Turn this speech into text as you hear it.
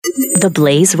The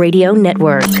Blaze Radio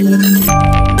Network.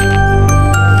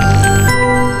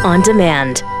 On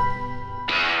demand.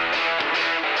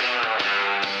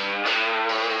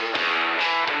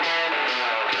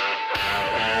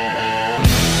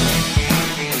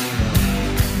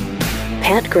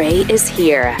 Pat Gray is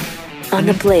here on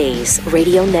the Blaze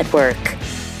Radio Network.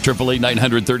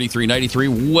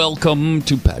 888-933-93. Welcome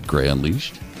to Pat Gray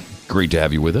Unleashed. Great to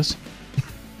have you with us.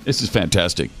 This is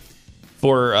fantastic.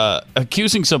 For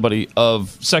accusing somebody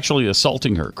of sexually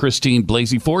assaulting her, Christine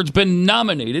Blasey Ford's been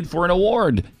nominated for an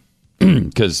award.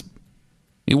 Because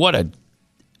what an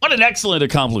excellent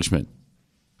accomplishment.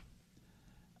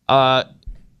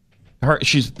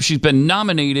 She's been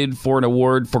nominated for an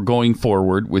award for going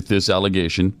forward with this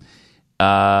allegation.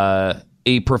 A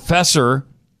professor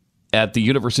at the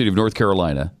University of North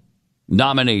Carolina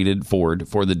nominated Ford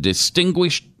for the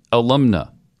Distinguished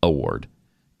Alumna Award,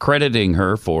 crediting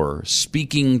her for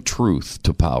speaking truth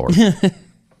to power.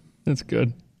 That's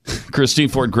good. Christine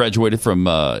Ford graduated from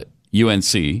UNC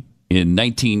in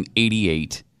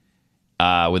 1988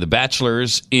 with a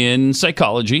bachelor's in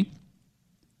psychology.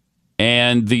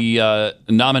 And the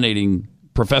nominating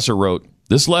professor wrote,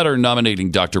 "This letter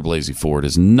nominating Dr. Blasey Ford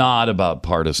is not about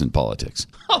partisan politics."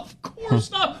 Of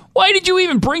course not. Why did you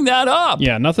even bring that up?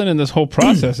 Yeah, nothing in this whole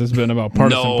process has been about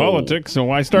partisan politics, so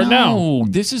why start now? No,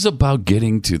 this is about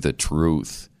getting to the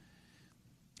truth.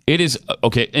 It is,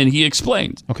 okay, and he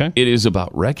explained. Okay. It is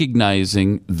about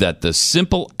recognizing that the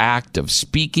simple act of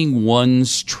speaking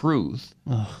one's truth,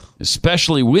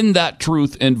 especially when that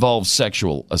truth involves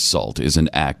sexual assault, is an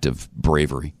act of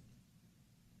bravery.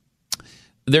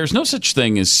 There's no such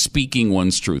thing as speaking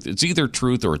one's truth. It's either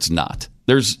truth or it's not.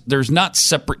 There's not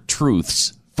separate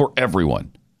truths for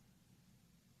everyone.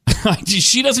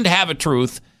 She doesn't have a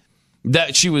truth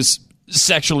that she was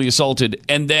sexually assaulted,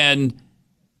 and then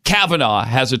Kavanaugh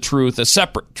has a truth, a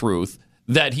separate truth,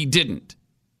 that he didn't.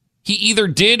 He either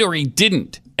did or he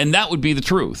didn't, and that would be the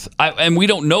truth. And we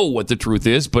don't know what the truth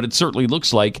is, but it certainly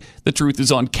looks like the truth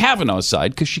is on Kavanaugh's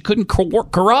side because she couldn't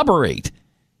corroborate,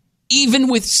 even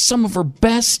with some of her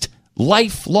best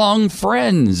lifelong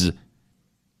friends.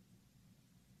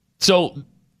 So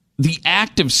the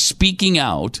act of speaking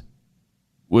out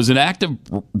was an act of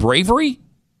bravery?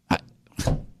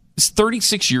 It's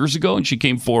 36 years ago, and she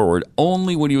came forward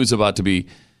only when he was about to be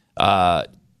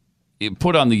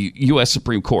put on the U.S.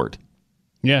 Supreme Court.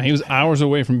 Yeah, he was hours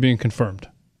away from being confirmed.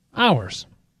 Hours.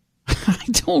 I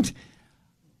don't...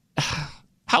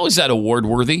 How is that award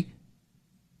worthy?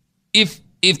 If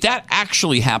that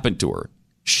actually happened to her,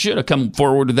 should have come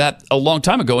forward with that a long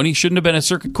time ago, and he shouldn't have been a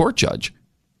circuit court judge.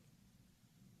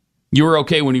 You were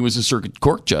okay when he was a circuit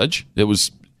court judge. It was...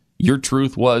 Your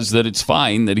truth was that it's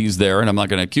fine that he's there and I'm not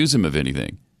going to accuse him of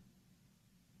anything.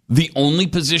 The only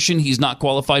position he's not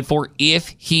qualified for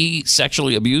if he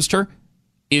sexually abused her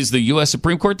is the U.S.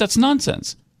 Supreme Court. That's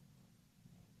nonsense.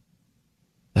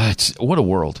 What a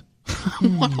world.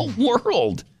 What a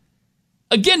world.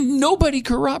 Again, nobody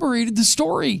corroborated the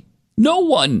story. No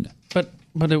one.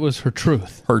 But it was her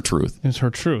truth. Her truth. It was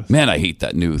her truth. Man, I hate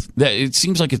that news. It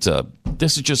seems like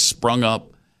this has just sprung up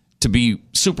to be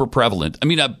super prevalent. I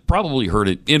mean, I've probably heard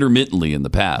it intermittently in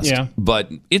the past, yeah, but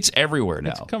it's everywhere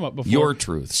now. It's come up before. Your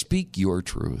truth. Speak your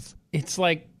truth. It's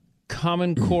like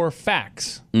Common Core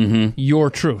facts. Mm-hmm.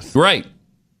 Your truth. Right.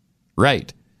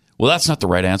 Right. Well, that's not the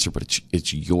right answer, but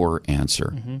it's your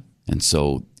answer. Mm-hmm. And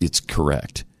so it's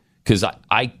correct. Because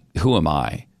who am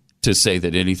I to say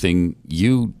that anything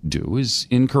you do is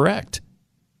incorrect?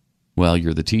 Well,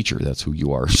 you're the teacher. That's who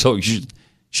you are. So you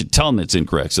should tell them it's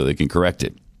incorrect so they can correct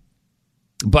it.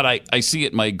 But I see it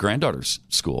at my granddaughter's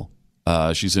school.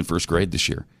 She's in first grade this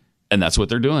year. And that's what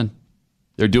they're doing.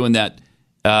 They're doing that.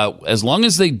 As long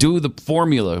as they do the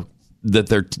formula that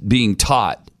they're being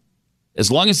taught,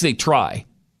 as long as they try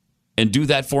and do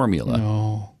that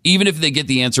formula, even if they get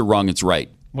the answer wrong, it's right.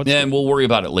 Then we'll worry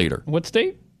about it later. What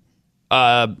state?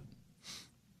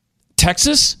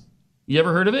 Texas? You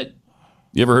ever heard of it?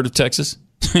 You ever heard of Texas?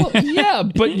 Well, yeah,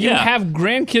 but you have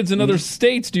grandkids in other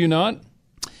states, do you not?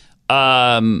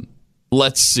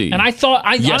 Let's see. And I thought,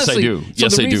 yes, honestly, I do. So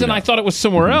yes, the reason I thought it was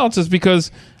somewhere else is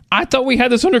because I thought we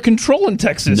had this under control in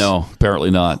Texas. No,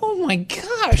 apparently not. Oh my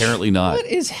gosh. Apparently not. What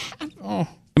is happening? Oh.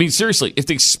 I mean, seriously, if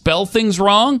they spell things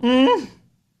wrong,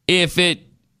 if it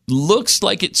looks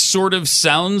like it sort of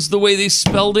sounds the way they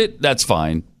spelled it, that's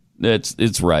fine.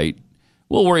 It's right.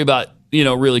 We'll worry about,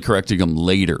 really correcting them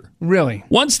later. Really?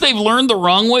 Once they've learned the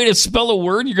wrong way to spell a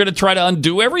word, you're going to try to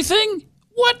undo everything?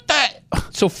 What the?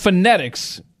 So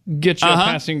phonetics get you a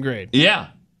passing grade. Yeah.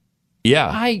 Yeah.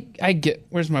 I get.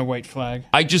 Where's my white flag?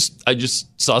 I just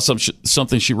saw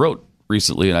something she wrote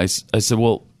recently, and I said,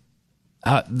 well,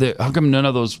 How come none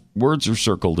of those words are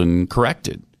circled and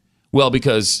corrected? Well,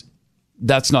 because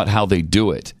that's not how they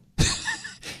do it.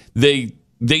 They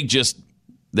just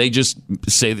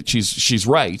say that she's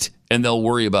right, and they'll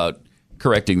worry about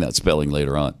correcting that spelling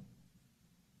later on.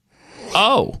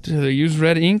 Oh, do they use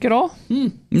red ink at all?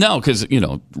 No, because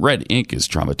red ink is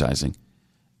traumatizing,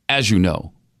 as you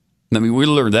know. I mean, we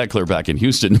learned that clear back in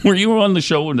Houston. Were you on the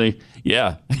show when they?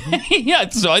 Yeah, yeah.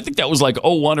 So I think that was like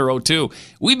 01 or 02.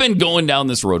 We've been going down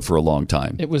this road for a long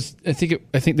time. It was. I think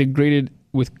they graded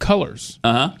with colors.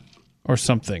 Or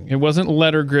something. It wasn't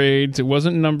letter grades. It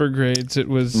wasn't number grades. It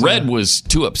was red was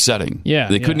too upsetting. Yeah,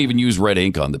 they couldn't even use red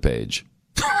ink on the page.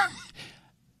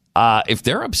 If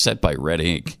they're upset by red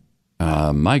ink,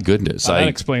 my goodness, that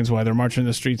explains why they're marching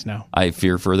the streets now. I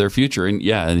fear for their future,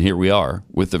 and here we are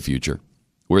with the future,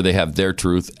 where they have their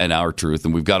truth and our truth,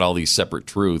 and we've got all these separate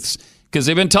truths because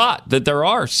they've been taught that there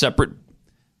are separate,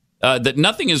 that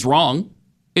nothing is wrong.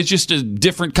 It's just a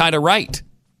different kind of right.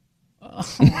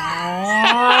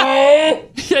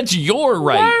 That's your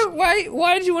right.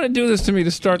 Why did you want to do this to me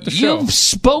to start the show? You've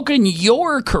spoken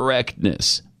your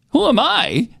correctness. Who am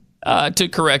I to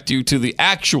correct you to the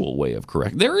actual way of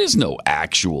correct? There is no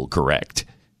actual correct.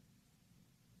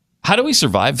 How do we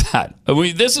survive that? I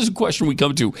mean, this is a question we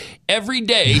come to every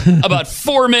day about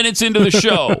 4 minutes into the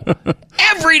show.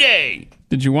 Every day.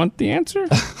 Did you want the answer?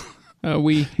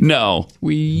 No.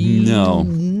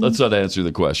 Let's not answer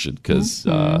the question because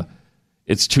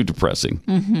it's too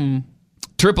depressing.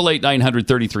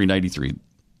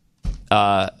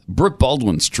 888-900-3393. Brooke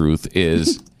Baldwin's truth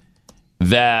is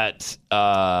that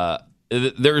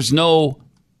there's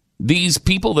these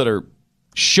people that are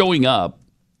showing up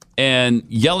and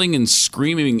yelling and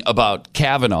screaming about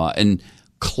Kavanaugh and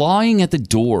clawing at the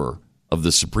door of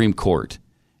the Supreme Court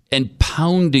and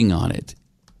pounding on it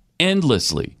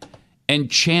endlessly and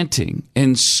chanting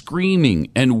and screaming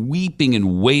and weeping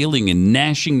and wailing and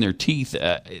gnashing their teeth.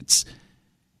 It's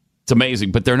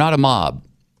amazing, but they're not a mob.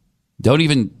 Don't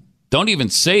even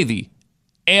say the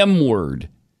M word.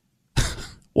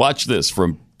 Watch this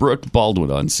from Brooke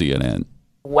Baldwin on CNN.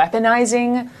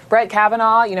 Weaponizing Brett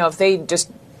Kavanaugh, if they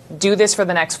just do this for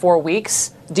the next 4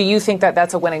 weeks, do you think that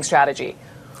that's a winning strategy?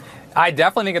 I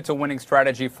definitely think it's a winning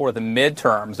strategy for the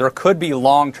midterms. There could be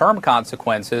long-term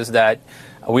consequences that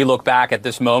we look back at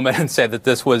this moment and say that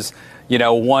this was,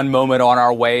 one moment on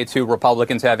our way to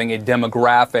Republicans having a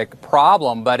demographic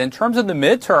problem. But in terms of the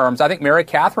midterms, I think Mary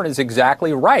Catherine is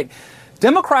exactly right.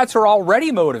 Democrats are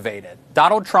already motivated.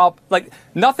 Donald Trump,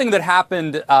 nothing that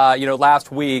happened,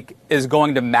 last week is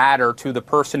going to matter to the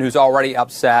person who's already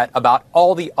upset about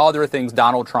all the other things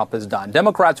Donald Trump has done.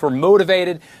 Democrats were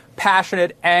motivated,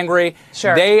 passionate, angry.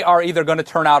 Sure. They are either going to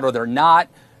turn out or they're not.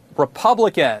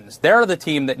 Republicans, they're the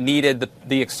team that needed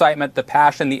the excitement, the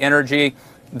passion, the energy.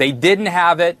 They didn't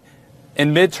have it.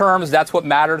 In midterms, that's what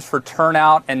matters for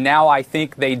turnout, and now I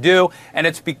think they do. And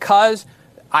it's because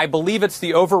I believe it's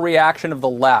the overreaction of the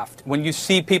left. When you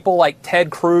see people like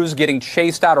Ted Cruz getting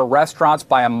chased out of restaurants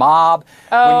by a mob.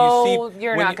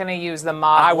 You're not going to use the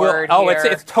mob word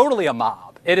here. It's totally a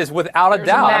mob. It is without a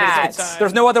doubt.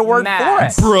 There's no other word for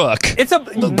it. Brooke. It's a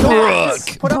Brooke.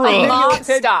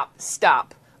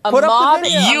 Stop. A mob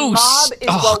is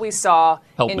what we saw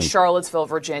in Charlottesville,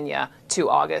 Virginia 2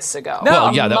 August ago.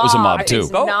 That was a mob too.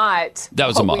 It's not that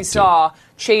was a mob we saw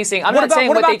chasing. I'm not saying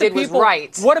what they did was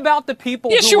right. What about the people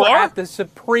who were at the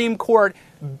Supreme Court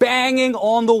banging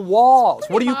on the walls?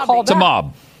 What do you call that? It's a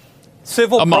mob.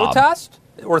 Civil protest?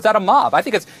 Or is that a mob? I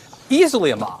think it's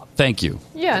easily a mob. Thank you.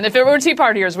 Yeah, and if it were Tea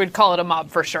Partiers, we'd call it a mob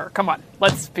for sure. Come on,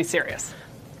 let's be serious.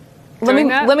 Let me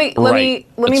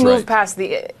move past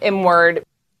the M word.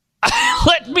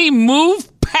 Let me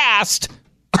move past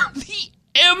the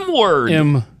M word.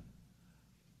 M.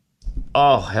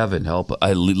 Oh, heaven help!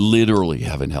 Literally,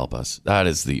 heaven help us. That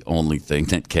is the only thing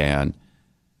that can.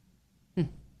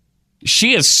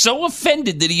 She is so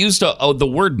offended that he used the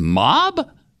word mob.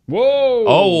 Whoa!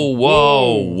 Oh,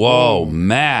 whoa,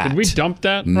 Matt! Did we dump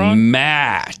that, Ron?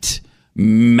 Matt!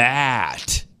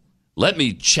 Let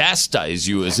me chastise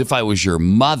you as if I was your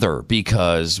mother,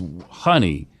 because,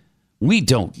 honey, we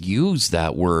don't use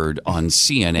that word on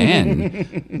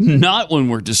CNN. Not when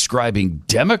we're describing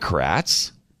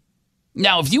Democrats.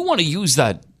 Now, if you want to use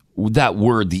that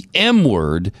word, the M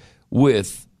word,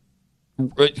 with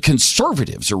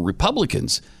conservatives or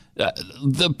Republicans,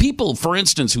 the people, for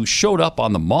instance, who showed up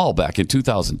on the mall back in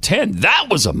 2010, that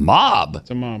was a mob.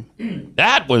 It's a mob.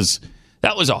 That was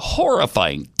a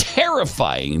horrifying,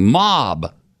 terrifying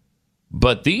mob.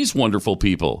 But these wonderful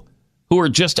people who are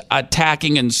just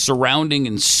attacking and surrounding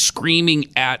and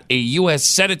screaming at a U.S.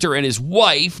 senator and his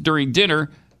wife during dinner,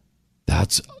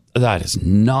 That is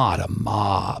not a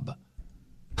mob.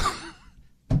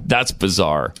 That's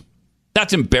bizarre.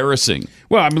 That's embarrassing.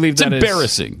 Well, I believe it's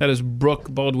embarrassing. That is Brooke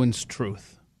Baldwin's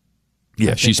truth.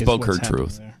 Yeah, she spoke her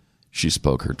truth. She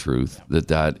spoke her truth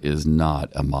that is not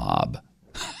a mob.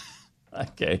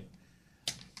 Okay.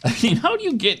 I mean, how do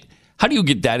you get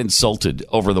that insulted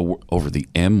over the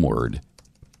M word?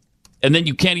 And then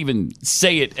you can't even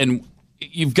say it, and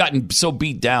you've gotten so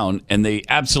beat down, and they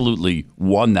absolutely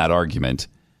won that argument.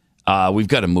 We've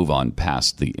got to move on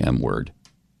past the M word.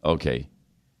 Okay.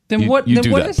 Then what is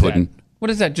that? What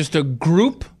is that? Just a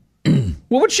group?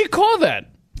 What would she call that?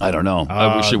 I don't know.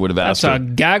 I wish I would have asked her. That's a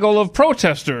gaggle of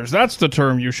protesters. That's the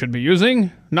term you should be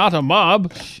using, not a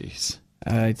mob. Jeez.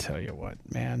 I tell you what,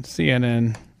 man.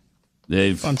 CNN.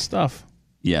 Fun stuff.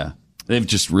 Yeah. They've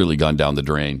just really gone down the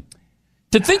drain.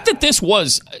 To think that this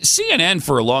was CNN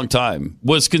for a long time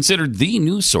was considered the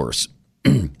news source.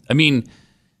 I mean,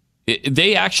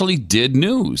 they actually did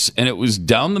news, and it was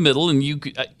down the middle, and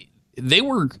they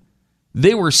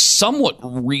were somewhat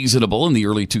reasonable in the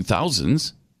early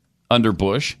 2000s under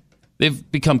Bush.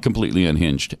 They've become completely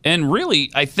unhinged, and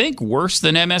really, I think worse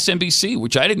than MSNBC,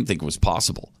 which I didn't think was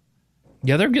possible.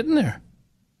 Yeah, they're getting there.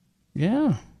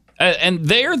 Yeah. And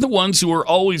they're the ones who are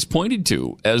always pointed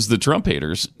to as the Trump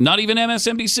haters, not even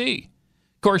MSNBC.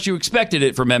 Of course, you expected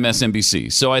it from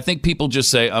MSNBC. So I think people just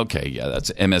say, okay, yeah,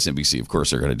 that's MSNBC. Of course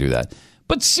they're going to do that.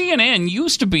 But CNN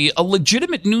used to be a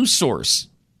legitimate news source.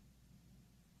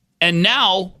 And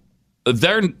now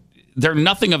they're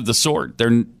nothing of the sort.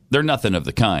 They're nothing of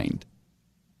the kind.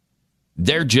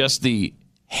 They're just the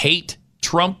hate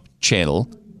Trump channel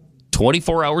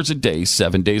 24 hours a day,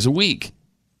 7 days a week.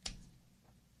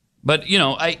 But,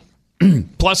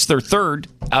 plus they're third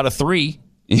out of three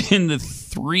in the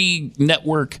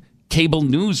 3-network cable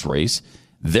news race.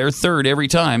 They're third every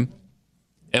time.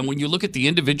 And when you look at the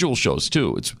individual shows,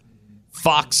 too,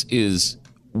 Fox is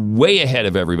way ahead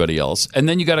of everybody else. And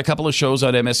then you got a couple of shows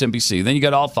on MSNBC. Then you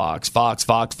got all Fox.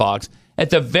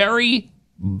 At the very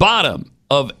bottom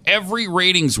of every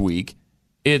ratings week,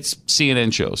 it's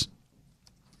CNN shows.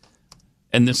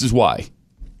 And this is why.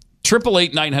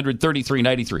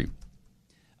 888-900-3393.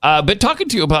 Been talking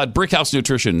to you about Brickhouse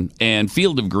Nutrition and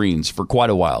Field of Greens for quite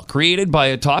a while. Created by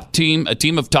a team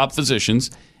of top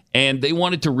physicians, and they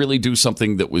wanted to really do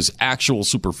something that was actual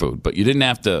superfood, but you didn't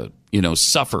have to,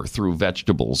 suffer through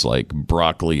vegetables like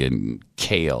broccoli and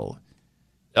kale.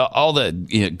 All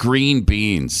the green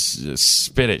beans,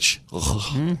 spinach.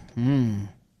 Mm-hmm.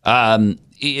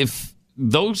 If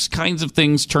those kinds of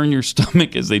things turn your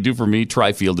stomach as they do for me,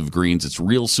 try Field of Greens. It's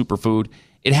real superfood.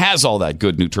 It has all that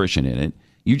good nutrition in it.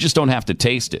 You just don't have to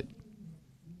taste it.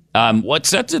 What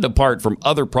sets it apart from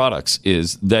other products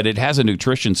is that it has a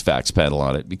nutrition facts panel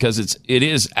on it because it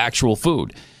is actual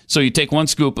food. So you take 1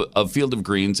 scoop of Field of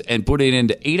Greens and put it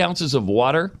into 8 ounces of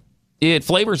water. It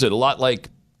flavors it a lot like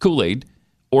Kool-Aid,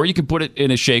 or you can put it in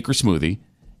a shake or smoothie,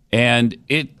 and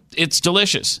it's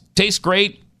delicious. Tastes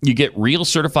great. You get real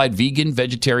certified vegan,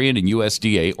 vegetarian, and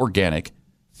USDA organic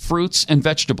fruits and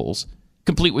vegetables,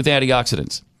 complete with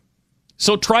antioxidants.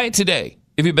 So try it today.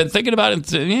 If you've been thinking about it,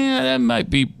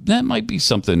 that might be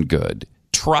something good.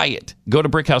 Try it. Go to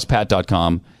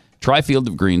brickhousepat.com. Try Field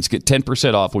of Greens. Get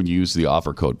 10% off when you use the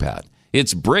offer code PAT.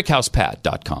 It's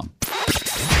brickhousepat.com.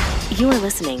 You are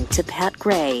listening to Pat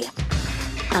Gray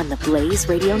on the Blaze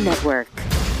Radio Network.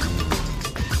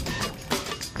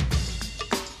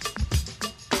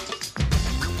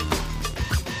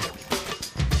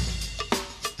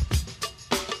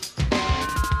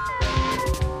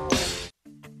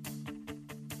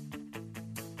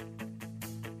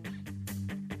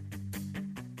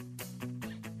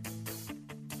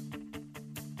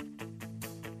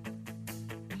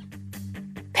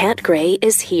 Pat Gray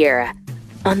is here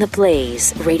on the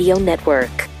Blaze Radio Network.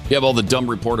 You have all the dumb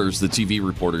reporters, the TV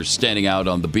reporters, standing out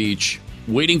on the beach,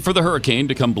 waiting for the hurricane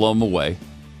to come blow them away,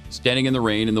 standing in the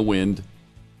rain and the wind.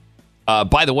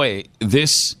 By the way,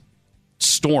 this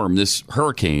storm, this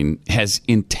hurricane, has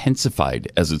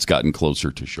intensified as it's gotten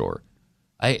closer to shore.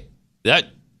 That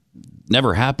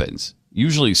never happens.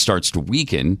 Usually starts to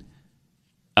weaken,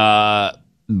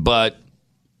 but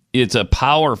it's a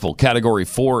powerful Category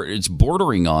 4. It's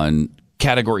bordering on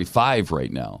Category 5 right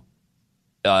now.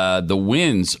 The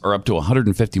winds are up to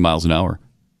 150 miles an hour.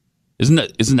 Isn't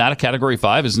that a Category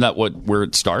 5? Isn't that where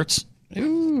it starts?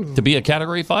 Ooh. To be a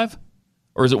Category 5?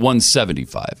 Or is it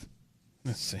 175?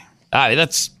 Let's see.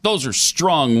 Those are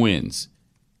strong winds.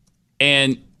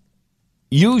 And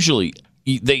usually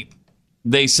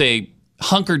they say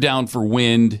hunker down for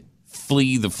wind,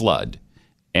 flee the flood.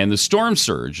 And the storm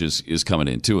surge is coming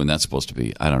in too, and that's supposed to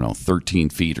be, 13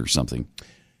 feet or something.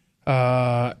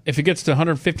 If it gets to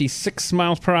 156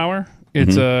 miles per hour,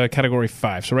 it's a Category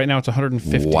 5. So right now it's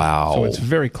 150. Wow. So it's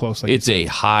very close. It's a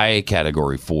high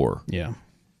Category 4. Yeah.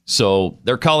 So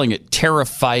they're calling it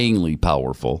terrifyingly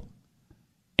powerful.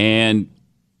 And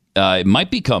it might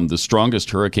become the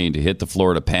strongest hurricane to hit the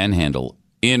Florida Panhandle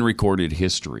in recorded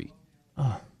history.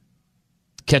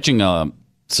 Catching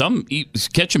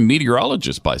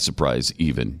meteorologists by surprise,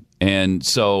 even. And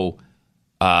so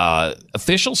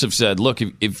officials have said, look,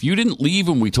 if you didn't leave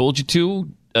when we told you to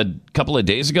a couple of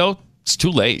days ago, it's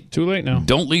too late. Too late now.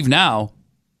 Don't leave now,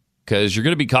 because you're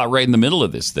going to be caught right in the middle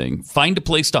of this thing. Find a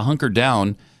place to hunker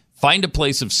down. Find a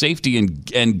place of safety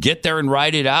and get there and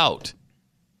ride it out.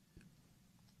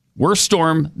 Worst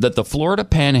storm that the Florida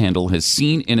Panhandle has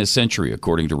seen in a century,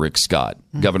 according to Rick Scott,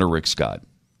 Governor Rick Scott.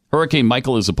 Hurricane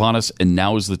Michael is upon us, and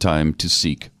now is the time to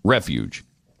seek refuge.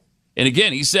 And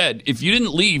again, he said, if you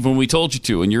didn't leave when we told you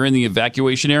to and you're in the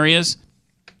evacuation areas,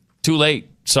 too late.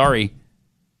 Sorry.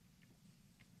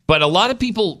 But a lot of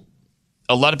people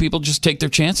just take their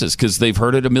chances because they've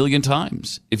heard it a million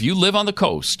times. If you live on the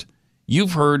coast,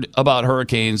 you've heard about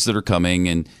hurricanes that are coming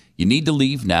and you need to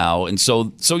leave now. And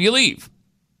so you leave.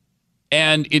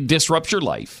 And it disrupts your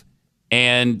life.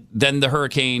 And then the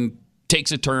hurricane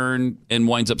takes a turn and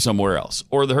winds up somewhere else.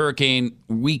 Or the hurricane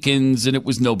weakens and it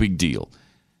was no big deal.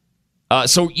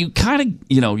 So you kind of,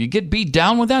 you get beat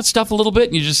down with that stuff a little bit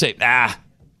and you just say, I've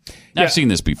seen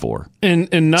this before. And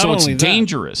not so only it's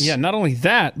dangerous. That, not only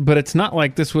that, but it's not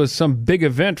like this was some big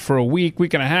event for a week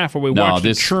and a half where we watched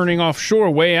it churning offshore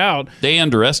way out. They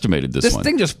underestimated this one. This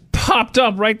thing just popped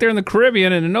up right there in the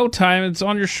Caribbean, and in no time it's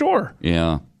on your shore.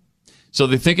 Yeah. So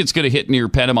they think it's going to hit near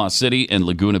Panama City and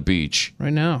Laguna Beach.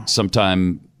 Right now.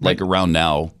 Sometime around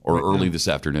now or early this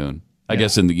afternoon. I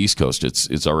guess in the East Coast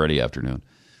it's already afternoon.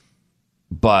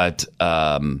 But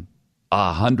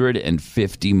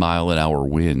 150-mile-an-hour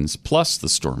winds, plus the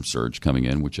storm surge coming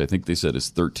in, which I think they said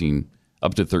is up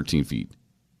to 13 feet.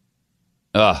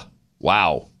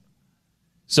 Wow.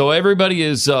 So everybody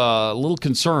is a little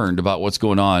concerned about what's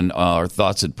going on. Our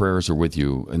thoughts and prayers are with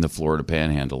you in the Florida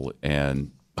Panhandle,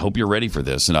 and hope you're ready for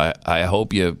this. And I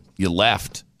hope you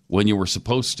left when you were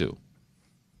supposed to,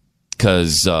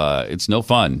 because it's no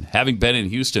fun. Having been in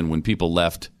Houston when people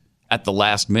left at the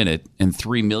last minute, and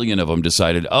 3 million of them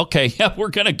decided, okay, we're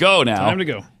going to go now. Time to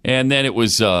go. And then it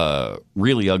was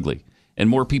really ugly. And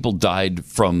more people died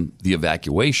from the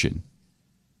evacuation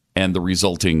and the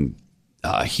resulting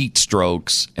heat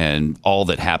strokes and all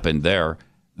that happened there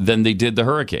than they did the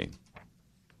hurricane.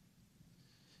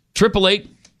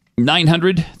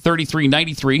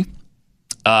 888-900-3393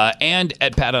 and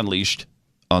at Pat Unleashed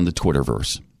on the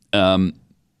Twitterverse.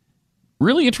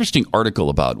 Really interesting article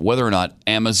about whether or not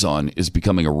Amazon is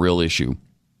becoming a real issue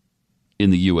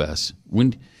in the U.S.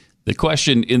 The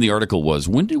question in the article was,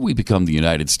 when did we become the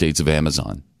United States of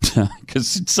Amazon?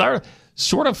 Because it sort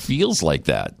of feels like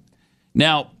that.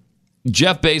 Now,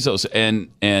 Jeff Bezos and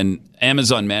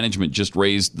Amazon management just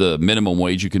raised the minimum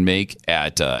wage you can make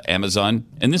at Amazon.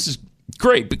 And this is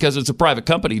great because it's a private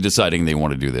company deciding they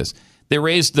want to do this. They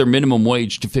raised their minimum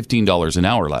wage to $15 an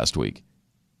hour last week.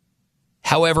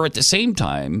 However, at the same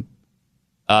time,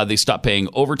 they stopped paying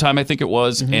overtime, I think it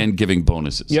was, and giving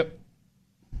bonuses. Yep.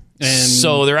 And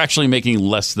so they're actually making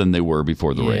less than they were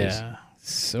before the raise. Yeah.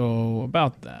 So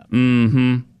about that.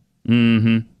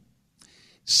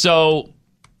 So,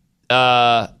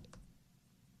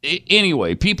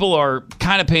 anyway, people are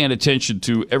kind of paying attention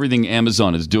to everything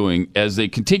Amazon is doing as they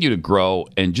continue to grow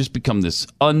and just become this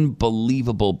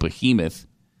unbelievable behemoth.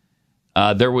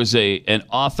 There was an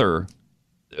author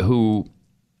who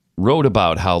wrote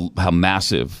about how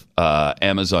massive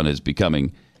Amazon is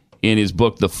becoming in his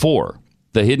book, The Four,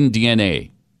 The Hidden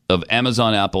DNA of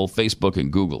Amazon, Apple, Facebook, and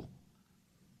Google.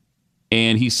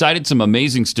 And he cited some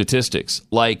amazing statistics,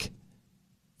 like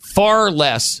far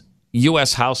less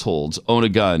U.S. households own a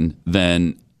gun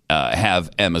than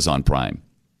have Amazon Prime.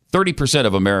 30%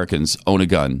 of Americans own a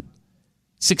gun.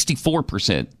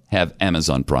 64% have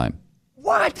Amazon Prime.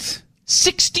 What?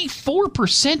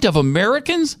 64% of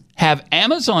Americans have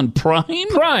Amazon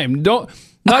Prime? Not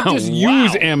just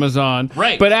use Amazon,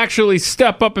 right, but actually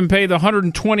step up and pay the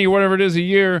 $120 or whatever it is a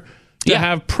year to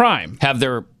have Prime. Have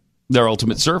their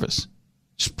ultimate service.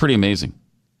 It's pretty amazing.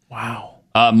 Wow.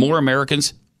 More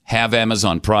Americans have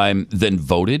Amazon Prime than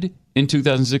voted in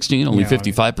 2016. Only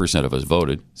 55% of us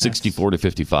voted, 64 to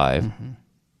 55.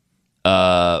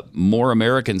 More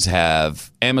Americans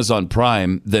have Amazon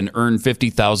Prime than earn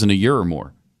 $50,000 a year or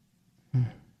more.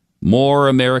 More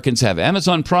Americans have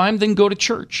Amazon Prime than go to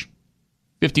church.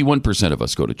 51% of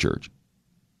us go to church.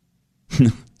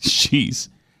 Jeez.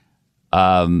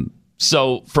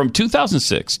 So from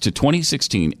 2006 to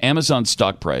 2016, Amazon's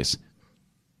stock price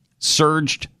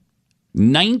surged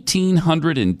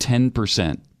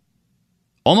 1,910%,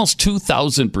 almost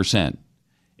 2,000%.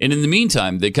 And in the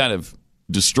meantime, they kind of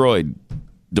destroyed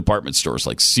department stores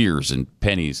like Sears and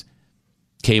Penny's.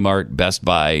 Kmart, Best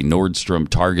Buy, Nordstrom,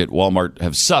 Target, Walmart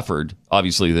have suffered.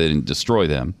 Obviously, they didn't destroy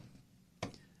them.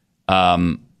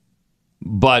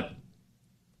 But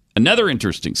another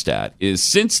interesting stat is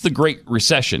since the Great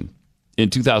Recession in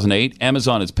 2008,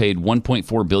 Amazon has paid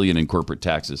 $1.4 billion in corporate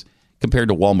taxes compared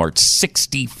to Walmart's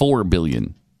 $64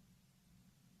 billion.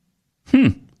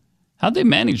 How'd they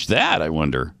manage that, I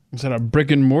wonder? Is that a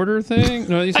brick and mortar thing?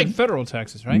 No, these are federal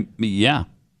taxes, right? Yeah.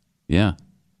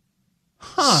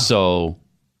 Huh. So,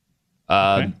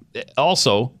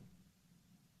 also,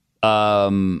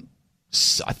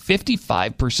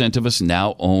 55% of us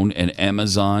now own an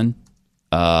Amazon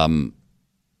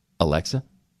Alexa.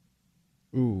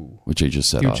 Ooh. Which I just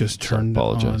set off. You just turned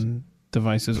on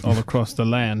devices all across the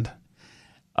land.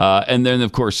 And then,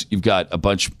 of course, you've got a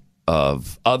bunch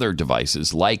of other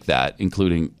devices like that,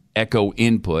 including Echo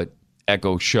Input,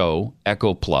 Echo Show,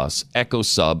 Echo Plus, Echo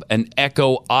Sub, and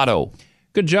Echo Auto.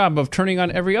 Good job of turning on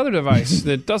every other device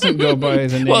that doesn't go by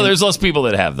the name. Well, there's less people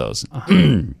that have those.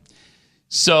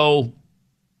 So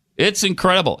it's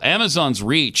incredible. Amazon's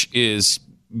reach is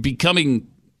becoming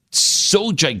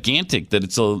so gigantic that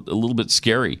it's a little bit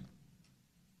scary.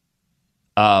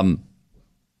 But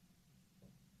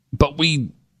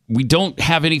we don't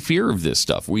have any fear of this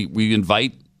stuff. We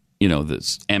invite,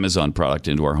 this Amazon product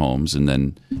into our homes, and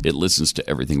then it listens to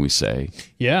everything we say.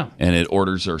 Yeah. And it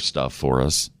orders our stuff for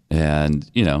us and,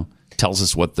 tells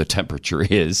us what the temperature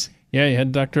is. Yeah, you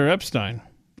had Dr. Epstein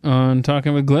on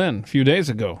Talking with Glenn a few days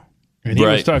ago. And he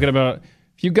was talking about,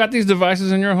 if you've got these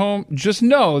devices in your home, just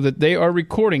know that they are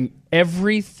recording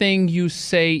everything you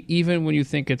say, even when you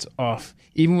think it's off,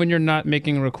 even when you're not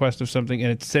making a request of something,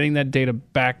 and it's sending that data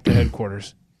back to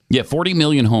headquarters. Yeah, 40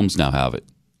 million homes now have it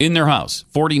in their house.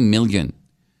 40 million.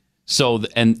 So,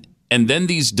 and then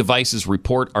these devices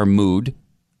report our mood,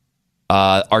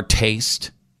 our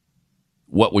taste,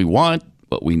 what we want,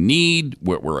 what we need,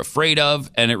 what we're afraid of,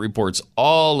 and it reports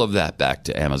all of that back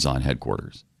to Amazon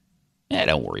headquarters.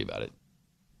 Don't worry about it.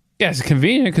 Yeah, it's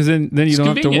convenient because then you don't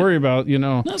have to worry about,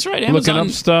 That's right. Amazon looking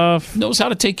up stuff. Knows how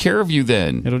to take care of you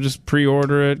then. It'll just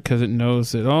pre-order it because it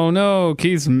knows that, oh no,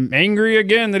 Keith's angry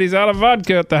again that he's out of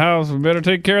vodka at the house. We better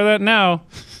take care of that now.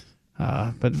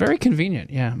 But very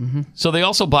convenient, yeah. Mm-hmm. So they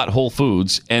also bought Whole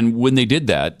Foods, and when they did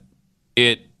that,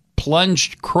 it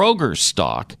plunged Kroger's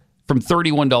stock from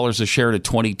 $31 a share to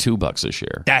 $22 a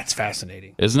share. That's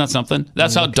fascinating. Isn't that something?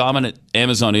 That's how dominant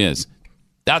Amazon is.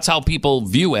 That's how people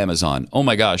view Amazon. Oh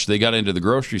my gosh, they got into the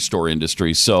grocery store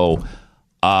industry, so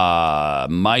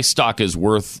my stock is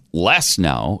worth less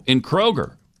now in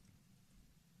Kroger.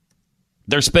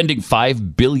 They're spending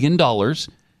 $5 billion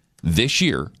this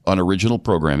year on original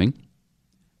programming.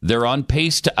 They're on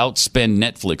pace to outspend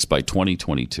Netflix by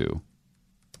 2022.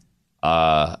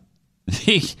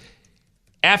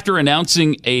 After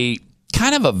announcing a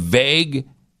kind of a vague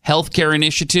healthcare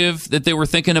initiative that they were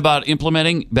thinking about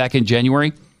implementing back in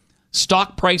January,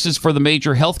 stock prices for the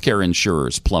major healthcare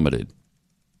insurers plummeted.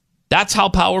 That's how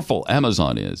powerful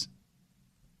Amazon is.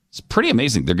 It's pretty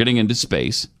amazing. They're getting into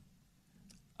space.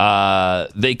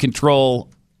 They control.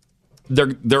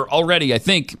 They're already, I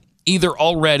think, either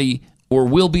already or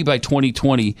will be by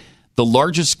 2020 the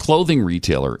largest clothing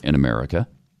retailer in America.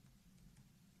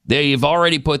 They've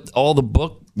already put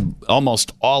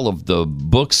almost all of the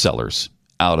booksellers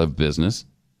out of business.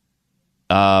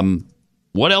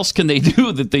 What else can they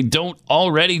do that they don't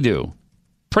already do?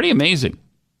 Pretty amazing.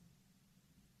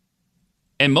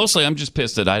 And mostly I'm just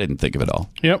pissed that I didn't think of it all.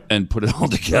 Yep. And put it all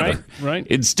together. Right.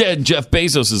 Instead, Jeff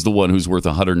Bezos is the one who's worth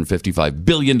 $155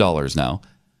 billion now.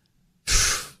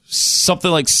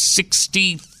 Something like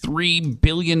 $63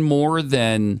 billion more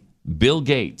than Bill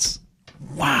Gates.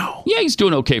 Wow. Yeah, he's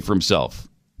doing okay for himself.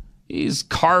 He's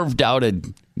carved out a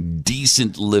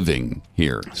decent living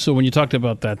here. So when you talked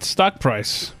about that stock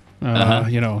price,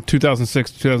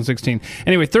 2006 to 2016.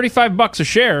 Anyway, $35 a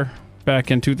share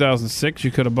back in 2006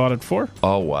 you could have bought it for.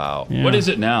 Oh, wow. Yeah. What is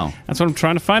it now? That's what I'm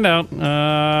trying to find out.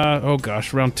 Around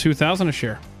 $2,000 a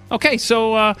share. Okay,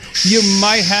 so you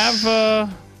might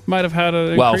have had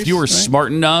a Well, if you were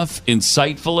smart enough,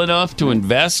 insightful enough to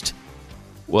invest,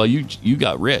 well, you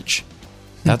got rich.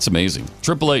 That's amazing.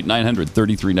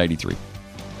 888-900-3393.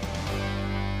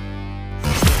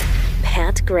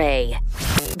 Pat Gray,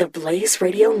 the Blaze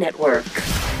Radio Network.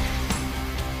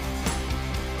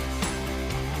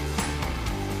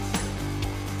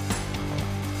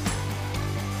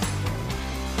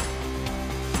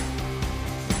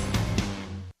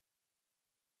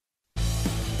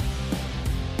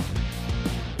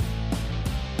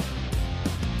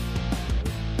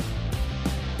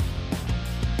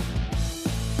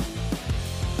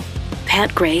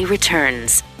 Pat Gray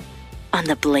returns on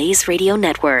the Blaze Radio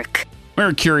Network.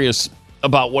 We're curious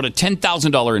about what a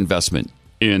 $10,000 investment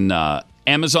in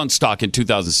Amazon stock in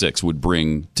 2006 would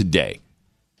bring today.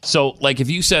 So, like if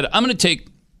you said, I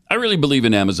really believe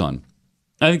in Amazon.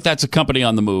 I think that's a company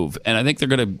on the move, and I think they're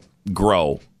going to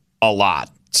grow a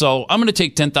lot. So I'm going to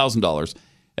take $10,000,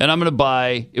 and I'm going to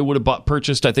buy, it would have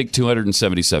purchased, I think,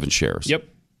 277 shares. Yep.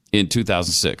 In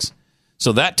 2006.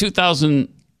 So that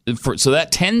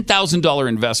 $10,000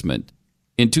 investment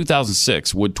in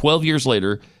 2006 would 12 years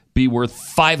later be worth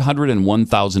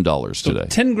 $501,000 today.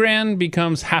 So $10,000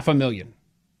 becomes $500,000.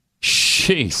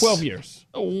 Jeez. 12 years.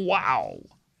 Wow.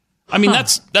 I mean,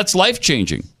 that's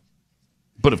life-changing.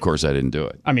 But, of course, I didn't do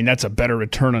it. I mean, that's a better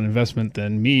return on investment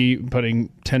than me putting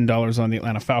 $10 on the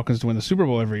Atlanta Falcons to win the Super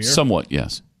Bowl every year. Somewhat,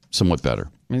 yes. Somewhat better.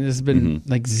 I mean, this has been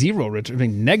like zero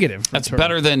return, negative. That's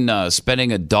better than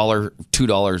spending $1, $2,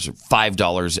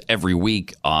 $5 every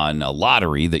week on a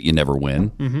lottery that you never win.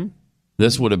 Mm-hmm.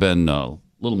 This would have been a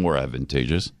little more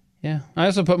advantageous. Yeah. I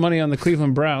also put money on the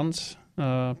Cleveland Browns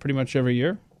pretty much every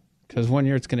year because one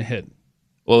year it's going to hit.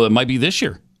 Well, it might be this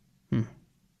year.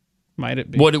 Might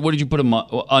it be? What did you put them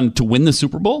on to win the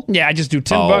Super Bowl? Yeah, I just do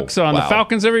 $10 on the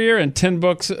Falcons every year and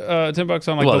 $10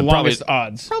 on the longest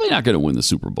odds. Probably not going to win the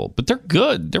Super Bowl, but they're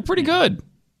good. They're pretty good.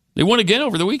 They won again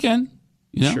over the weekend.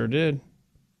 You know? Sure did.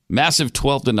 Massive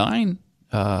 12-9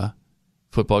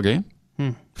 football game.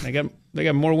 They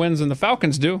got more wins than the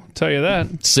Falcons do. I'll tell you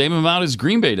that. Same amount as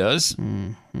Green Bay does.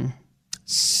 Mm-hmm.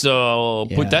 So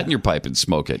put that in your pipe and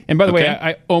smoke it. And by the way,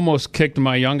 I almost kicked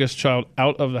my youngest child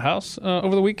out of the house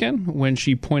over the weekend when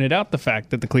she pointed out the fact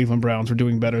that the Cleveland Browns were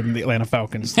doing better than the Atlanta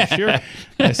Falcons this year.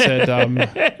 I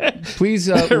said, please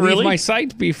leave my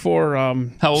site before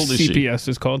how old is CPS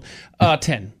she? Is called.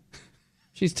 10.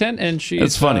 She's 10 and she's...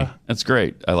 That's funny. That's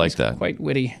great. I like that. Quite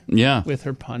witty. Yeah. With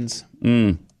her puns.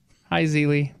 Hi,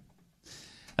 Zeely.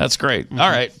 That's great. Mm-hmm. All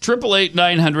right.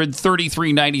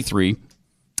 888-900-3393.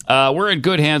 We're in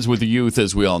good hands with the youth,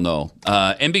 as we all know.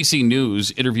 NBC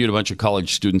News interviewed a bunch of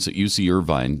college students at UC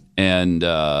Irvine, and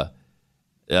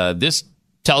this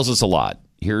tells us a lot.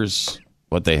 Here's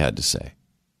what they had to say.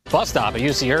 Bus stop at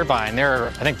UC Irvine. There are,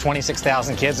 I think,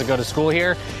 26,000 kids that go to school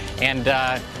here. And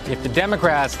if the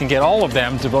Democrats can get all of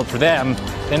them to vote for them,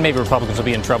 then maybe Republicans will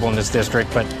be in trouble in this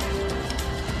district. But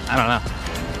I don't know.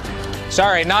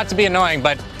 Sorry, not to be annoying,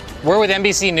 but we're with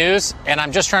NBC News, and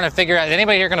I'm just trying to figure out, is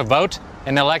anybody here going to vote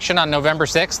in the election on November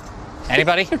 6th?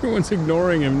 Anybody? Everyone's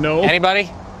ignoring him. No. Anybody?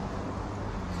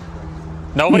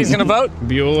 Nobody's going to vote?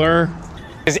 Bueller.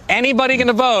 Is anybody going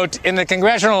to vote in the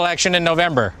congressional election in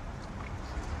November?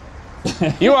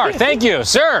 You are. Thank you,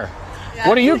 sir. Yeah.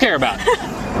 What do you care about?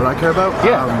 What do I care about?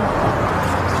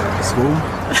 Yeah. School.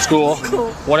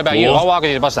 What about you? I'll walk with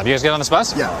you to the bus stop. You guys get on this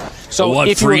bus? Yeah. So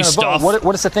if you're going to vote,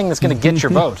 what is the thing that's going to get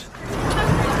your vote?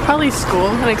 Probably school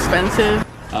and expensive.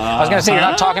 I was going to say, you're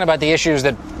not talking about the issues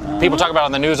that people talk about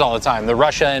on the news all the time. The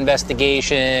Russia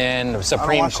investigation, the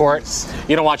Supreme Court.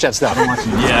 You don't watch that stuff? I don't watch it.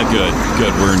 Yeah, good.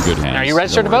 We're in good hands. Are you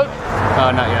registered to vote?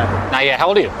 Not yet. Not yet. How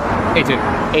old are you? 18.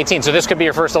 18. So this could be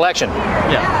your first election.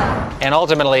 Yeah. And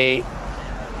ultimately,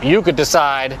 you could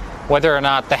decide whether or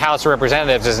not the House of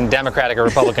Representatives is in Democratic or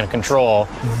Republican control.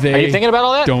 Are you thinking about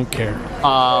all that? Don't care.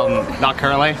 Not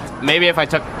currently. Maybe if I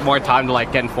took more time to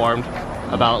get informed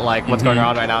about what's going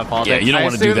on right now in politics. Yeah, you don't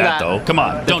want to do that though. Come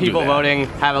on, don't do that. The people voting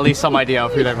have at least some idea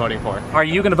of who they're voting for. Are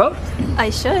you going to vote?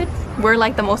 I should. We're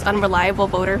the most unreliable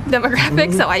voter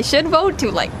demographic, so I should vote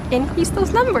to increase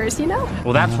those numbers, you know?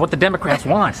 Well, that's what the Democrats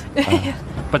want.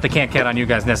 But they can't count on you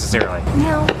guys necessarily.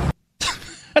 No.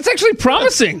 That's actually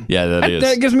promising. Yeah, that is.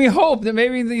 That gives me hope that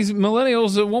maybe these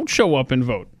millennials won't show up and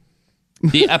vote.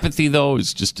 The apathy, though,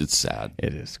 is it's sad.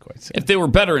 It is quite sad. If they were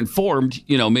better informed,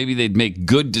 maybe they'd make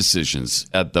good decisions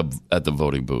at the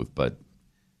voting booth. But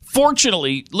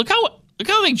fortunately, look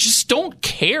how they just don't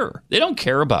care. They don't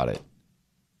care about it.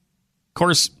 Of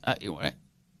course, I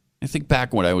think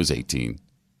back when I was 18,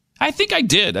 I think I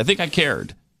did. I think I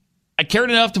cared. I cared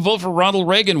enough to vote for Ronald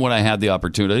Reagan when I had the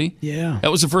opportunity. Yeah,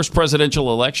 that was the first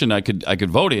presidential election I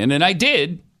could vote in, and I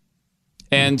did.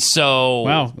 And so,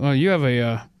 wow, well, you have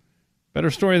a better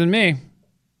story than me.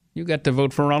 You got to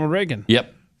vote for Ronald Reagan.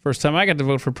 Yep. First time I got to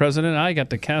vote for president, I got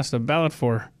to cast a ballot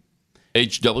for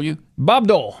H.W. Bob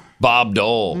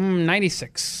Dole.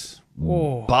 96.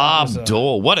 Whoa, Bob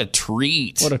Dole. What a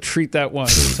treat. What a treat that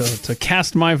was to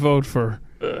cast my vote for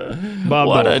Bob Dole.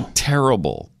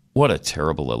 What a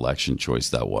terrible election choice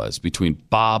that was between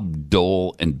Bob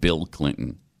Dole and Bill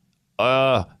Clinton.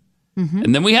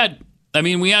 And then we had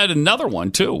another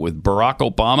one too with Barack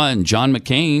Obama and John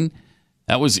McCain.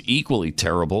 That was equally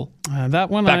terrible. That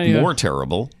one, in fact, more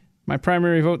terrible. My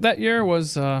primary vote that year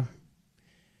was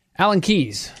Alan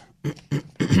Keyes. It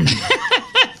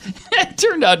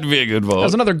turned out to be a good vote. That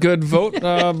was another good vote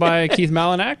by Keith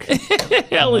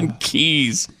Malinak. Alan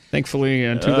Keyes. Thankfully,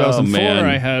 in 2004,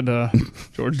 I had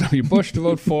George W. Bush to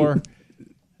vote for.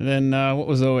 And then, what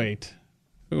was 08?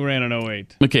 Who ran in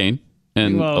 08? McCain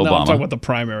and Obama. No, I'm talking about the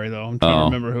primary, though. I'm trying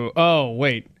to remember who. Oh,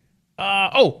 wait.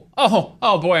 Oh,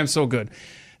 boy, I'm so good.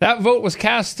 That vote was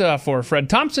cast for Fred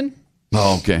Thompson.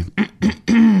 Oh, okay.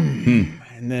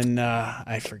 And then,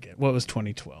 I forget. What was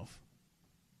 2012?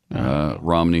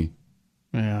 Romney.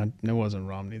 Yeah, it wasn't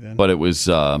Romney then. But it was,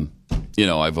 I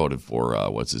voted for,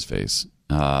 what's his face?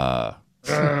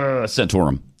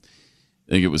 Santorum.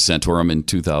 I think it was Santorum in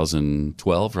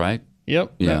 2012, right?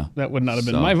 Yep. Yeah. That would not have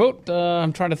been my vote.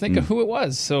 I'm trying to think of who it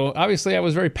was. So obviously I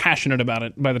was very passionate about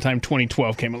it by the time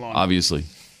 2012 came along. Obviously.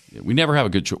 We never have a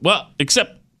good choice. Well,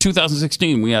 except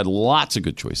 2016, we had lots of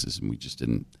good choices, and we just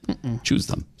didn't choose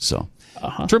them. So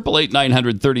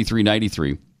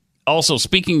 888-900-3393. Also,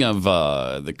 speaking of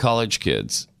the college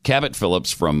kids, Cabot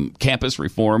Phillips from Campus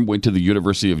Reform went to the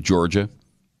University of Georgia,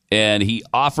 and he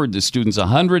offered the students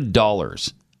 $100,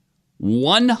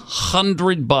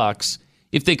 $100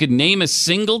 if they could name a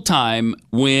single time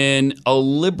when a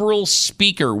liberal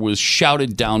speaker was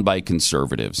shouted down by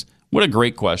conservatives. What a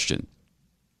great question.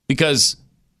 Because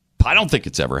I don't think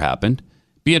it's ever happened.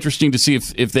 Be interesting to see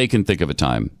if they can think of a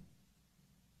time.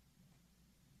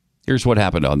 Here's what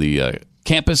happened on the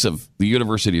campus of the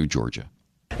University of Georgia.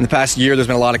 In the past year, there's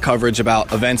been a lot of coverage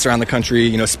about events around the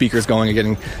country, speakers going and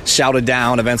getting shouted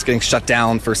down, events getting shut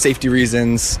down for safety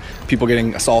reasons, people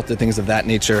getting assaulted, things of that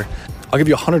nature. I'll give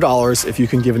you $100 if you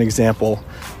can give an example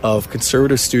of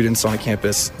conservative students on a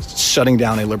campus shutting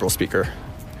down a liberal speaker.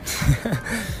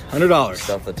 $100. Just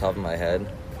off the top of my head.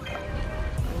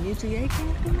 UGA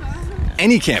campus?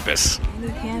 Any campus. Any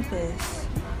campus.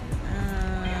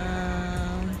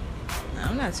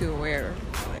 I'm not too aware.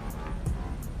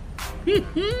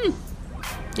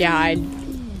 Yeah,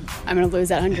 I'm going to lose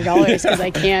that $100 because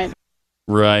I can't.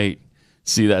 Right.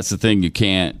 See, that's the thing. You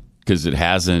can't because it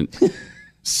hasn't.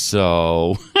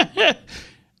 So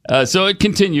it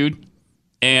continued,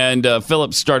 and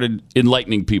Phillips started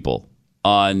enlightening people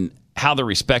on how the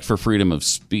respect for freedom of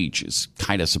speech is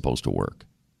kind of supposed to work.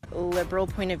 Liberal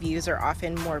point of views are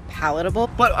often more palatable.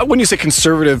 But when you say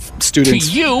conservative students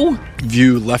to you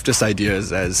view leftist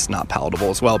ideas as not palatable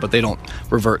as well, but they don't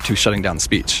revert to shutting down the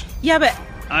speech. Yeah, but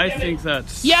I think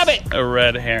that's a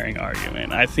red herring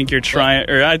argument. I think you're trying,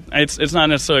 it's not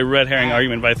necessarily a red herring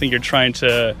argument, but I think you're trying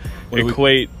to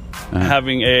equate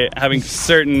having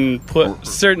certain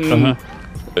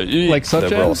like such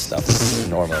liberal as stuff is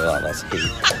normally a lot less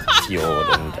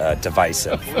hate-fueled and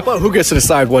divisive. Well, who gets to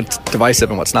decide what's divisive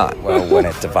and what's not? Well, when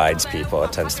it divides people,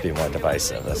 it tends to be more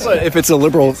divisive. But if it's a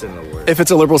liberal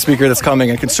speaker that's coming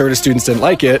and conservative students didn't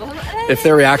like it, if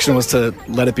their reaction was to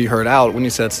let it be heard out, wouldn't you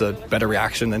say it's a better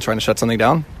reaction than trying to shut something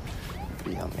down?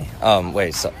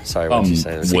 Sorry, what did you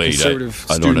say? Conservative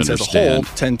I don't students as a understand.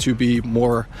 whole tend to be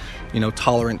more,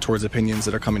 tolerant towards opinions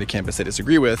that are coming to campus they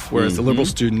disagree with, whereas the liberal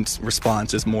students'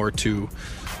 response is more to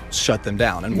shut them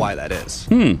down, and why that is.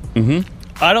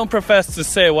 I don't profess to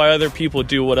say why other people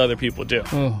do what other people do.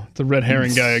 Oh, the red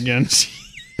herring guy again.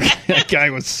 That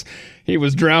guy was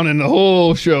drowning the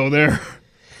whole show there.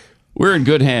 We're in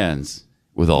good hands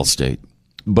with Allstate,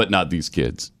 but not these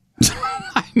kids.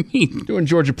 I mean, doing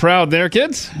Georgia proud there,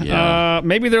 kids. Yeah.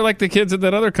 Maybe they're like the kids at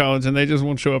that other college and they just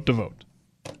won't show up to vote.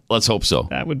 Let's hope so.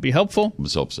 That would be helpful.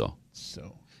 Let's hope so.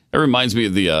 So it reminds me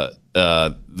of the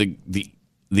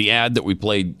ad that we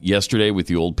played yesterday with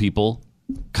the old people,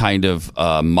 kind of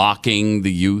mocking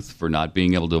the youth for not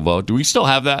being able to vote. Do we still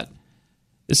have that?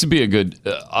 This would be a good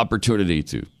opportunity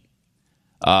to.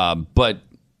 But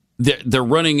they're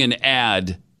running an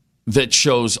ad that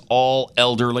shows all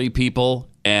elderly people,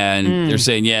 and they're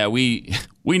saying, "Yeah, we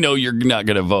know you're not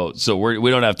going to vote, so we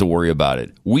don't have to worry about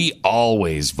it. We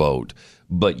always vote,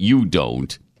 but you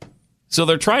don't." So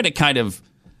they're trying to kind of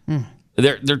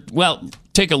well,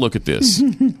 take a look at this.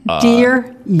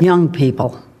 Dear young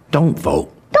people, don't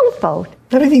vote. Don't vote.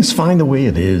 Everything's fine the way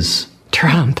it is.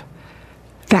 Trump.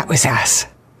 That was us.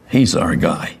 He's our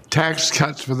guy. Tax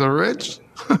cuts for the rich?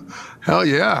 Hell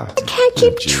yeah. You can't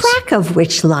keep track of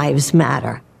which lives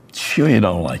matter. Sure you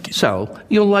don't like it. So,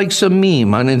 you'll like some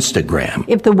meme on Instagram.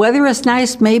 If the weather is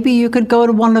nice, maybe you could go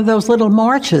to one of those little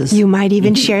marches. You might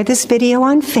even share this video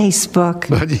on Facebook.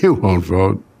 But you won't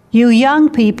vote. You young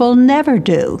people never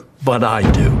do. But I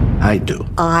do. I do.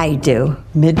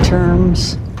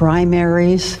 Midterms,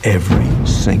 primaries. Every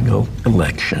single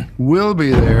election. We'll be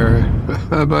there,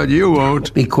 but you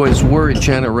won't. Because we're a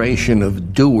generation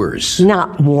of doers.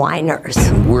 Not whiners.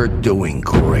 And we're doing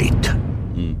great.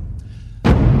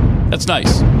 That's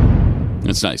nice.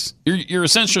 That's nice. You're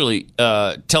essentially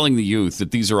telling the youth that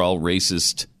these are all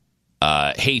racist,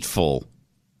 hateful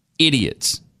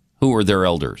idiots who are their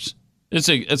elders. It's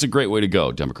a great way to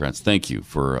go, Democrats. Thank you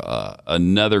for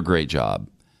another great job.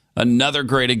 Another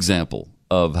great example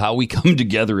of how we come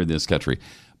together in this country.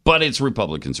 But it's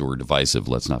Republicans who are divisive.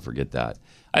 Let's not forget that.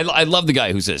 I love the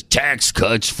guy who says, tax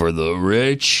cuts for the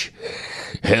rich?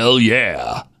 Hell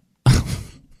yeah.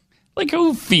 Like,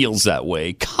 who feels that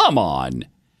way? Come on.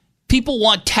 People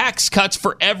want tax cuts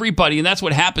for everybody, and that's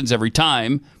what happens every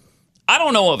time. I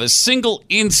don't know of a single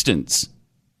instance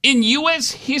in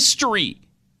U.S. history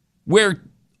where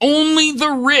only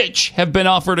the rich have been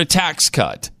offered a tax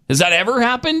cut. Has that ever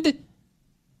happened?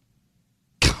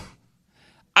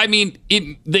 I mean,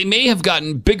 they may have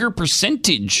gotten bigger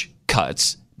percentage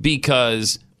cuts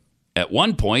because at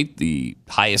one point the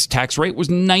highest tax rate was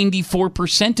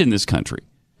 94% in this country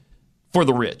for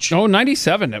the rich. Oh,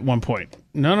 97 at one point.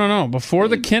 No. Before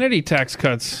the Kennedy tax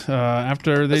cuts,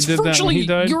 after they did that when he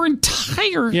died. Your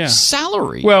entire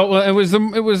salary. Well, it was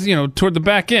toward the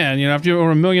back end. After you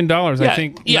over $1 million, I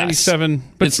think 97.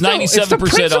 But it's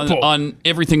 97% on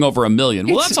everything over $1 million.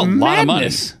 Well, that's a lot of money.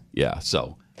 Yeah.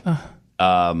 So,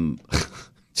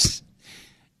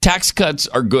 tax cuts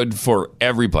are good for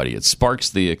everybody. It sparks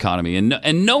the economy,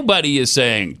 and nobody is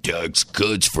saying tax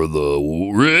cuts for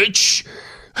the rich.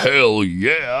 Hell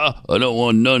yeah, I don't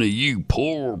want none of you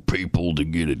poor people to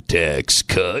get a tax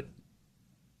cut.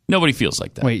 Nobody feels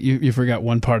like that. Wait, you forgot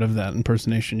one part of that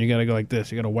impersonation. You got to go like this.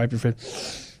 You got to wipe your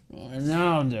face.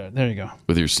 No, there you go.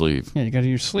 With your sleeve. Yeah, you got to do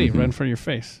your sleeve right in front of your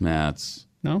face. That's...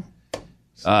 No?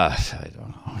 I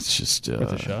don't know. It's just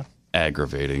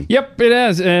aggravating. Yep, it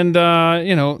is. And,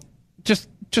 just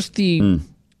the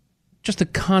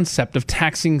concept of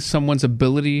taxing someone's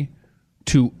ability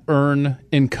to earn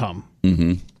income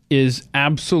is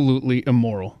absolutely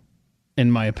immoral, in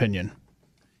my opinion.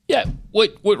 Yeah,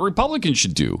 what Republicans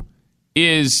should do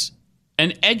is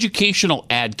an educational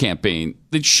ad campaign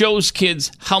that shows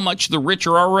kids how much the rich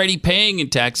are already paying in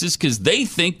taxes because they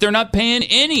think they're not paying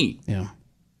any. Yeah.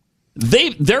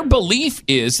 Their belief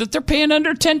is that they're paying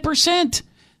under 10%.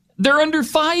 They're under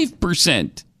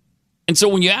 5%. And so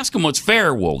when you ask them what's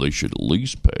fair, well, they should at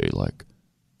least pay like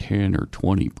 10 or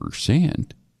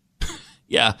 20%.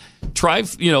 Yeah, try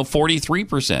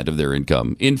 43% of their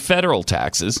income in federal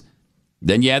taxes.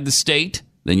 Then you add the state,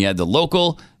 then you add the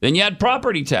local, then you add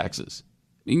property taxes.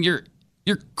 I mean, you're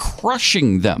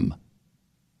crushing them.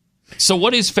 So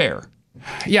what is fair?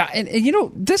 Yeah, and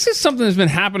this is something that's been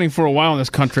happening for a while in this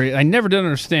country. I never did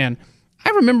understand.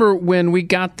 I remember when we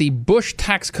got the Bush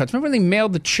tax cuts. Remember when they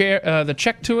mailed the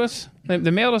check to us? They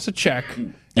mailed us a check.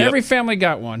 Yep. Every family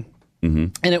got one.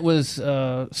 And it was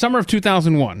summer of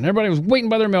 2001. Everybody was waiting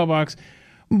by their mailbox.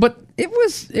 But it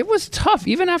was tough,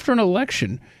 even after an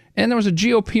election. And there was a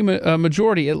GOP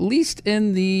majority, at least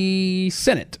in the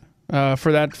Senate,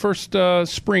 for that first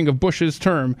spring of Bush's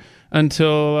term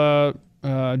until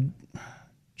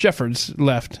Jeffords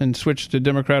left and switched to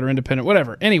Democrat or Independent,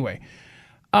 whatever. Anyway,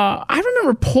 I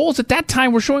remember polls at that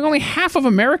time were showing only half of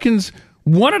Americans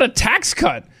wanted a tax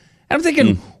cut. And I'm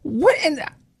thinking, what? And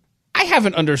I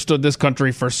haven't understood this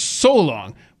country for so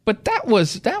long, but that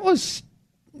was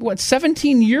what,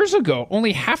 17 years ago?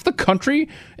 Only half the country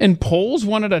in polls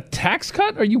wanted a tax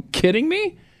cut? Are you kidding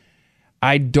me?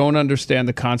 I don't understand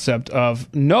the concept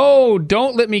of, no,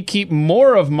 don't let me keep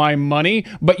more of my money,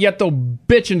 but yet they'll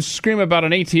bitch and scream about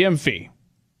an ATM fee.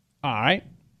 All right.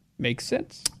 Makes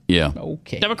sense. Yeah.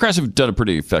 Okay. Democrats have done a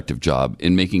pretty effective job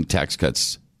in making tax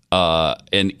cuts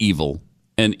an evil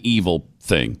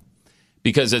thing.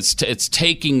 Because it's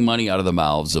taking money out of the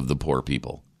mouths of the poor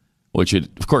people, which it,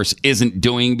 of course, isn't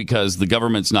doing because the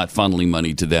government's not funneling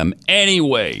money to them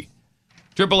anyway.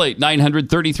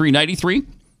 888-900-3393.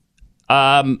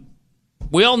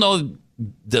 We all know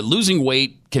that losing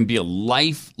weight can be a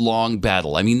lifelong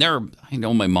battle. I mean, I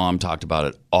know my mom talked about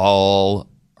it all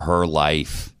her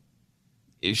life.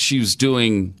 She was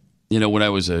doing, when I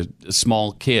was a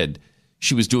small kid,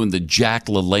 she was doing the Jack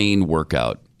LaLanne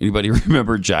workout. Anybody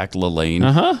remember Jack LaLanne?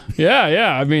 Uh-huh.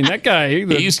 Yeah. I mean, that guy.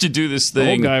 He used to do this thing.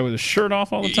 The old guy with his shirt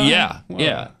off all the time?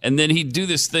 Yeah. And then he'd do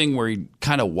this thing where he'd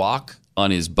kind of walk on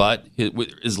his butt.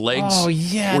 His legs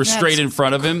were straight in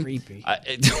front of him. Creepy.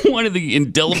 One of the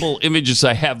indelible images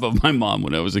I have of my mom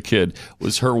when I was a kid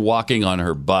was her walking on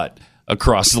her butt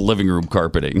across the living room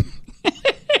carpeting.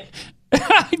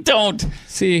 I don't.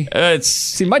 See,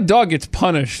 it's my dog gets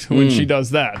punished when she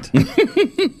does that.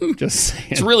 Just saying.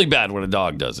 It's really bad when a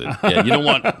dog does it. Yeah,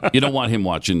 you don't want him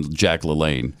watching Jack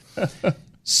LaLanne.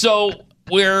 So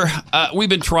we've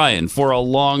been trying for a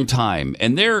long time,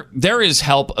 and there is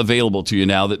help available to you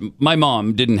now that my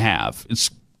mom didn't have. It's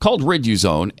called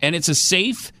Riduzone, and it's a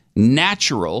safe,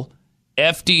 natural,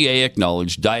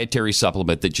 FDA-acknowledged dietary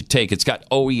supplement that you take. It's got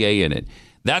OEA in it.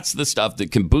 That's the stuff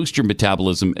that can boost your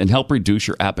metabolism and help reduce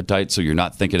your appetite so you're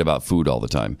not thinking about food all the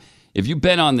time. If you've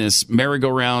been on this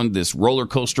merry-go-round, this roller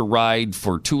coaster ride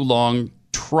for too long,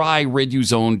 try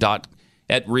Riduzone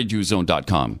at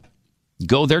riduzone.com.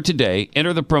 Go there today,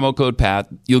 enter the promo code PAT.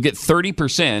 You'll get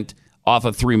 30% off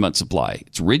a 3-month supply.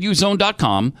 It's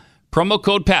riduzone.com, promo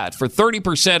code PAT for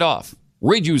 30% off.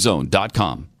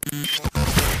 Riduzone.com.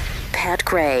 Pat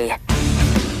Gray,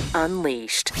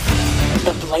 Unleashed.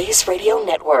 The Blaze Radio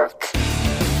Network.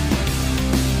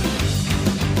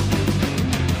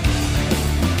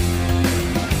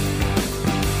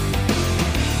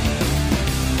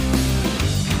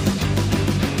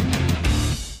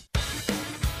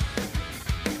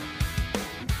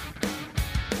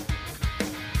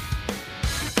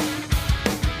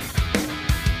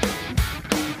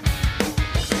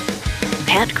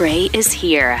 Pat Gray is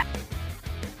here.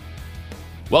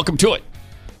 Welcome to it.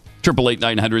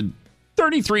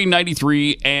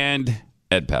 888-900-3393 and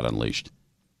at Pat Unleashed,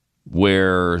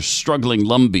 where Struggling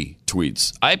Lumbee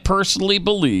tweets, I personally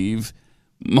believe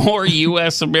more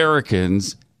U.S.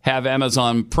 Americans have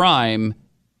Amazon Prime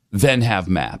than have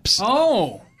maps.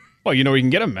 Oh. Well, you know where you can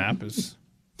get a map is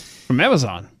from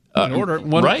Amazon. Order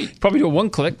one, right. Probably do a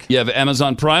one-click. You have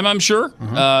Amazon Prime, I'm sure.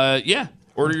 Yeah.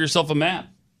 Order yourself a map.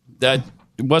 That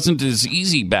wasn't as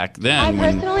easy back then. I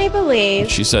personally believe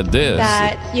she said this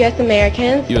that U.S.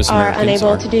 Americans are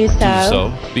unable to do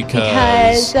so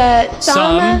because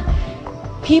some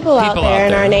people out there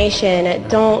in our nation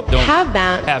don't have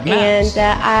maps. And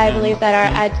I believe that our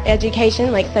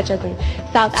education, like such as in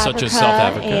South Africa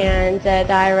and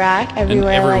the Iraq,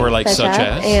 everywhere like such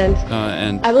as, and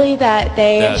I believe that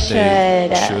they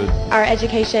should our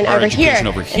education over here in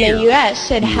the U.S.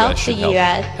 should help the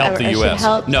U.S. should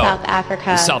help South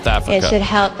Africa, and should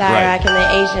help the Iraq and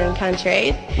the Asian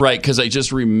countries. Right, because I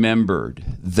just remembered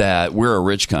that we're a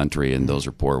rich country and those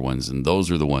are poor ones, and those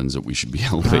are the ones that we should be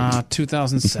helping.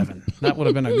 2007. That would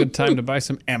have been a good time to buy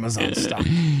some Amazon stock.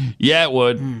 Yeah, it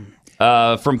would.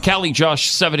 From Cali Josh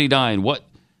 79, what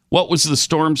was the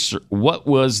storm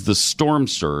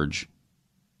surge?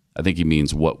 I think he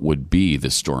means what would be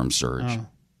the storm surge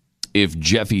if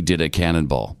Jeffy did a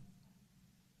cannonball.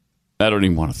 I don't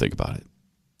even want to think about it.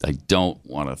 I don't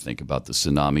want to think about the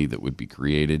tsunami that would be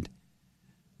created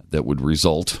that would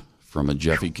result from a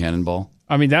Jeffy cannonball.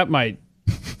 I mean, that might.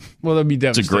 Well, that'd be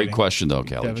devastating. It's a great question, though,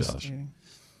 Cali Josh.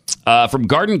 From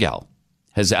Garden Gal,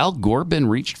 has Al Gore been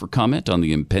reached for comment on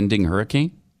the impending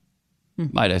hurricane?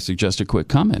 Might I suggest a quick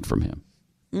comment from him?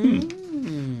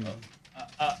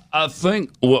 I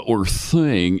think what we're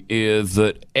seeing is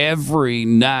that every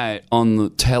night on the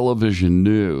television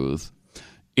news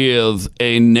is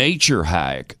a nature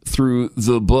hike through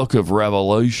the book of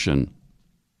Revelation.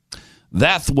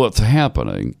 That's what's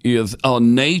happening, is a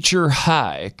nature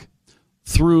hike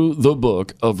through the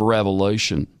book of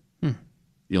Revelation. The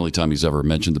only time he's ever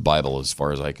mentioned the Bible, as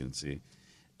far as I can see.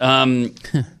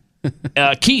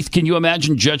 Keith, can you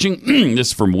imagine judging, this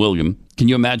is from William, can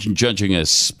you imagine judging a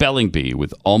spelling bee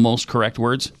with almost correct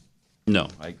words? No.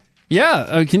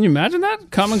 Yeah, can you imagine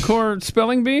that? Common Core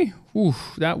spelling bee? Ooh,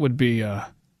 that would be, that'd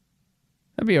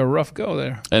be a rough go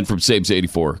there. And from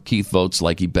Sabes84, Keith votes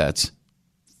like he bets.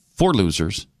 4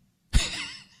 losers.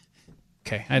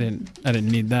 Okay, I didn't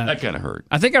need that. That kind of hurt.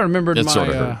 I think I remembered That my sort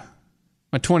of hurt.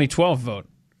 my 2012 vote.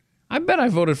 I bet I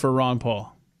voted for Ron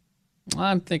Paul.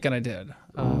 I'm thinking I did.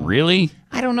 Really?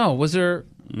 I don't know. Was there?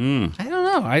 I don't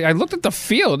know. I looked at the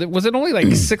field. Was it only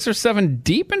like 6 or 7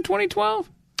 deep in 2012?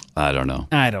 I don't know.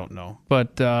 I don't know.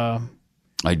 But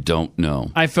I don't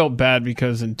know. I felt bad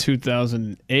because in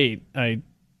 2008, I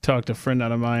talked a friend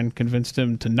out of mine, convinced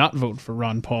him to not vote for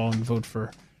Ron Paul and vote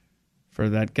for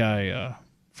that guy,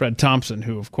 Fred Thompson,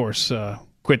 who, of course,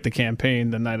 quit the campaign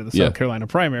the night of the South Carolina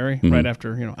primary, right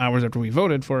after, hours after we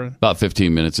voted for it. About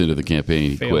 15 minutes into the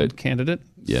campaign, he quit. Candidate.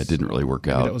 Yeah, it didn't really work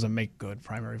out. That was a make-good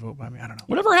primary vote by me. I don't know.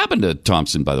 Whatever happened to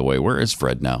Thompson, by the way? Where is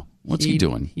Fred now? What's he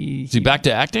doing? Is he back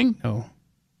to acting? No.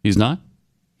 He's not?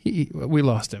 We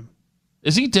lost him.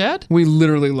 Is he dead? We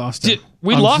literally lost him.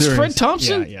 We lost Fred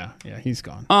Thompson? Yeah, he's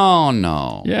gone. Oh,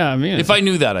 no. Yeah, I mean. If I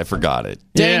knew that, I forgot it.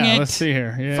 Dang it. Let's see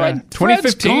here. Yeah. Fred's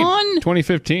 2015. gone?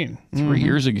 2015. 3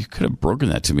 years ago. You could have broken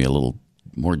that to me a little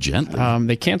more gently.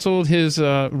 They canceled his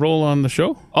role on the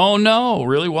show. Oh no!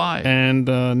 Really? Why? And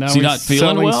now Is he not feeling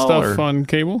selling well, stuff or? on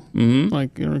cable,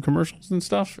 like commercials and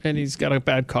stuff. And he's got a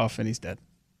bad cough, and he's dead.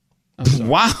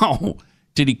 Wow!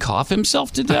 Did he cough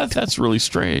himself to death? That's really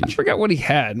strange. I forgot what he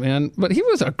had, man. But he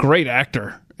was a great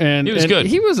actor, and he was good.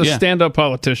 He was a stand-up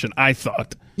politician, I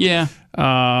thought. Yeah.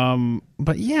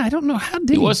 But yeah, I don't know how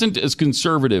did he wasn't as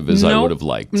conservative as I would have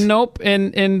liked. Nope.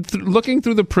 And looking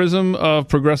through the prism of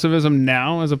progressivism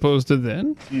now as opposed to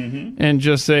then, and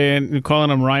just calling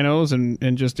them rhinos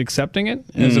and just accepting it,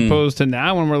 as opposed to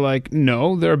now when we're like,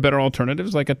 no, there are better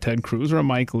alternatives like a Ted Cruz or a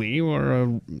Mike Lee or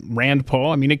a Rand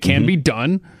Paul. I mean, it can be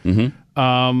done.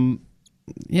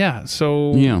 Yeah.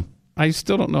 So I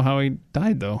still don't know how he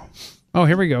died though. Oh,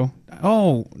 here we go.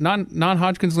 Oh,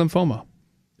 non-Hodgkin's lymphoma.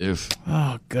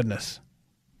 Oh, goodness.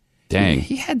 Dang.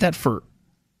 He had that for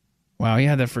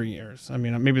years. I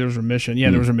mean, maybe there was remission.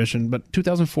 Yeah, there was remission, but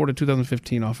 2004 to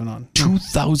 2015 off and on.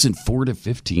 2004 to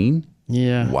 15?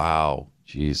 Yeah. Wow.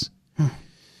 Jeez.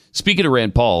 Speaking of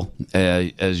Rand Paul,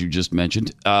 as you just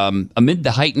mentioned, amid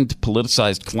the heightened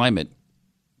politicized climate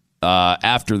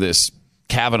after this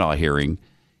Kavanaugh hearing,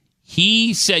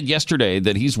 he said yesterday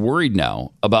that he's worried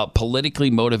now about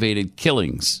politically motivated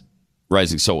killings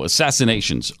rising. So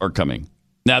assassinations are coming.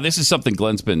 Now, this is something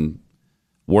Glenn's been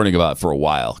warning about for a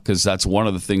while, because that's one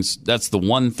of the things, that's the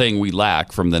one thing we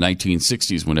lack from the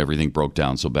 1960s when everything broke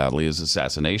down so badly, is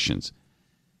assassinations.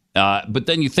 But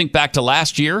then you think back to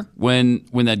last year when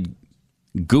that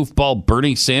goofball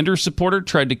Bernie Sanders supporter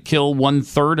tried to kill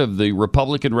 1/3 of the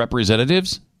Republican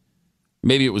representatives.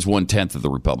 Maybe it was 1/10 of the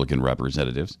Republican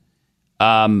representatives.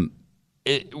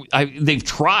 They've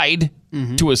tried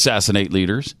to assassinate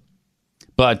leaders.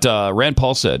 But Rand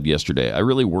Paul said yesterday, I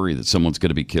really worry that someone's going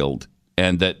to be killed,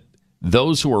 and that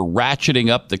those who are ratcheting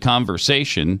up the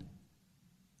conversation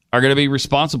are going to be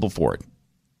responsible for it.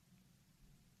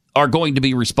 Are going to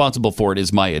be responsible for it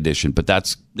is my addition, but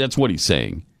that's what he's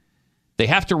saying. They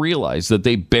have to realize that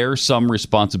they bear some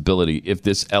responsibility if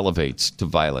this elevates to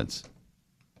violence.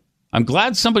 I'm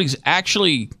glad somebody's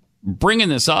actually bringing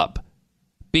this up,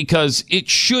 because it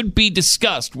should be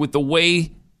discussed with the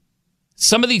way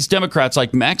some of these Democrats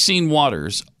like Maxine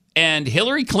Waters and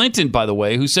Hillary Clinton, by the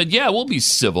way, who said, yeah, we'll be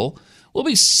civil. We'll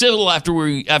be civil after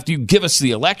you give us the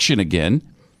election again,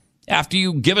 after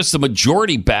you give us the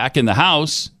majority back in the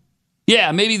House.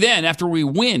 Yeah, maybe then, after we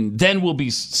win, then we'll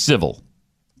be civil.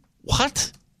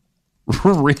 What?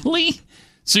 Really?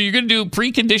 So you're going to do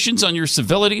preconditions on your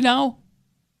civility now?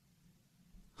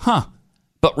 Huh.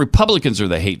 But Republicans are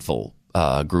the hateful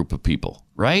group of people,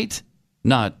 right?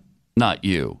 Not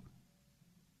you.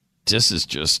 This is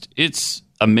it's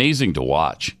amazing to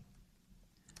watch.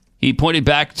 He pointed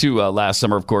back to last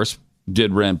summer, of course,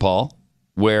 did Rand Paul,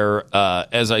 where,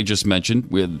 as I just mentioned,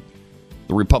 the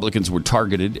Republicans were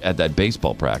targeted at that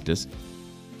baseball practice.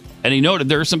 And he noted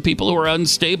there are some people who are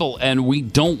unstable, and we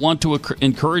don't want to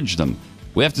encourage them.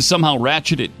 We have to somehow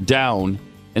ratchet it down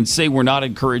and say we're not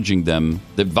encouraging them,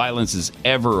 that violence is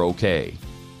ever okay.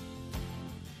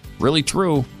 Really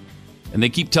true. And they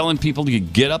keep telling people to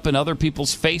get up in other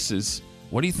people's faces.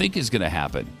 What do you think is going to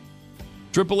happen?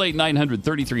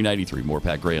 888-900-3393. More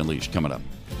Pat Gray Unleashed coming up.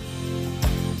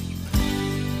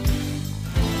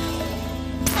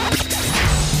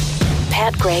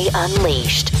 Pat Gray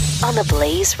Unleashed on the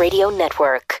Blaze Radio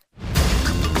Network.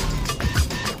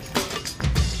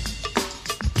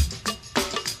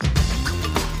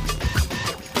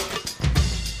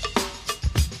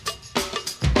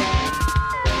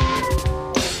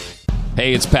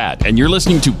 Hey, it's Pat, and you're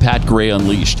listening to Pat Gray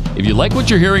Unleashed. If you like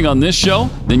what you're hearing on this show,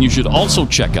 then you should also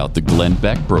check out the Glenn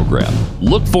Beck program.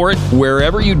 Look for it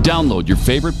wherever you download your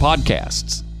favorite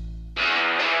podcasts.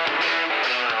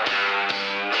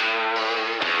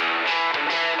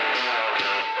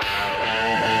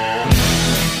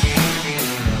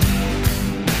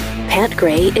 Pat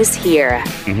Gray is here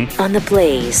on the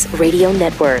Blaze Radio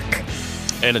Network.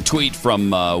 And a tweet from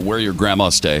Where Your Grandma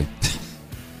Stay.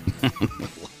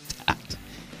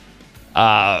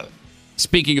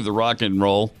 Speaking of the Rock and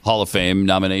Roll Hall of Fame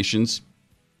nominations,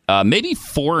 maybe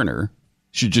Foreigner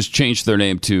should just change their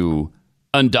name to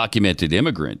Undocumented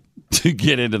Immigrant to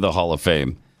get into the Hall of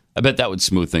Fame. I bet that would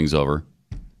smooth things over.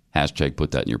 Hashtag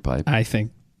put that in your pipe. I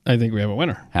think we have a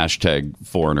winner. Hashtag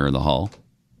Foreigner in the Hall.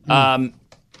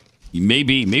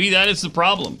 Maybe that is the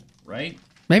problem, right?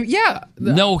 Maybe, yeah.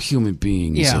 No human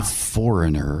being is a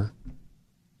foreigner.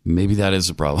 Maybe that is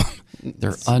the problem.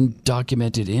 They're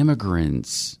undocumented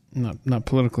immigrants. Not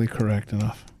politically correct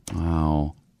enough.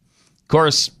 Wow. Of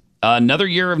course, another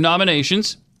year of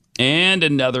nominations and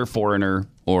another foreigner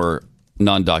or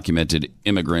non-documented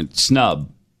immigrant snub.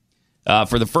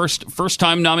 For the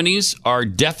first-time nominees are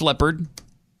Def Leppard,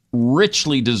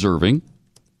 richly deserving.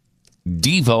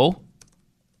 Devo,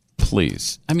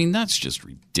 please. I mean, that's just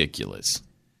ridiculous.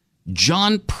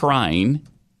 John Prine,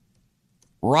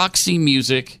 Roxy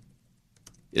Music.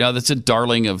 That's a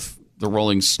darling of the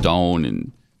Rolling Stone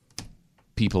and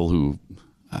people who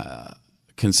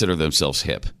consider themselves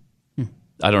hip.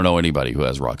 I don't know anybody who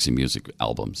has Roxy Music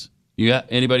albums. You got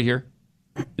anybody here?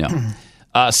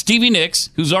 No. Stevie Nicks,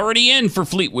 who's already in for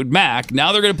Fleetwood Mac.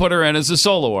 Now they're going to put her in as a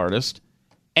solo artist.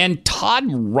 And Todd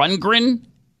Rundgren.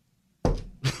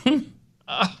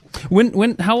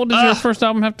 How old does your first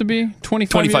album have to be?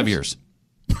 25 years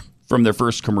from their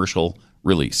first commercial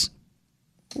release.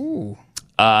 Ooh.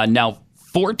 Now,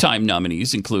 4-time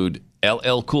nominees include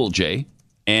LL Cool J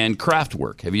and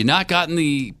Kraftwerk. Have you not gotten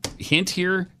the hint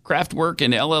here? Kraftwerk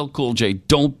and LL Cool J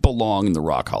don't belong in the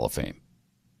Rock Hall of Fame.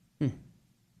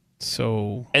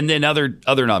 So, and then other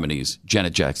nominees: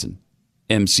 Janet Jackson,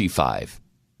 MC5,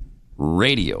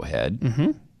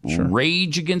 Radiohead,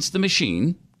 Rage Against the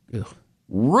Machine,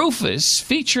 Rufus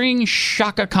featuring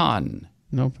Shaka Khan.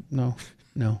 No.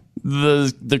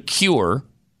 The Cure.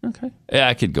 Okay. Yeah,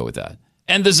 I could go with that.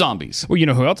 And the Zombies. Well, you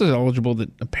know who else is eligible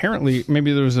that apparently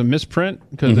maybe there was a misprint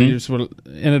because they just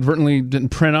inadvertently didn't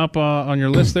print up on your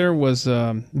list there was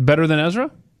Better Than Ezra.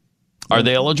 Are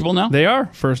they eligible now? They are.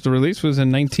 First release was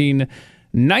in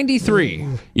 1993.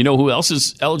 You know who else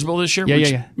is eligible this year?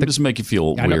 Yeah. Just make you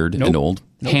feel weird and old.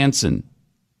 Nope. Hanson.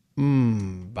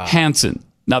 Hanson.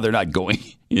 Now they're not going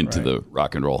into the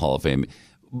Rock and Roll Hall of Fame,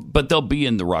 but they'll be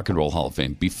in the Rock and Roll Hall of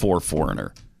Fame before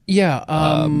Foreigner. Yeah.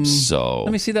 So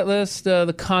let me see that list.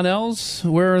 The Connells,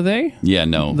 where are they? Yeah,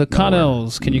 no. The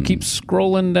Connells. Can you keep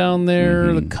scrolling down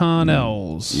there? The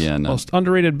Connells. Yeah, no. Most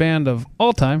underrated band of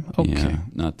all time. Okay. Yeah,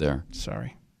 not there.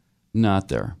 Sorry. Not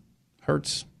there.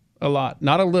 Hurts a lot.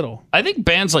 Not a little. I think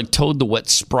bands like Toad the Wet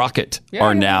Sprocket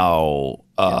are now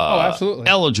absolutely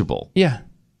eligible. Yeah.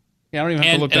 Yeah, I don't even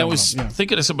have to look and that I was up.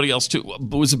 thinking of somebody else too.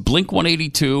 Was it Blink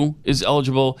 182 is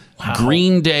eligible? Wow.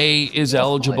 Green Day is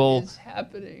eligible. What is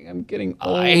happening? I'm getting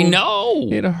old. I know.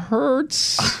 It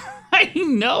hurts. I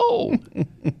know.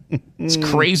 It's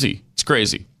crazy. It's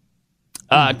crazy.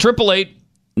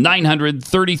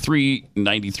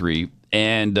 888-900-3393.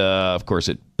 And, of course,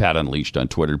 at Pat Unleashed on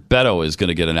Twitter. Beto is going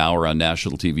to get an hour on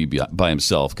national TV by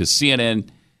himself because CNN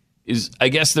is, I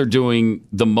guess they're doing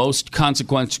the most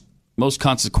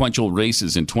consequential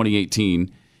races in 2018.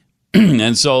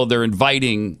 And so they're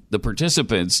inviting the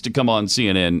participants to come on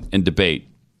CNN and debate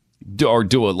or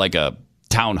do a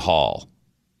town hall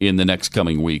in the next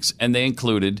coming weeks. And they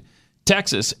included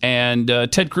Texas. And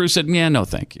Ted Cruz said, yeah, no,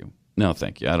 thank you. No,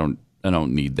 thank you. I don't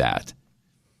need that.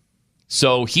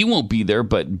 So he won't be there,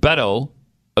 but Beto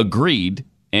agreed.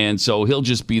 And so he'll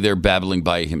just be there babbling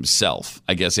by himself,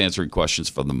 I guess, answering questions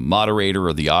from the moderator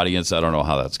or the audience. I don't know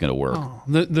how that's going to work. Oh,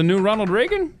 the new Ronald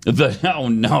Reagan? Oh,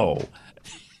 no.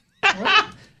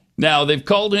 Now, they've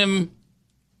called him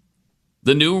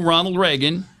the new Ronald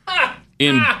Reagan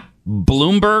in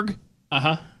Bloomberg.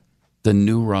 The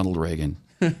new Ronald Reagan.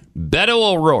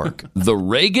 Beto O'Rourke, the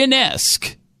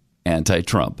Reagan-esque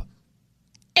anti-Trump.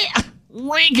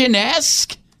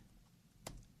 Reagan-esque?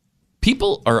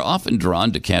 People are often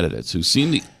drawn to candidates who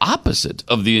seem the opposite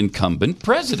of the incumbent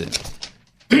president.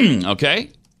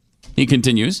 Okay? He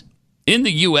continues, in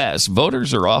the U.S.,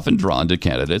 voters are often drawn to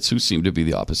candidates who seem to be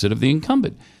the opposite of the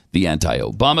incumbent. The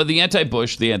anti-Obama, the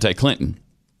anti-Bush, the anti-Clinton.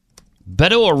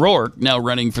 Beto O'Rourke, now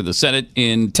running for the Senate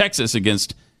in Texas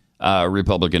against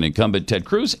Republican incumbent Ted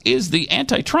Cruz, is the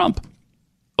anti-Trump.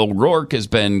 O'Rourke has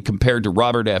been compared to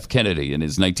Robert F. Kennedy in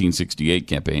his 1968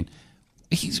 campaign.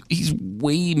 He's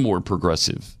way more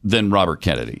progressive than Robert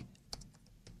Kennedy.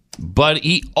 But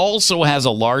he also has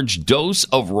a large dose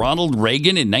of Ronald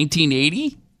Reagan in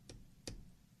 1980?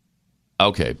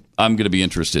 Okay, I'm going to be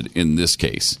interested in this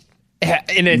case.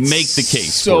 And it's make the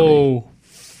case so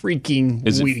freaking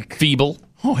Is weak. It feeble?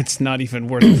 Oh, it's not even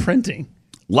worth printing.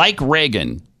 Like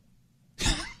Reagan.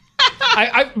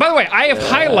 By the way, I have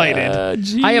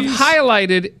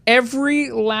highlighted every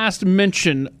last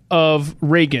mention of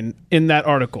Reagan in that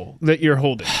article that you're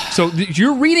holding. So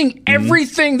you're reading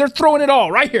everything. They're throwing it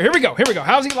all right here. Here we go.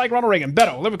 How's he like Ronald Reagan?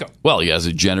 Beto, let me go. Well, he has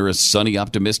a generous, sunny,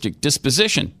 optimistic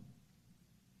disposition.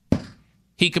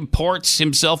 He comports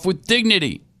himself with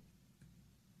dignity.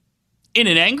 In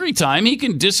an angry time, he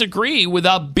can disagree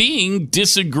without being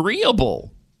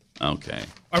disagreeable. Okay.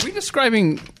 Are we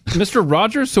describing Mr.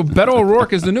 Rogers? So Beto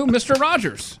O'Rourke is the new Mr.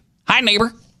 Rogers. Hi,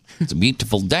 neighbor. It's a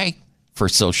beautiful day for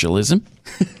socialism.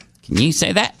 Can you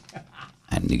say that?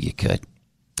 I knew you could.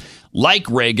 Like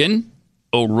Reagan,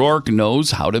 O'Rourke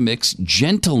knows how to mix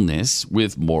gentleness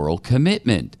with moral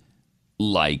commitment.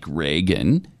 Like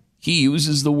Reagan, he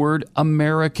uses the word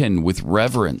American with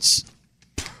reverence.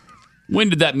 When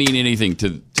did that mean anything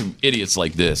to idiots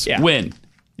like this? Yeah. When?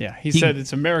 Yeah, he said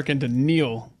it's American to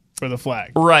kneel for the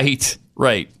flag. Right.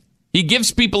 He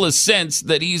gives people a sense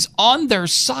that he's on their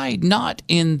side, not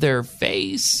in their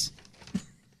face.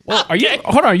 Well,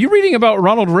 hold on, are you reading about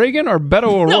Ronald Reagan or Beto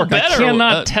O'Rourke? No, Beto, I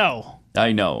cannot tell.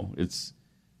 I know.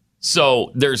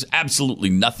 So there's absolutely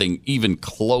nothing even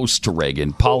close to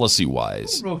Reagan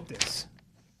policy-wise. Who wrote this?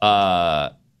 Oh,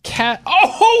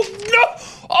 no!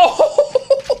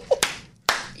 Oh!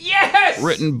 Yes!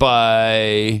 Written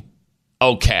by...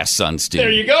 Cass Sunstein.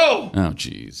 There you go. Oh,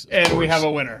 jeez. And we have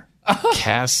a winner.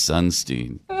 Cass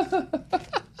Sunstein.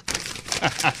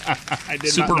 I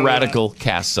did Super not know radical that.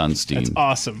 Cass Sunstein. That's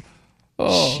awesome.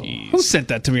 Oh, Jeez. Who sent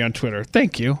that to me on Twitter?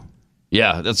 Thank you.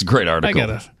 Yeah, that's a great article. I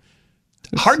got it.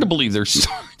 Hard to believe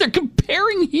they're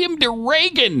comparing him to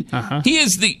Reagan. Uh-huh. He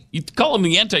is you call him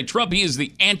the anti-Trump. He is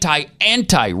the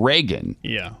anti-Reagan.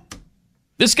 Yeah.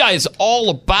 This guy is all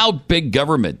about big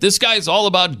government. This guy is all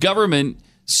about government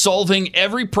solving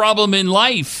every problem in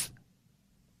life.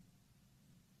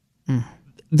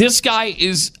 This guy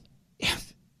is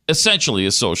essentially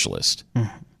a socialist.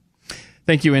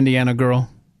 Thank you, Indiana girl,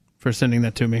 for sending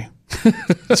that to me.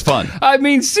 It's fun. I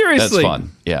mean, seriously. That's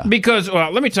fun, yeah. Because,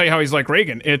 let me tell you how he's like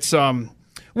Reagan. It's,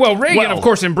 Reagan, of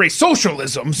course, embraced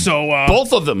socialism, so...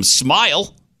 both of them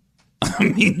smile. I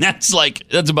mean, that's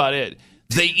about it.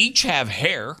 They each have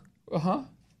hair. Uh-huh.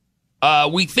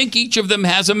 We think each of them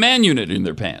has a man unit in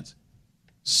their pants.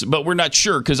 But we're not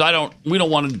sure, because I don't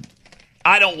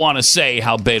want to say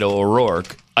how Beto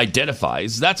O'Rourke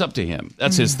identifies. That's up to him.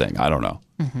 That's his thing. I don't know.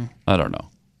 Mm-hmm. I don't know.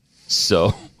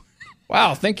 So...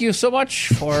 Wow, thank you so much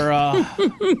for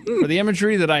the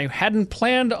imagery that I hadn't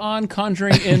planned on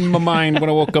conjuring in my mind when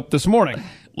I woke up this morning.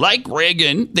 Like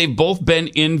Reagan, they've both been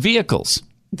in vehicles.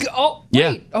 Oh, wait.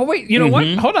 Yeah. Oh, wait. You know what?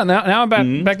 Hold on. Now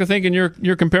I'm back to thinking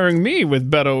you're comparing me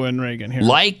with Beto and Reagan here.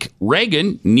 Like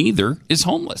Reagan, neither is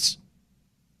homeless.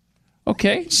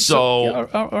 Okay. So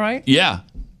all right. Yeah.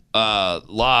 A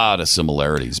lot of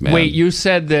similarities, man. Wait, you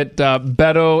said that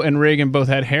Beto and Reagan both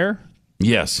had hair?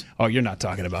 Yes. Oh, you're not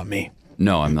talking about me.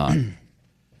 No, I'm not.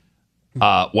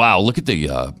 Wow, look at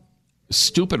the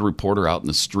stupid reporter out in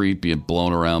the street being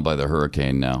blown around by the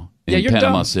hurricane now in Panama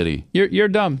dumb. City. You're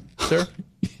dumb, sir.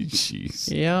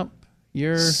 Jeez. Yep.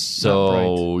 You're So not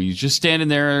right. you're just standing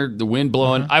there, the wind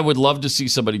blowing. I would love to see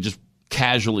somebody just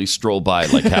casually stroll by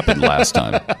like happened last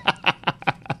time.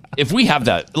 If we have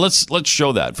that, let's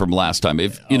show that from last time.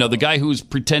 If the guy who's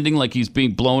pretending like he's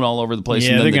being blown all over the place, Yeah,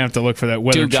 and then they're gonna have to look for that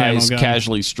Weather two guys Channel guy.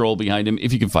 casually stroll behind him.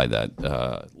 If you can find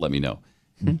that, let me know.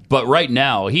 But right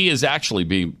now, he is actually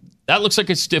being. That looks like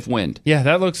a stiff wind. Yeah,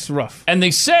 that looks rough. And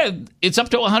they said it's up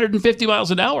to 150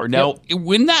 miles an hour. Now,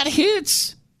 when that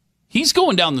hits, he's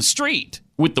going down the street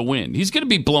with the wind. He's going to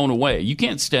be blown away. You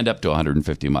can't stand up to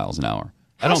 150 miles an hour.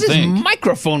 I don't think. How's his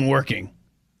microphone working?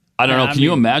 I don't know. Can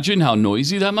you imagine how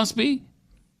noisy that must be?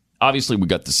 Obviously, we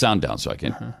got the sound down, so I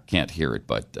can't hear it.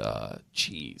 But,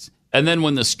 geez. And then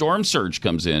when the storm surge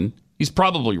comes in, he's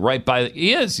probably right by.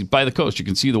 He's by the coast. You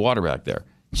can see the water back there.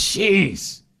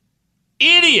 Jeez,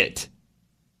 idiot.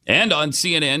 And on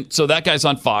CNN, so that guy's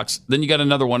on Fox. Then you got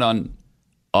another one on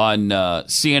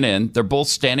CNN. They're both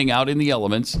standing out in the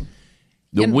elements.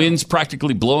 The wind's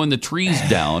practically blowing the trees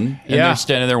down, and they're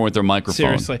standing there with their microphone.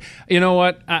 Seriously. You know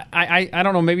what? I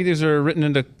don't know. Maybe these are written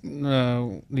into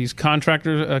these contracts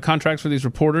for these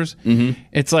reporters. Mm-hmm.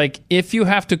 It's like if you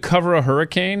have to cover a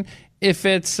hurricane, if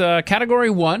it's Category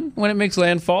 1 when it makes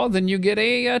landfall, then you get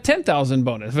a 10,000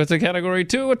 bonus. If it's a Category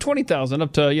 2, a 20,000,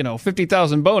 up to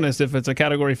 50,000 bonus if it's a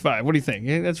Category 5. What do you think?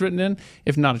 That's written in?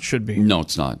 If not, it should be. No,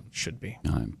 it's not. It should be.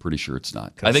 I'm pretty sure it's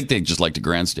not. I think they just like to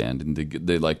grandstand, and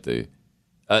they like the.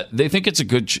 They think it's a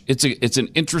good. It's an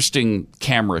interesting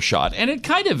camera shot, and it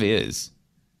kind of is.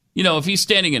 If he's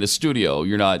standing in a studio,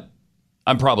 you're not.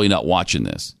 I'm probably not watching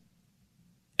this.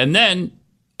 And then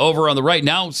over on the right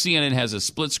now, CNN has a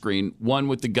split screen. One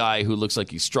with the guy who looks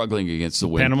like he's struggling against the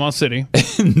wind, Panama City.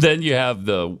 And then you have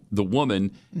the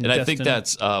woman, and Destin. I think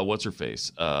that's what's her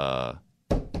face.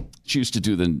 She used to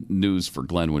do the news for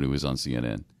Glenn when he was on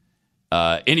CNN.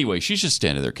 Anyway, she's just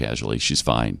standing there casually. She's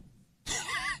fine.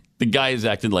 The guy is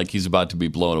acting like he's about to be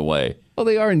blown away. Well,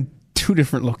 they are in two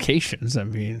different locations. I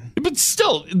mean, but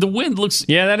still, the wind looks.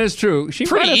 Yeah, that is true. She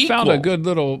might have found equal. a good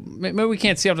little. Maybe we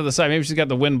can't see out to the side. Maybe she's got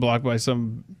the wind blocked by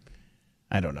some.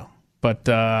 I don't know. But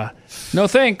no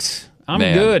thanks. I'm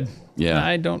good. Yeah,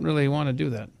 I don't really want to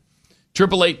do that.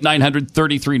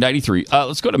 888-900-3393.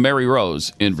 Let's go to Mary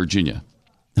Rose in Virginia.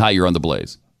 Hi, you're on the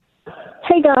Blaze.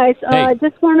 Hey guys, Hey.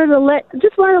 just wanted to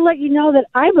let you know that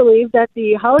I believe that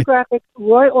the holographic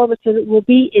Roy Orbison will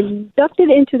be inducted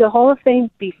into the Hall of Fame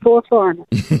before Foreigner.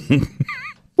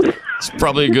 It's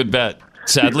probably a good bet.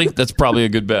 Sadly, that's probably a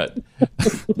good bet.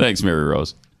 Thanks, Mary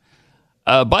Rose.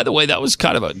 By the way, that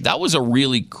was a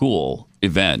really cool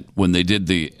event when they did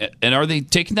and are they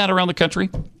taking that around the country?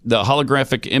 The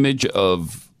holographic image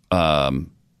of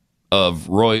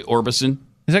Roy Orbison.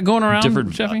 Is that going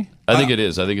around, Jeffy? I think it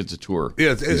is. I think it's a tour.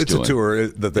 Yeah, it's a tour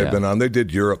that they've been on. They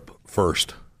did Europe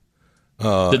first.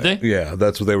 Did they? Yeah,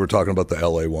 that's what they were talking about. The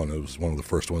LA one. It was one of the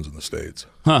first ones in the States.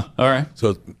 Huh. All right.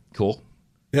 So cool.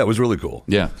 Yeah, it was really cool.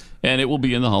 Yeah, and it will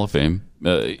be in the Hall of Fame.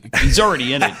 He's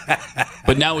already in it,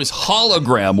 but now his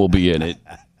hologram will be in it.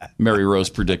 Mary Rose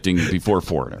predicting before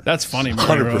Foreigner. That's funny,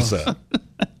 Mary Rose. 100%.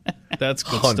 That's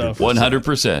good stuff.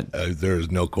 100%. There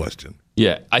is no question.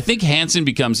 Yeah, I think Hanson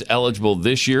becomes eligible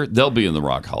this year. They'll be in the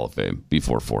Rock Hall of Fame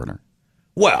before Foreigner.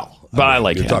 Well, but I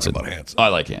like you're Hanson. talking about Hanson. I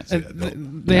like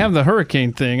Hanson. They have the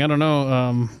hurricane thing. I don't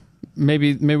know.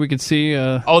 Maybe we could see. They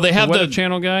have Weather the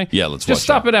Channel guy. Yeah, let's just watch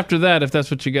stop it after that if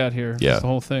that's what you got here. Yeah, that's the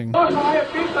whole thing. Yep,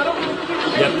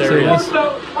 there he is.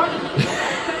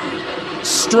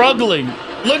 Struggling.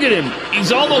 Look at him.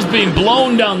 He's almost being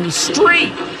blown down the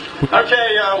street.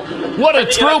 Okay, what a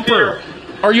trooper.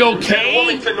 Are you okay? In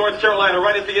Wilmington, North Carolina,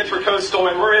 right at the Intracoastal,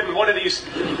 and we're in one of these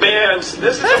bands.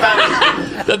 This is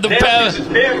about they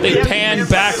pan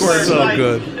backwards. So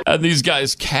good. And these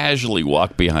guys casually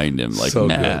walk behind him like, So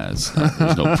there's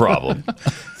no problem.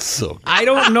 So I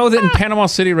don't know that in Panama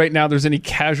City right now there's any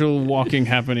casual walking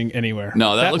happening anywhere.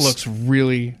 No, that looks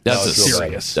really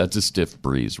serious. That's a stiff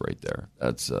breeze right there.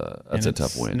 That's a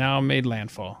tough win. Now made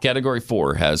landfall. Category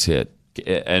 4 has hit.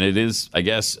 And it is, I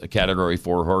guess, a Category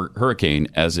 4 hurricane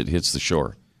as it hits the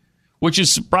shore, which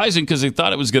is surprising because they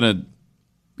thought it was going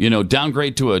to,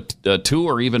 downgrade to a 2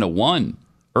 or even a 1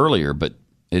 earlier, but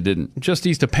it didn't. Just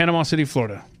east of Panama City,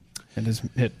 Florida. It is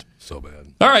hit. So bad.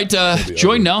 All right,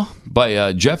 joined now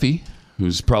by Jeffy,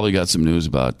 who's probably got some news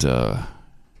about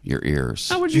your ears.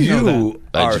 How would you know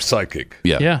that? are psychic.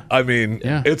 Yeah. I mean,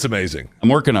 it's amazing. I'm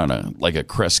working on a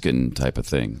Kreskin type of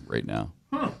thing right now.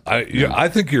 I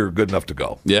think you're good enough to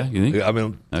go. Yeah, you think? I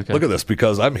mean, Okay. look at this,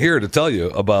 because I'm here to tell you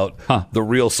about the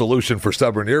real solution for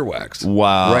stubborn earwax.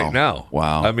 Wow. Right now.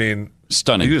 Wow. I mean,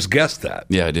 stunning. You just guessed that.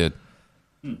 Yeah, I did.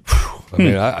 I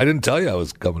mean, I didn't tell you I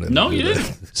was coming in. No, you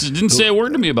didn't. You didn't say a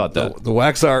word to me about that. The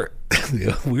Wax R.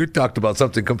 We talked about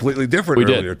something completely different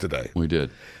earlier today. We did.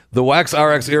 The Wax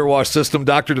RX earwash system,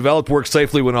 doctor developed, works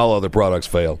safely when all other products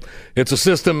fail. It's a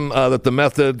system that the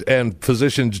method and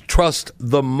physicians trust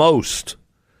the most.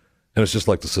 And it's just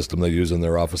like the system they use in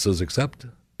their offices, except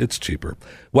it's cheaper.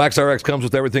 Wax RX comes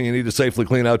with everything you need to safely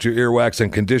clean out your earwax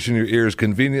and condition your ears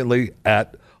conveniently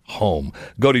at home.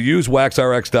 Go to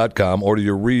usewaxrx.com, order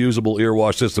your reusable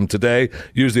earwash system today.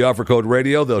 Use the offer code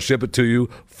radio. They'll ship it to you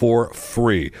for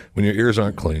free. When your ears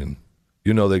aren't clean,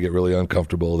 you know they get really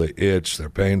uncomfortable. They itch. They're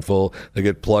painful. They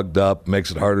get plugged up. Makes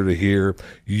it harder to hear.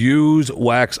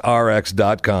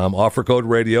 Usewaxrx.com. Offer code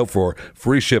radio for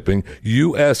free shipping.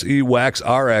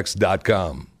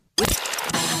 usewaxrx.com.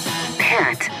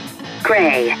 Pat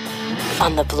Gray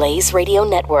on the Blaze Radio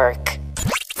Network.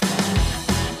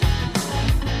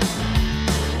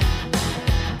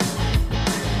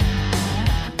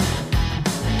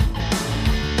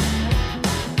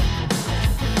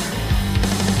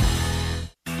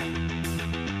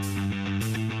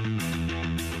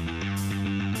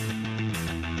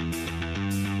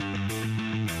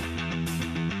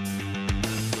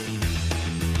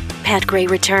 Pat Gray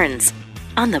returns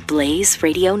on the Blaze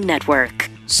Radio Network.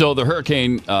 So the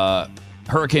Hurricane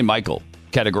Michael,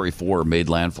 Category 4, made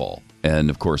landfall. And,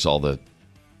 of course, all the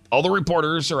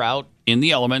reporters are out in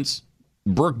the elements.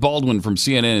 Brooke Baldwin from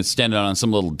CNN is standing on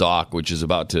some little dock, which is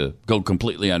about to go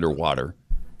completely underwater.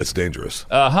 It's dangerous.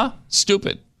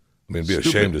 Stupid. I mean, it'd be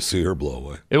a shame to see her blow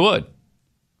away. It would.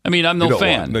 I mean, I'm no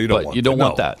fan, you don't but you don't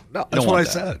want that. No, You that's don't what I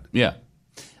want that. said. Yeah.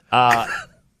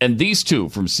 And these two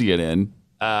from CNN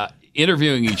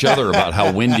interviewing each other about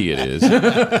how windy it is.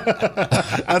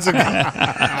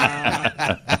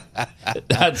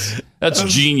 That's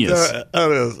genius.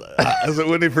 That is. Is it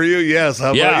windy for you? Yes.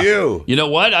 How about you? You know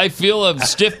what? I feel a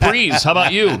stiff breeze. How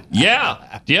about you?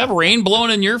 Yeah. Do you have rain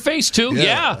blowing in your face too?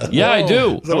 Yeah, I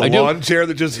do. Is that a lawn chair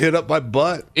that just hit up my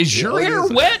butt? Is your hair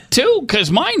wet too?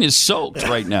 Because mine is soaked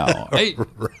right now.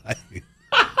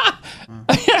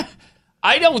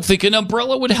 I don't think an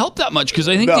umbrella would help that much because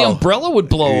I think the umbrella would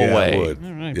blow away. It would.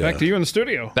 All right, back to you in the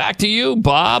studio. Back to you,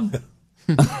 Bob.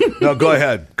 No, go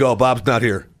ahead. Go. Bob's not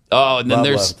here. Oh, and then Bob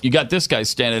left. you got this guy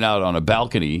standing out on a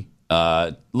balcony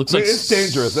Looks like it's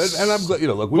dangerous, and I'm glad.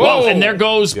 Look. Whoa! And there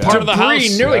goes part of the Debris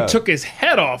house. nearly took his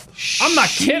head off. I'm not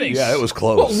kidding. Yeah, it was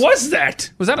close. What was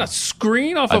that? Was that a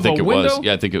screen off of a window? Was.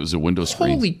 Yeah, I think it was a window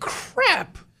screen. Holy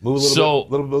crap! Move a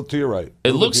little bit to your right.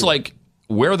 It looks like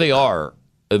where they are,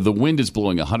 the wind is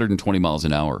blowing 120 miles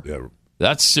an hour. Yeah,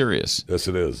 that's serious. Yes,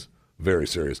 it is. Very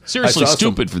serious. Seriously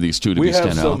stupid for these two to be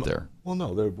standing out there. Well,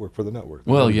 no, they work for the network.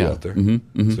 Well, yeah, out there.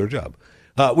 It's their job.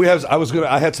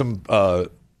 I had some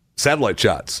satellite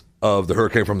shots of the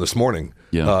hurricane from this morning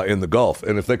in the Gulf,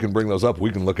 and if they can bring those up, we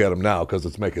can look at them now because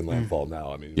it's making landfall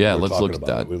now. I mean, let's look at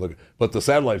that. But the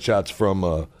satellite shots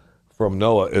from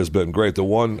NOAA has been great. The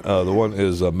one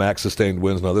is max sustained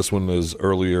winds. Now this one is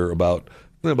earlier about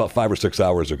 5 or 6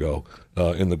 hours ago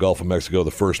in the Gulf of Mexico.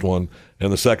 The first one,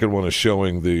 and the second one is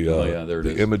showing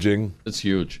the imaging. It's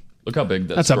huge. Look how big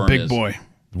that's a big boy.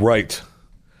 Right.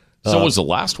 So was the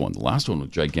last one. The last one was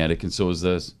gigantic, and so is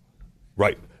this.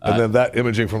 Right. And then that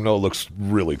imaging from NOAA looks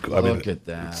really cool. Look at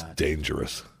that. It's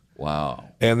dangerous. Wow.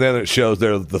 And then it shows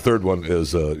there, the third one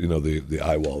is, the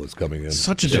eye wall that's coming in.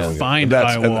 Such a defined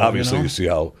eye wall. And obviously you see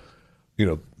how,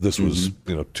 this was,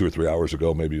 2 or 3 hours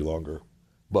ago, maybe longer.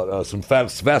 But some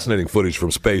fascinating footage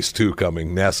from space, too,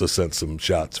 coming. NASA sent some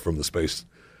shots from the space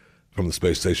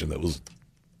station that was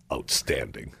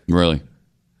outstanding. Really?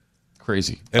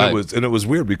 Crazy. And it was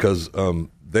weird because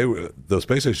the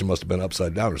space station must have been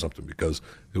upside down or something because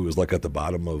it was like at the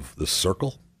bottom of this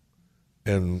circle,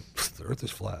 and the Earth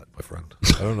is flat, my friend.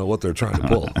 I don't know what they're trying to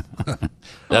pull.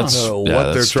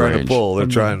 That's trying to pull. They're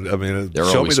trying. I mean,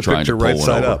 show me the picture right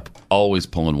side up. Always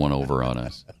pulling one over on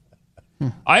us.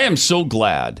 I am so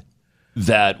glad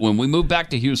that when we moved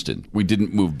back to Houston, we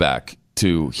didn't move back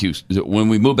to Houston. When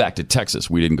we moved back to Texas,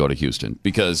 we didn't go to Houston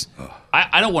because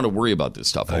I don't want to worry about this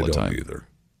stuff all the time. Either.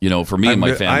 For me and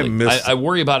my family, I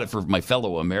worry about it for my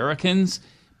fellow Americans,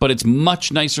 but it's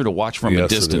much nicer to watch from a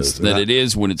distance than it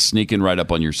is when it's sneaking right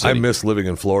up on your city. I miss living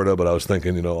in Florida, but I was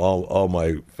thinking, all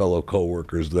my fellow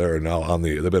coworkers there are now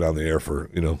they've been on the air for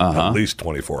at least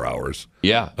 24 hours.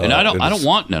 Yeah, and I don't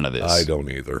want none of this. I don't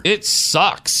either. It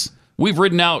sucks. We've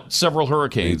ridden out several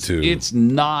hurricanes. Me too. It's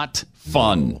not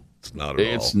fun. No, it's not at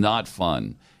all. It's not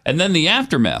fun. And then the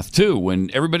aftermath too,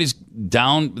 when everybody's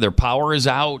down, their power is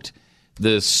out,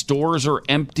 the stores are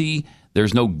empty,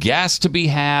 there's no gas to be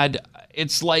had.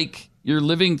 It's like you're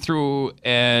living through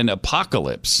an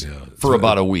apocalypse for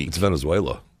about a week. It's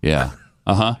Venezuela. Yeah.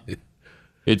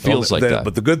 It feels like that.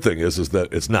 But the good thing is that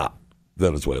it's not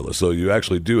Venezuela. So you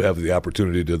actually do have the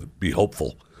opportunity to be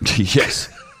hopeful. Yes.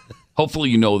 Hopefully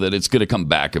you know that it's going to come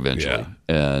back eventually.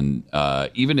 Yeah. And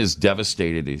even as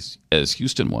devastated as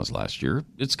Houston was last year,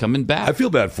 it's coming back. I feel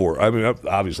bad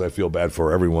obviously I feel bad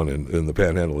for everyone in the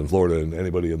Panhandle in Florida and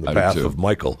anybody in the path of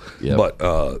Michael. Yep.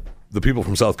 But the people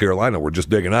from South Carolina were just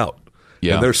digging out.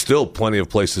 Yeah. And there's still plenty of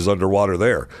places underwater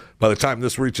there. By the time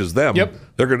this reaches them,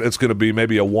 it's going to be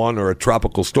maybe a one or a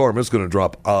tropical storm. It's going to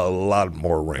drop a lot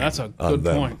more rain. That's a good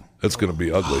point. It's going to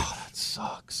be ugly. That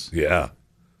sucks. Yeah.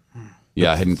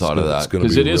 Yeah, I hadn't thought of that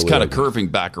because it is kind of curving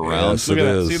back around. Yes, look at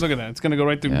that. is. See, look at that. It's going to go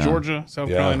right through Georgia, South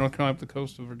Carolina, North Carolina, up the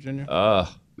coast of Virginia.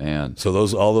 Man. So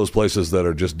all those places that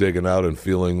are just digging out and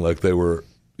feeling like they were,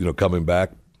 coming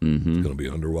back, it's going to be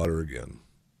underwater again.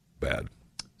 Bad.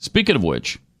 Speaking of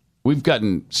which, we've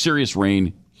gotten serious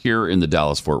rain here in the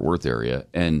Dallas-Fort Worth area,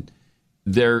 and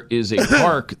there is a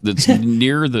park that's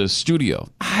near the studio.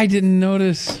 I didn't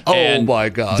notice. Oh, my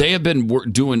God. They have been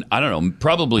doing, I don't know,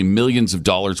 probably millions of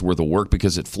dollars worth of work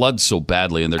because it floods so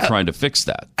badly, and they're trying to fix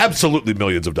that. Absolutely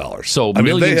millions of dollars. So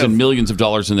millions and millions of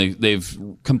dollars, and they've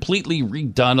completely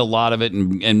redone a lot of it,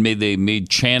 and they made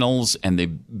channels, and they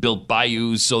built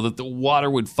bayous so that the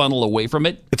water would funnel away from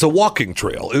it. It's a walking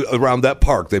trail around that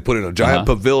park. They put in a giant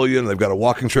pavilion. They've got a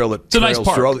walking trail that it's a nice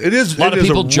park. It is. A lot of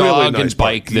people jog really and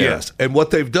bike there. Yes, and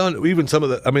what they've done, even some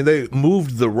of they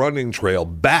moved the running trail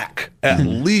back at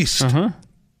least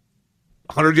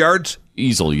 100 yards.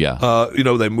 Easily, yeah.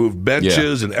 They moved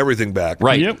benches and everything back.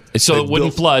 Right. Yep. So it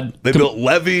wouldn't flood. They built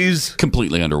levees.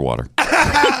 Completely underwater.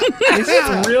 Is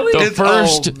it really? The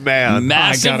first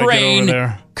massive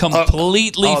rain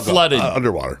completely flooded.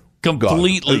 Underwater.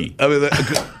 Completely. I mean,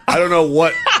 I don't know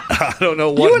what.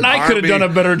 You and I could have done a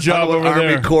better job over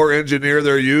there. Army Corps engineer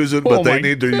they're using, but they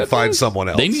need to find someone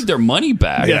else. They need their money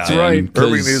back. That's right.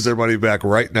 Irving needs their money back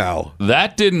right now.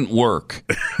 That didn't work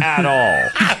at all.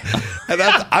 And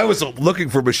I was looking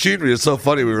for machinery. It's so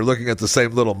funny. We were looking at the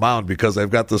same little mound because they've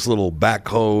got this little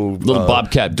backhoe, little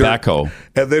Bobcat backhoe,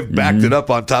 and they've backed it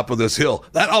up on top of this hill.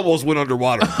 That almost went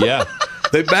underwater. Yeah.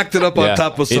 They backed it up on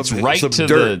top of some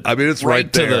dirt. I mean, it's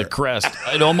right there. To the crest.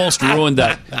 It almost ruined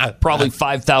that probably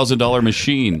 $5,000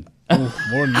 machine.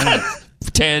 More than that.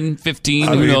 10, 15,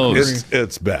 I who mean, knows?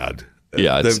 It's bad.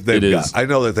 Yeah, it is. I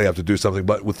know that they have to do something,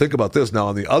 but think about this now.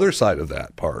 On the other side of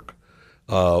that park,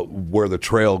 where the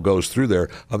trail goes through there,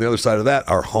 on the other side of that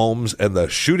are homes and the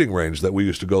shooting range that we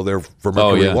used to go there for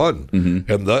Mercury One,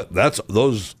 and that's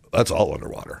all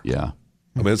underwater. Yeah,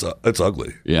 I mean it's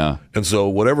ugly. Yeah, and so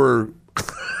whatever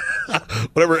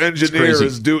engineer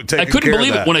is taking I couldn't care believe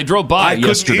of that, it when I drove by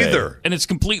yesterday, couldn't either. And it's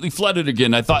completely flooded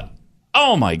again. I thought,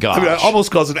 oh my gosh! I mean, I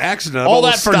almost caused an accident. All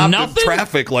I that for stopped nothing? in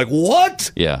traffic. Like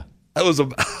what? Yeah.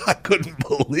 I couldn't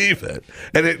believe it,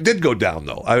 and it did go down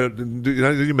though.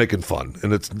 You're making fun,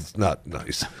 and it's not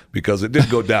nice because it did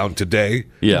go down today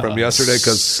from yesterday.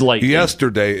 Because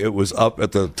yesterday it was up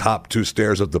at the top 2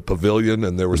 stairs of the pavilion,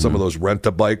 and there were some of those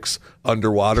rent-a-bikes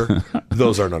underwater.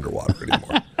 Those aren't underwater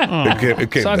anymore.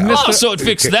 It came down. So it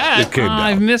fixed that. It came down.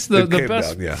 I've missed the It came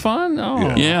best down, fun.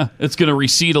 Oh. Yeah, it's going to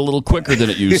recede a little quicker than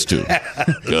it used to.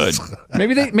 Good.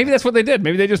 Maybe that's what they did.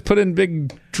 Maybe they just put in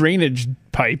big drainage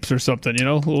pipes or something,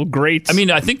 little grates. I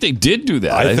mean, I think they did do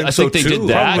that. I think they did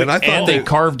that, and they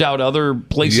carved out other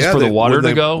places for the water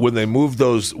to go. When they moved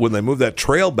that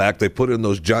trail back, they put in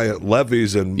those giant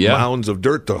levees and mounds of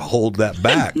dirt to hold that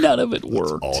back. None of it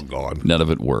worked. It's all gone. None of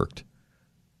it worked.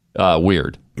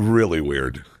 Weird. Really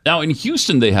weird. Now in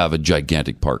Houston, they have a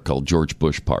gigantic park called George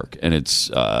Bush Park, and it's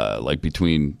like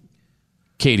between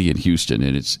Katy and Houston,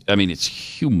 and it's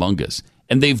humongous,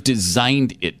 and they've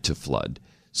designed it to flood.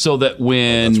 So that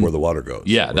when... that's where the water goes.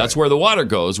 Yeah, right. That's where the water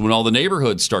goes when all the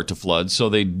neighborhoods start to flood. So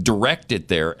they direct it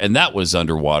there, and that was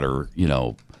underwater,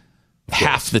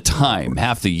 half the time,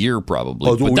 half the year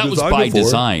probably. But that was by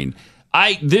design.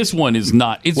 This one is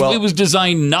not. It was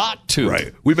designed not to.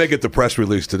 Right. We may get the press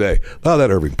release today. Oh, that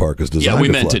Irving Park is designed. Yeah, we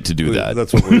to meant flood. it to do that.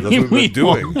 That's what we've been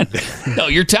doing. No,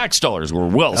 your tax dollars were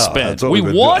well spent. We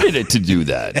wanted it to do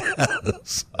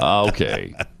that.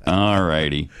 Okay. All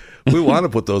righty. We want to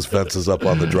put those fences up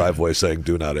on the driveway saying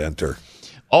 "Do not enter."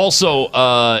 Also,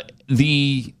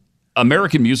 the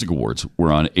American Music Awards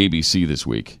were on ABC this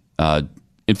week.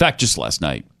 In fact, just last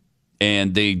night.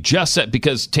 And they just said,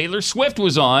 because Taylor Swift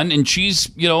was on, and she's,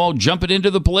 jumping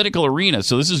into the political arena.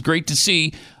 So this is great to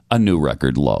see a new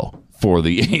record low for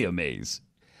the AMAs.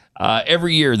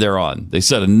 Every year they're on. They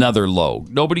set another low.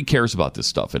 Nobody cares about this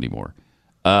stuff anymore.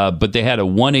 But they had a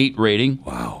 1.8 rating.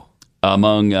 Wow.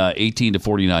 Among 18 to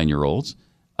 49-year-olds.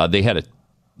 They had a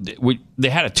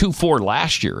 2.4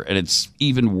 last year, and it's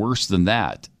even worse than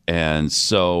that. And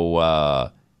so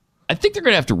I think they're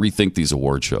going to have to rethink these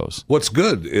award shows. What's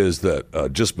good is that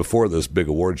just before this big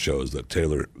award shows that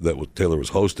Taylor was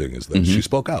hosting is that she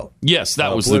spoke out. Yes,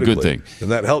 that was the good thing, and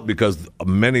that helped because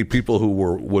many people who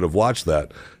would have watched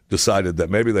that decided that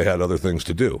maybe they had other things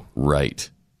to do. Right.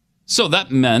 So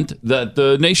that meant that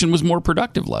the nation was more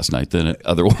productive last night than it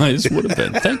otherwise would have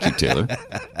been. Thank you, Taylor.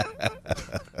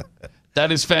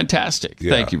 That is fantastic.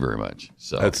 Yeah. Thank you very much.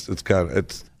 So it's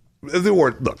the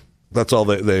award. Look, that's all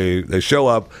they show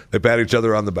up. They pat each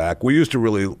other on the back. We used to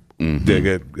really dig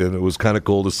it, and it was kind of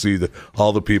cool to see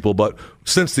all the people. But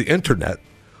since the internet,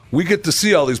 we get to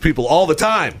see all these people all the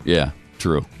time. Yeah,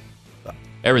 true.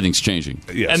 Everything's changing.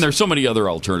 Yes. And there's so many other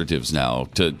alternatives now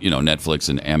to, Netflix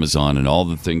and Amazon and all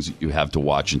the things that you have to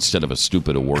watch instead of a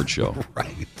stupid award show.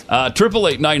 Right.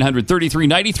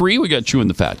 888-900-3393. We got Chewing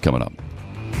the Fat coming up.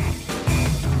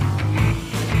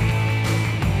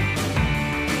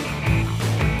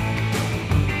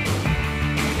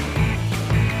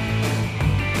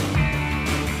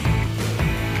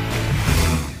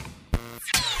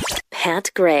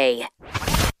 Pat Gray,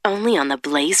 only on the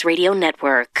Blaze Radio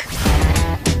Network.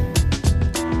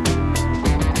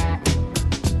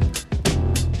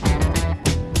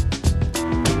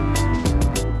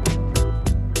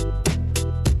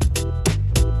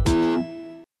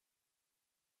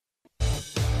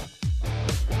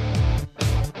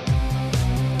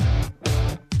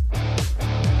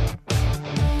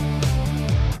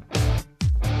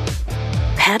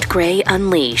 Pat Gray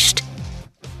Unleashed.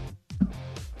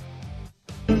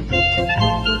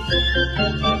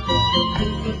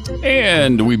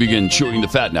 And we begin Chewing the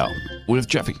Fat now with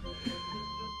Jeffy.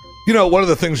 One of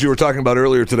the things you were talking about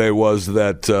earlier today was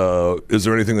that is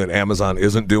there anything that Amazon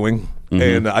isn't doing? Mm-hmm.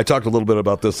 And I talked a little bit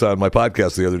about this on my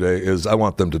podcast the other day. Is I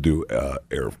want them to do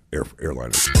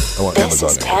airliners. I want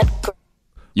Amazon Air.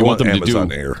 You want them Amazon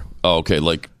to do Air? Oh, okay,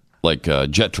 like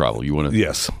jet travel. You want to?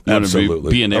 Yes, you absolutely. Want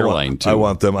to be an airline too. I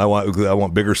want them. I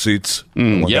want bigger seats.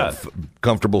 I want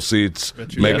comfortable seats.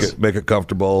 Make it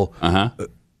comfortable.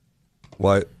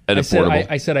 Why?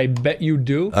 I said, I bet you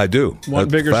do. I do. Want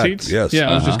bigger seats? Yes. Yeah,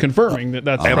 I was just confirming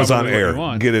that's Amazon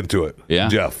Air. Get into it. Yeah.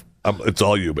 Jeff. It's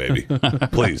all you, baby.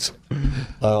 Please.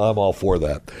 I'm all for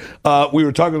that. We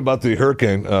were talking about the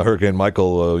Hurricane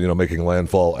Michael, making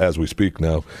landfall as we speak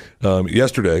now.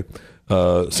 Yesterday,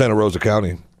 Santa Rosa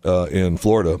County in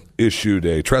Florida issued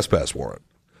a trespass warrant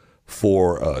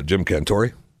for Jim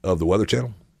Cantore of the Weather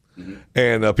Channel.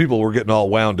 And people were getting all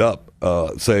wound up,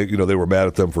 saying, they were mad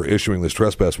at them for issuing this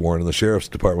trespass warrant. And the sheriff's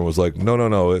department was like,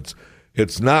 no,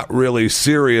 it's not really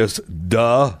serious,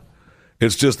 duh.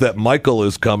 It's just that Michael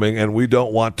is coming, and we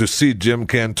don't want to see Jim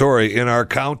Cantore in our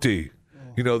county.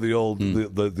 The old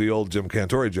the old Jim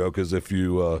Cantore joke is if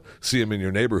you see him in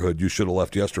your neighborhood, you should have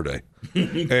left yesterday.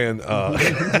 And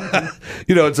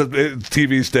it's a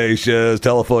TV station,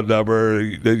 telephone number,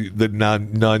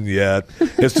 none yet.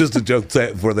 It's just a joke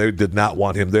where they did not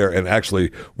want him there. And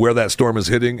actually, where that storm is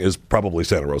hitting is probably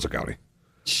Santa Rosa County.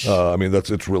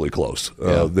 It's really close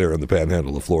there in the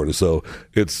Panhandle of Florida. So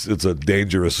it's a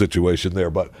dangerous situation there.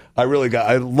 But I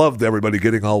loved everybody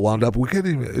getting all wound up.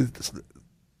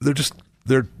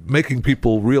 They're making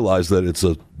people realize that it's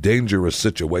a dangerous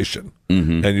situation,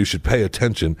 and you should pay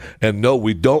attention. And no,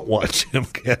 we don't want Jim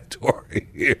Cantore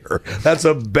here. That's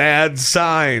a bad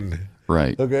sign.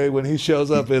 Right. Okay, when he shows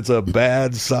up, it's a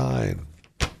bad sign.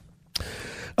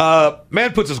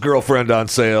 Man puts his girlfriend on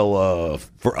sale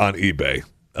on eBay,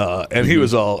 and he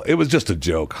was it was just a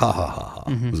joke. Ha ha ha ha.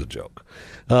 It was a joke.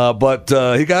 But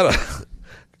he got up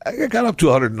to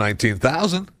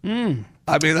 $119,000.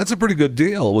 I mean, that's a pretty good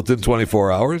deal within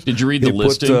 24 hours. Did you read the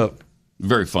listing?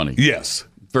 Very funny. Yes.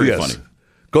 Very funny.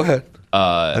 Go ahead.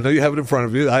 I know you have it in front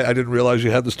of you. I didn't realize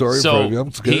you had the story in front of you.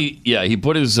 It's good. He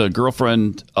put his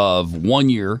girlfriend of 1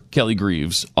 year, Kelly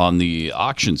Greaves, on the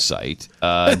auction site,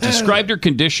 described her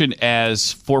condition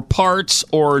as for parts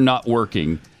or not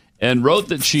working, and wrote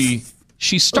that she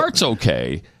starts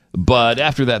okay, but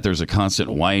after that there's a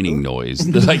constant whining noise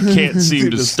that I can't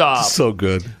seem to stop. So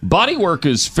good. Bodywork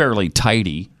is fairly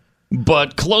tidy,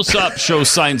 but close-up shows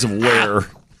signs of wear.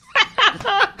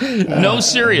 No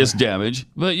serious damage,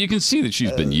 but you can see that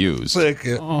she's been used.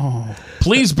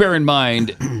 Please bear in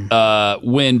mind,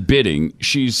 when bidding,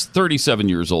 she's 37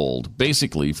 years old.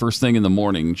 Basically, first thing in the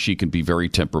morning, she can be very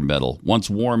temperamental. Once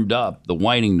warmed up, the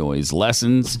whining noise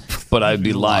lessens, but I'd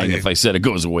be lying if I said it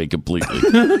goes away completely.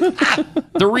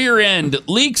 The rear end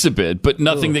leaks a bit, but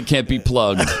nothing that can't be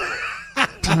plugged.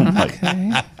 Oh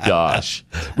my gosh.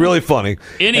 Really funny.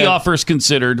 Any offers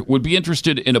considered. Would be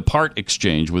interested in a part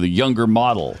exchange with a younger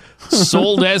model.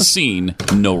 Sold as seen,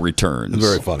 no returns.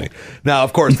 Very funny. Now,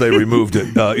 of course, they removed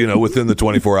it, within the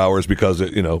 24 hours because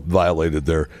it, violated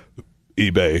their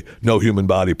eBay. No human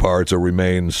body parts or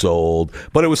remain sold.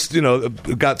 But it was,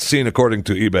 it got seen according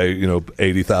to eBay,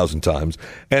 80,000 times.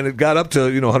 And it got up to,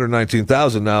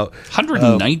 $119,000 now.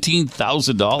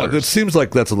 $119,000. It seems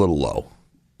like that's a little low.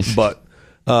 But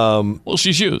well,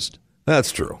 she's used.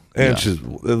 That's true, and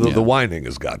the whining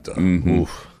has got to.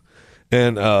 Oof.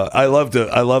 And I loved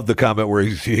the comment where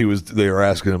he was. They were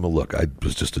asking him, "Look, it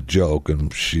was just a joke,"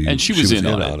 and she was in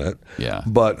on it. Yeah,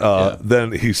 but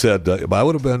then he said, "I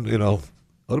would have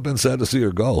been sad to see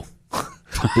her go."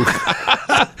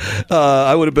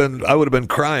 I would have been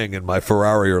crying in my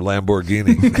Ferrari or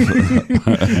Lamborghini.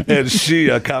 And she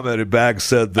commented back,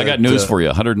 said that, I got news for you.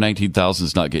 $119,000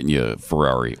 is not getting you a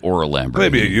Ferrari or a Lamborghini.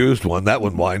 Maybe a used one. That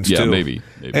one whines too. Yeah, maybe.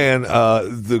 And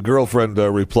the girlfriend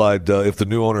replied, if the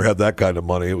new owner had that kind of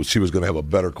money, she was going to have a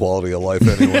better quality of life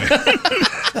anyway.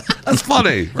 That's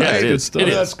funny, right? Yeah, it is.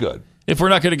 That's good. If we're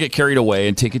not going to get carried away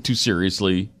and take it too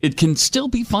seriously, it can still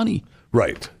be funny.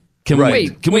 Right.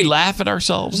 Can we laugh at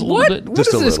ourselves a little bit?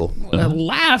 Just a little.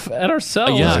 Laugh at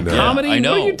ourselves? Yeah, comedy? I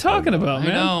know. What are you talking about,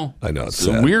 man? I know. It's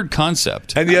a weird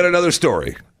concept. And yet another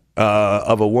story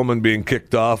of a woman being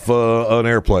kicked off an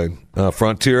airplane.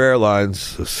 Frontier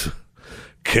Airlines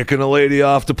kicking a lady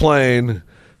off the plane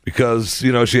because,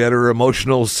 she had her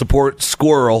emotional support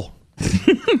squirrel.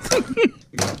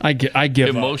 I give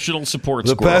emotional support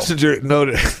the squirrel. The passenger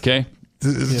noted. Okay.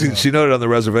 She noted on the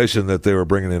reservation that they were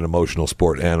bringing an emotional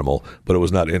sport animal, but it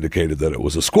was not indicated that it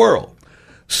was a squirrel.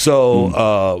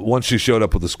 So once she showed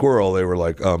up with the squirrel, they were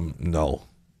like, no,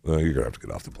 you're going to have to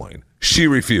get off the plane. She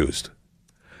refused.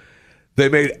 They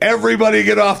made everybody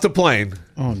get off the plane.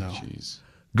 Oh, no. Jeez.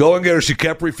 Go and get her. She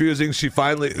kept refusing.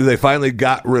 They finally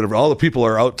got rid of her. All the people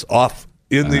are off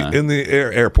in the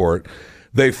airport.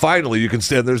 They finally, you can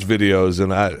stand, there's videos,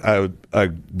 and I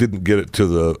didn't get it to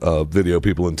the video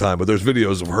people in time, but there's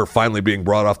videos of her finally being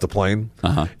brought off the plane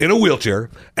in a wheelchair.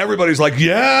 Everybody's like,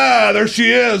 yeah, there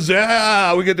she is.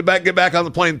 Yeah, we get back on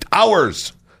the plane.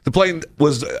 Hours. The plane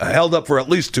was held up for at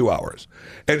least 2 hours.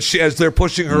 And as they're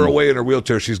pushing her away in her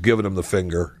wheelchair, she's giving them the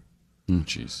finger.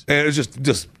 Jeez. And it's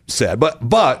just sad.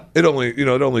 But it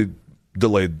only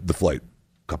delayed the flight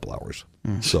a couple hours.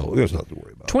 So there's nothing to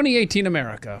worry about. 2018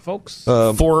 America, folks.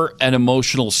 For an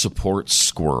emotional support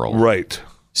squirrel. Right.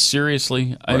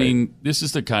 Seriously? I mean, this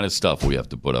is the kind of stuff we have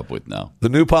to put up with now. The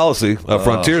new policy,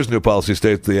 Frontier's new policy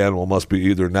states the animal must be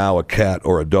either now a cat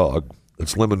or a dog.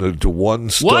 It's limited to one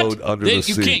stowed under the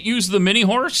seat. You can't use the mini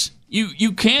horse?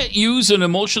 You can't use an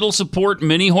emotional support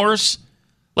mini horse?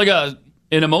 Like an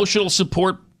emotional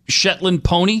support Shetland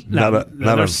pony?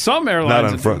 There's some airlines. Not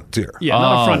on Frontier. Yeah,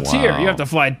 not on Frontier. Wow. You have to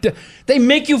fly. They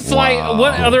make you fly. Wow.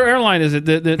 What other airline is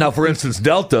it? Now, for instance,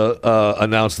 Delta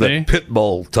announced that pit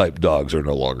bull type dogs are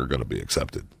no longer going to be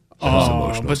accepted.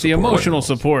 The emotional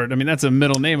support. I mean, that's a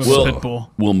middle name of a pit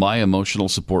bull. Will my emotional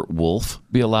support wolf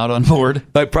be allowed on board?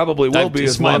 I probably will be.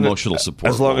 As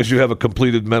long as you have a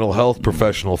completed mental health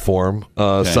professional form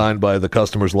signed by the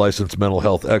customer's licensed mental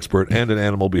health expert and an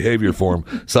animal behavior form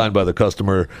signed by the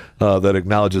customer that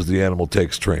acknowledges the animal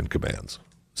takes trained commands.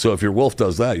 So if your wolf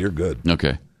does that, you're good.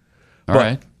 Okay. All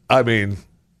right. I mean,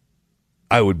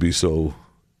 I would be so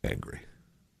angry.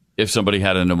 If somebody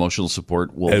had an emotional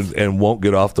support wolf and won't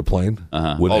get off the plane,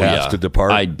 would have to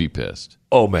depart, I'd be pissed.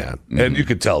 Oh man! And you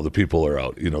could tell the people are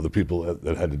out. The people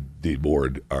that had to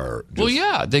deboard are.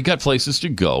 They got places to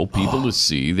go, people to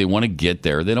see. They want to get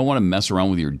there. They don't want to mess around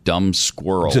with your dumb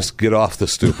squirrel. Just get off the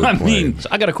stupid plane. I mean,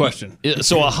 I got a question.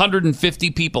 So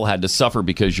 150 people had to suffer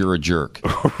because you're a jerk.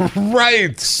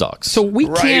 Right? Sucks. So we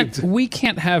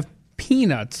can't have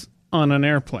peanuts on an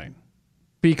airplane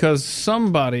because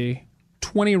somebody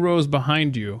 20 rows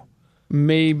behind you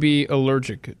may be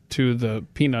allergic to the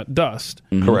peanut dust.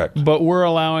 Mm-hmm. Correct. But we're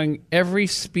allowing every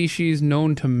species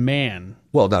known to man.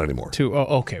 Well, not anymore.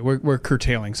 Okay. We're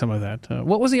curtailing some of that.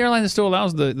 What was the airline that still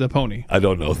allows the pony? I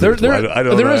don't know. There is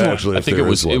one. I think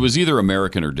it was either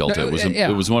American or Delta.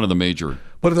 It was one of the major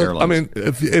airlines. I mean,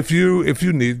 if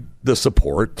you need the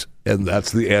support and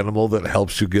that's the animal that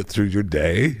helps you get through your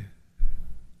day.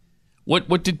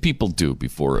 What did people do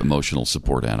before emotional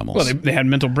support animals? Well, they had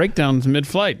mental breakdowns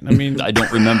mid-flight. I mean, I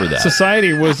don't remember that.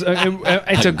 Society was.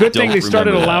 It's a good thing they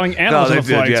started allowing animals on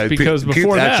flights because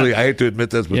before that. Actually, I hate to admit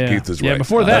this, but Keith is right. Yeah,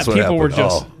 before that, people were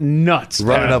just nuts,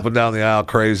 running up and down the aisle,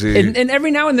 crazy. And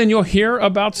every now and then you'll hear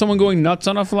about someone going nuts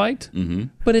on a flight,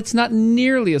 but it's not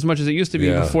nearly as much as it used to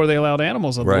be before they allowed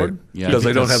animals on board. Yeah, because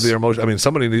they don't have the emotion. I mean,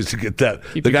 somebody needs to get that.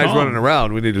 The guy's running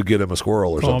around. We need to get him a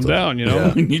squirrel or something. Calm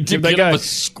down, We need to get him a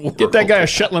squirrel. Get that guy a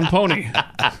Shetland pony.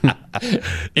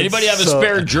 Anybody have a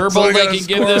spare gerbil they can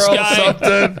give this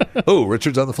guy? Oh,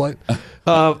 Richard's on the flight.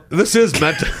 This is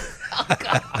meant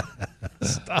to...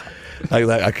 Stop.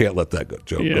 I can't let that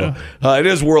joke go. It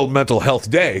is World Mental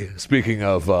Health Day, speaking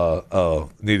of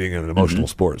needing an emotional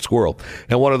support squirrel.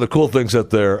 And one of the cool things that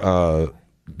they're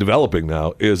developing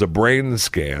now is a brain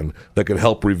scan that can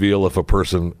help reveal if a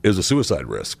person is a suicide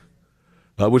risk.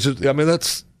 Which is, I mean,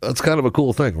 that's kind of a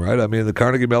cool thing, right? I mean, the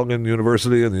Carnegie Mellon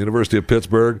University and the University of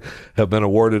Pittsburgh have been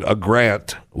awarded a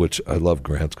grant, which I love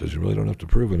grants because you really don't have to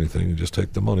prove anything. You just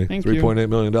take the money, $3.8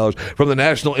 million, from the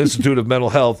National Institute of Mental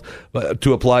Health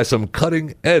to apply some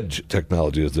cutting-edge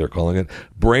technology, as they're calling it,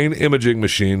 brain imaging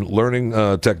machine learning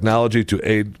technology to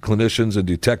aid clinicians in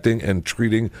detecting and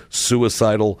treating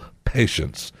suicidal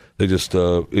patients. They just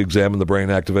examine the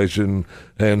brain activation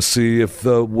and see if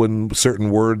when certain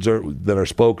words that are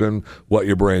spoken, what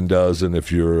your brain does, and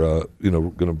if you're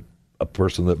a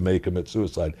person that may commit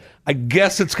suicide. I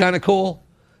guess it's kind of cool.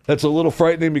 That's a little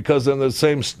frightening because in the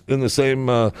same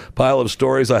pile of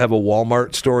stories, I have a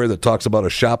Walmart story that talks about a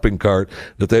shopping cart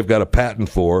that they've got a patent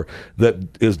for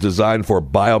that is designed for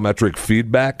biometric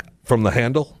feedback from the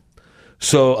handle.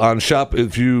 So on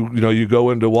if you go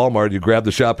into Walmart, you grab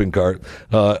the shopping cart,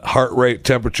 heart rate,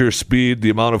 temperature, speed, the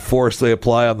amount of force they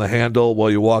apply on the handle while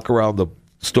you walk around the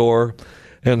store.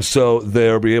 And so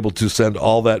they'll be able to send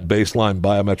all that baseline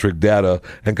biometric data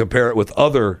and compare it with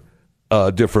other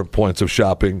different points of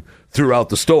shopping throughout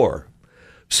the store.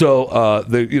 So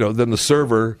then the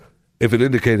server, if it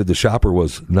indicated the shopper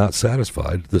was not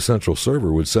satisfied, the central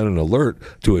server would send an alert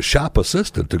to a shop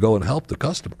assistant to go and help the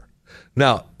customer.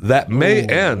 Now, that may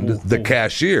end the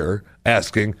cashier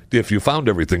asking if you found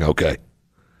everything okay,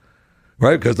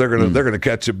 right? Because they're gonna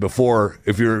catch it before,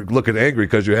 if you're looking angry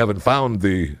because you haven't found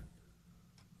the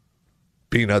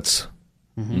peanuts.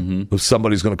 If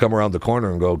somebody's going to come around the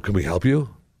corner and go, "Can we help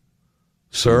you,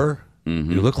 sir?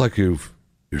 You look like you're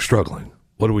struggling.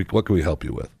 What can we help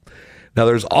you with?" Now,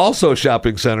 there's also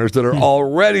shopping centers that are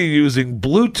already using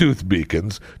Bluetooth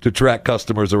beacons to track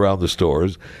customers around the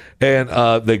stores. And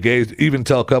they even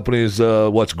tell companies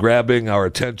what's grabbing our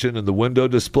attention in the window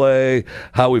display,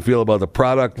 how we feel about the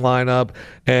product lineup.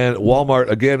 And Walmart,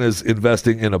 again, is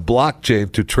investing in a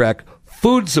blockchain to track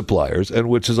food suppliers, and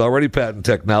which is already patent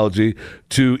technology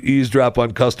to eavesdrop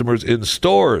on customers in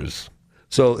stores.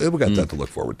 So we got that to look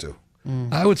forward to.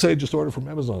 I would say just order from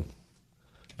Amazon.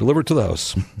 Deliver it to the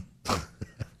house.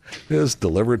 Just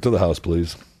deliver it to the house,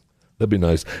 please. That'd be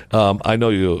nice. I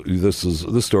know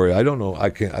this story. I don't know. I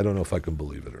don't know if I can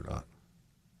believe it or not.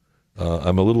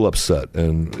 I'm a little upset.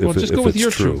 And just go with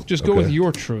your truth. Just go with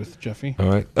your truth, Jeffy. All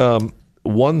right.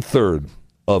 1/3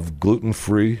 of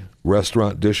gluten-free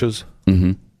restaurant dishes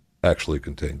actually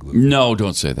contain gluten. No,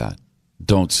 don't say that.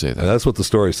 Don't say that. And that's what the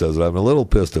story says. I'm a little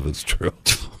pissed if it's true.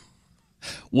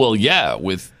 Well, yeah,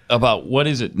 with about, what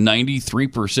is it,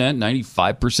 93%,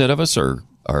 95% of us are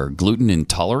gluten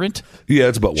intolerant? Yeah,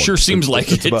 it's about 1%. Sure seems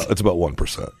like it's about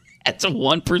 1%. That's a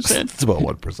 1%? It's about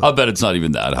 1%. I'll bet it's not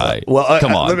even that high.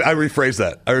 Come on. I rephrase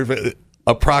that.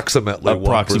 Approximately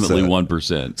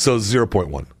 1%. So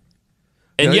 0.1.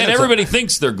 And yet everybody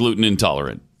thinks they're gluten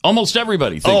intolerant. Almost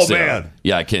everybody thinks they are.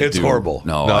 Yeah, I can't do it. It's horrible.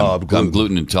 No, I'm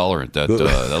gluten intolerant.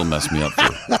 That'll mess me up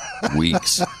for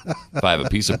weeks. If I have a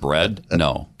piece of bread,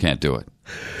 no, can't do it.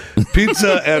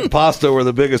 Pizza and pasta were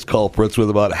the biggest culprits,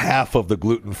 with about half of the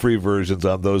gluten-free versions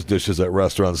on those dishes at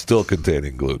restaurants still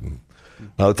containing gluten.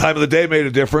 The time of the day made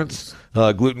a difference.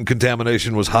 Gluten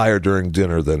contamination was higher during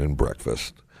dinner than in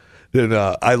breakfast. And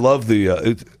I love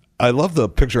the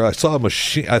picture. I saw a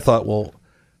machine. I thought, well,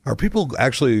 are people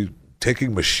actually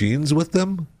taking machines with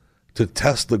them to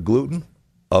test the gluten?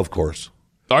 Of course.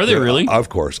 Are they really? Of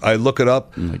course. I look it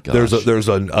up. Oh my gosh. There's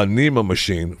a NEMA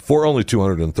machine for only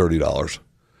 $230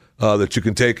 that you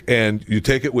can take, and you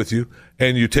take it with you,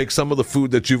 and you take some of the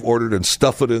food that you've ordered and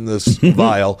stuff it in this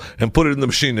vial and put it in the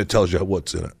machine that tells you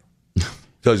what's in it.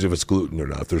 Tells you if it's gluten or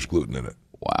not, if there's gluten in it.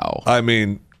 Wow. I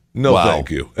mean, thank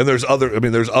you. And there's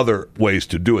other ways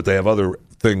to do it. They have other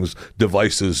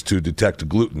devices to detect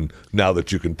gluten now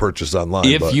that you can purchase online.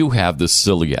 If you have the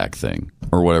celiac thing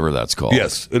or whatever that's called.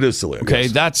 Yes, it is celiac. Okay,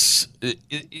 yes. That's,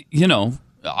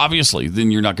 obviously, then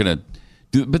you're not going to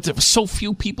do, but so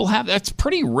few people have, that's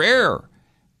pretty rare.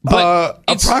 But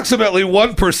approximately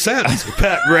 1%,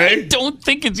 Pat Gray. I don't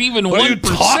think it's even 1%. What are you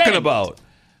talking about?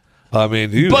 I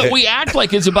mean, we act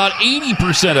like it's about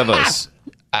 80% of us.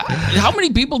 How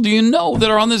many people do you know that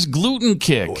are on this gluten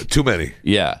kick? Too many.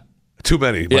 Yeah. Too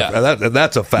many. Yeah.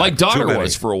 That's a fact. My daughter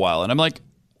was for a while, and I'm like,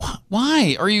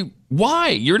 why?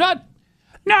 You're not.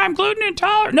 No, I'm gluten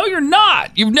intolerant. No, you're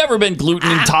not. You've never been gluten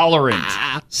intolerant.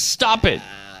 Stop it.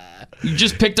 You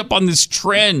just picked up on this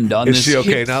trend. On is this she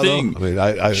okay hip now? thing. Though?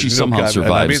 I mean, she somehow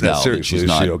survives I mean that now. seriously. She's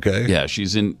not, is she okay? Yeah,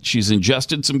 she's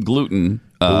ingested some gluten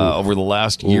over the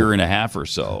last year and a half or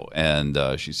so, and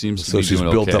she seems to be doing okay. So she's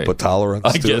built up a tolerance.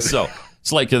 I guess so.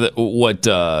 It's like what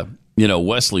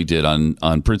Wesley did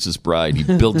on Princess Bride. He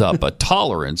built up a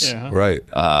tolerance, right,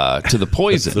 to the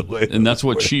poison, and that's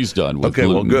what she's done with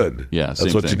gluten. Well, good. Yeah,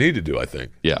 that's what you need to do. I think.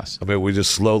 Yes. I mean, we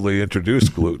just slowly introduce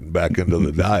gluten back into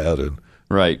the diet, and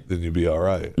then you'd be all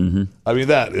right. Mm-hmm. I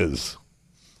mean,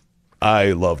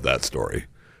 I love that story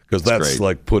because that's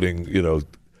like putting,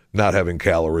 not having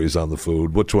calories on the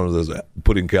food. Which one of those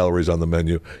putting calories on the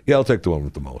menu? Yeah, I'll take the one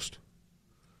with the most.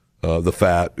 The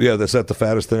fat. Yeah, is that the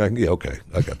fattest thing? Yeah, okay.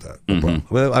 I got that. No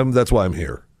problem. I mean, that's why I'm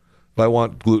here. If I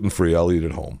want gluten-free, I'll eat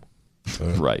at home.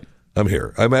 Right. I'm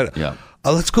here. I'm at. Yeah.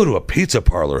 Let's go to a pizza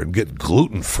parlor and get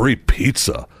gluten-free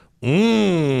pizza.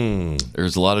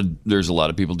 There's a lot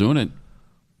of people doing it.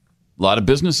 A lot of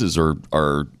businesses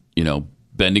are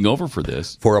bending over for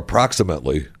this. For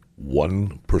approximately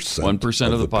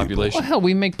 1% of the population. Well, hell,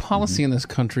 we make policy in this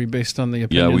country based on the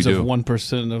opinions of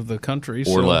 1% of the country,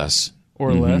 or less.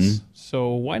 Or less.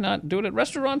 So why not do it at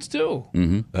restaurants too?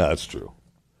 That's true.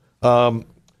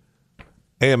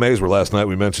 AMAs were last night.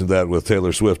 We mentioned that with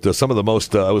Taylor Swift. Some of the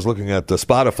most, I was looking at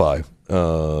Spotify.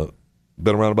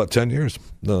 Been around about 10 years.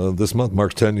 This month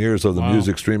marks 10 years of the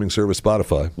music streaming service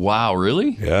Spotify. Wow,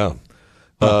 really? Yeah.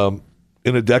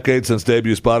 In a decade since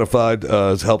debut, Spotify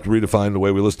has helped redefine the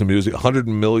way we listen to music.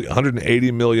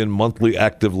 180 million monthly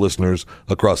active listeners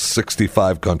across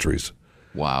 65 countries.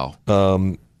 Wow.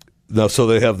 Now, so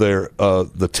they have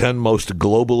the 10 most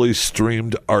globally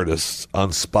streamed artists on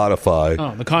Spotify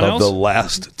of the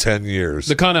last 10 years.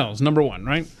 The Connells, number 1,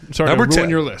 right? Sorry to ruin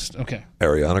your list. Okay.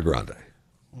 Ariana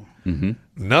Grande.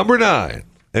 Number 9.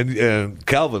 And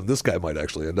Calvin, this guy might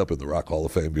actually end up in the Rock Hall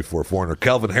of Fame before Foreigner.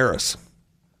 Calvin Harris.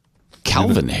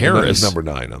 Calvin Harris? He's number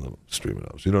 9 on the streaming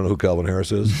house. You don't know who Calvin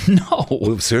Harris is? No.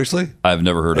 Well, seriously? I've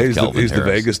never heard of Calvin He's Harris.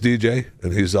 the Vegas DJ,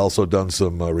 and he's also done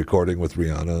some recording with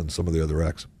Rihanna and some of the other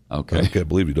acts. Okay. I can't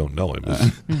believe you don't know him.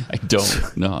 I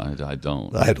don't. No, I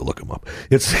don't. I had to look him up.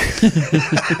 He's a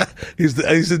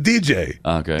DJ.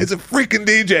 Okay. He's a freaking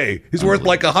DJ. He's worth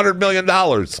like $100 million.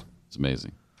 It's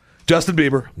amazing. Justin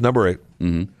Bieber, number 8.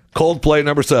 Mm-hmm. Coldplay,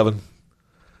 number 7.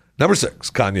 Number 6,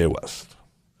 Kanye West.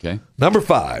 Okay. Number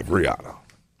 5, Rihanna.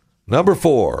 Number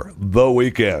 4, The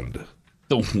Weeknd.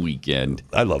 The Weeknd.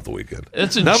 I love The Weeknd.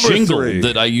 It's a number jingle 3.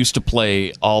 that I used to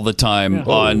play all the time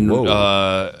on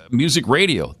music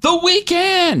radio. The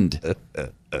Weeknd.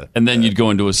 And then you'd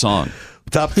go into a song.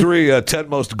 Top 3 10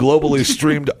 most globally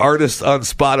streamed artists on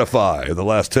Spotify in the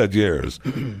last 10 years.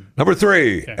 Number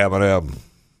 3, Eminem.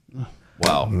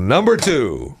 Wow. Number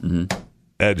 2,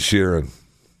 Ed Sheeran.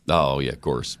 Oh, yeah, of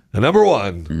course. And number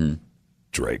 1,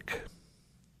 Drake.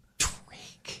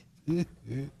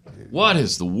 What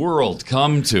has the world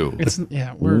come to?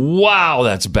 We're... Wow,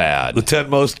 that's bad. The 10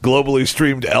 most globally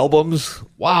streamed albums.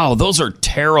 Wow, those are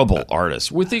terrible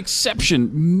artists, with the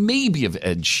exception maybe of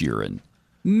Ed Sheeran.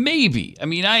 Maybe. I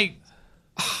mean,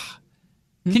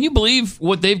 can you believe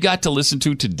what they've got to listen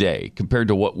to today compared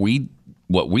to what we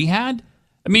had?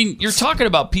 I mean, you're talking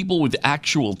about people with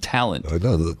actual talent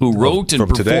who wrote and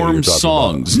performed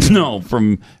songs. No,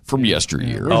 from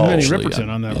yesteryear. Where's Minnie Riperton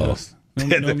on that list?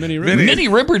 No Minnie Riperton. Minnie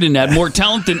Riperton had more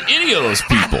talent than any of those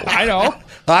people. I know.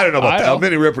 I don't know about that.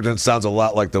 Minnie Riperton sounds a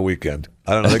lot like The Weeknd.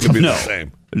 I don't know. They could be the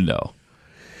same. No.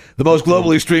 The most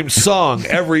globally streamed song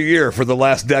every year for the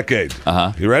last decade.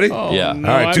 You ready? Oh, yeah. No,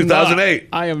 all right, 2008.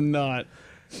 I am not.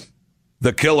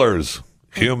 The Killers,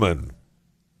 Human.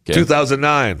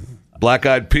 2009, Black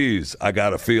Eyed Peas, I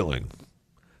Got a Feeling.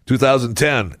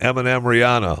 2010, Eminem,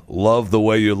 Rihanna, Love the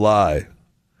Way You Lie.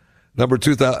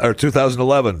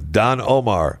 2011, Don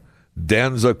Omar,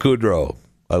 Danza Kudrow.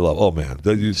 I love. Oh man,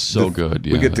 good.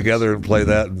 We get together and play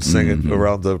that and sing it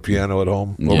around the piano at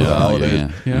home over the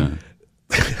holidays. Yeah.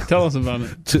 Tell us about it.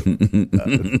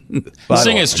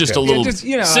 Sing us just a little.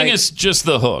 Sing us just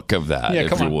the hook of that,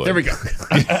 if you would. There we go.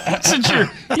 Since you're,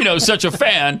 such a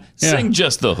fan, sing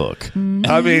just the hook.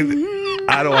 I mean,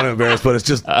 I don't want to embarrass, but it's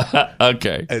just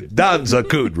okay. Danza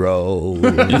Kudrow,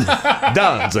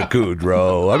 Danza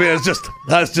Kudrow. I mean,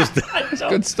 that's just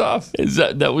good stuff. Is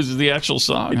that was the actual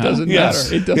song? It doesn't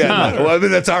matter. It doesn't matter. Well, I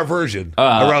mean, that's our version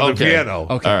around the piano.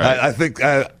 Okay. Right.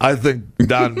 I think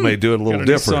Don may do it a little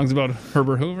different. Songs about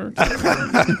Herbert Hoover.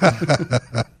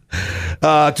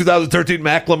 2013,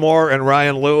 Macklemore and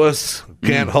Ryan Lewis,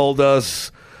 Can't Hold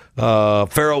Us.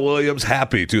 Pharrell Williams,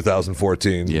 Happy,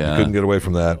 2014. Yeah. Couldn't get away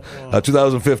from that.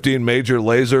 2015, Major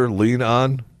Lazer, Lean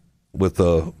On, with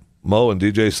Mo and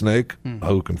DJ Snake.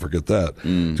 Who can forget that?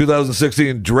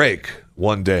 2016, Drake,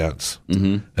 One Dance.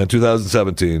 And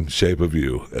 2017, Shape of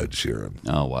You, Ed Sheeran.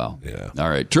 Oh, wow. Yeah. All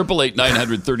right.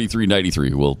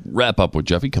 888-900-3393. We'll wrap up with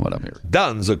Jeffy coming up here.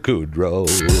 Danza Kudrow.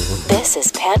 This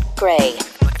is Pat Gray,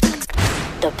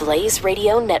 the Blaze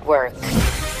Radio Network.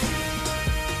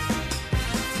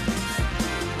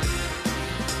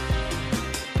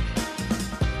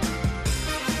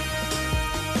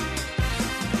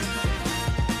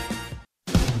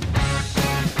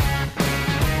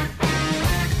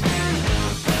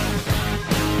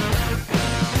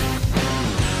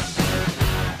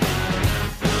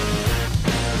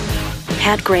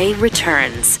 Pat Gray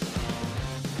returns.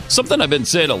 Something I've been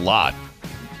saying a lot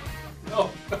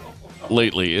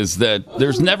lately is that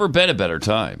there's never been a better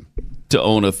time to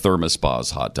own a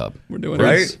ThermoSpa's hot tub. We're doing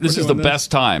right. This is the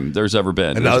best time there's ever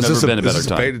been. And there's now, never been a better is this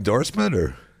time. a paid endorsement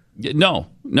or? No,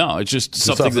 it's just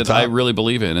something that I really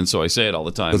believe in, and so I say it all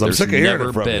the time. 'Cause I'm There's sick of hearing never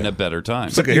it from been you. a better time. I'm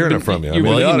sick of hearing it from you. I mean,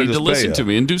 Well, they ought you to need just to pay listen you. to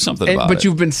me and do something about But it.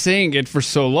 you've been saying it for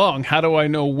so long. How do I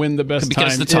know when the best time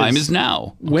is? Because the time is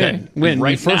now. Okay? When?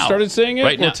 Right you first now. started saying it,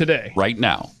 right or now. today? Right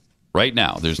now. Right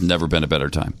now. There's never been a better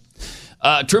time.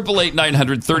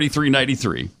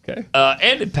 888-900-3393. Okay.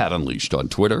 And at Pat Unleashed on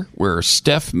Twitter, where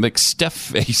Steph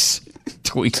McSteffface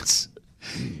tweets,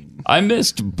 I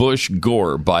missed Bush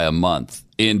Gore by a month.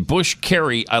 In Bush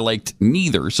Kerry, I liked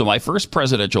neither, so my first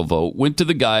presidential vote went to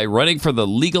the guy running for the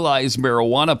legalized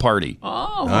marijuana party.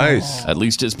 Oh. Nice. At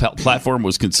least his platform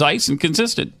was concise and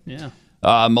consistent. Yeah.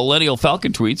 Millennial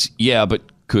Falcon tweets, yeah, but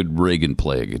could Reagan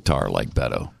play a guitar like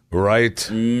Beto? Right.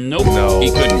 Nope. No. He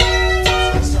couldn't. Bob,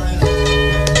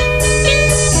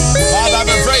 I'm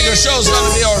afraid your show's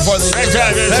going to be over for the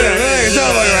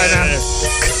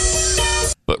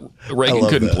But Reagan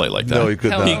couldn't play like that. No, he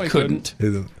could not. He couldn't.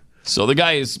 So the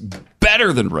guy is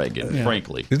better than Reagan,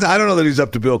 frankly. I don't know that he's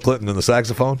up to Bill Clinton in the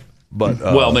saxophone. But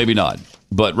well, maybe not.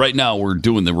 But right now we're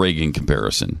doing the Reagan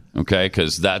comparison, okay?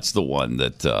 Because that's the one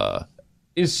that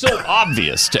is so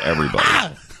obvious to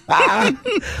everybody. I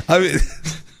mean,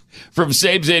 from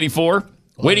Sabes84,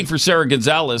 waiting for Sarah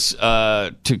Gonzalez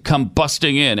to come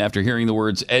busting in after hearing the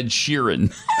words Ed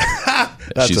Sheeran.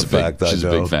 That's a fact. She's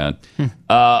a big fan.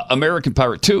 American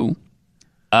Pirate 2.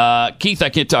 Keith, I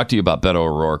can't talk to you about Beto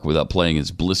O'Rourke without playing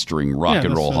his blistering rock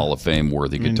and roll Hall of Fame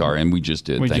worthy guitar, and we just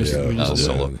did. Thank you.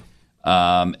 Solo.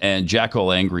 And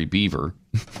Jackal Angry Beaver.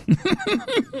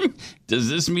 Does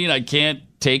this mean I can't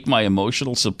take my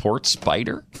emotional support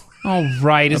spider? Oh,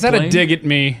 right. Is that a dig at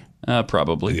me?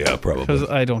 Probably. Yeah, probably. Because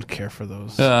I don't care for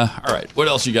those. All right. What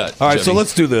else you got? All right, Jimmy? so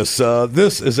let's do this.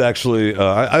 This is actually,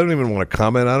 I don't even want to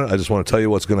comment on it. I just want to tell you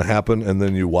what's going to happen, and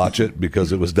then you watch it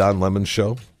because it was Don Lemon's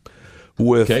show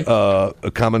with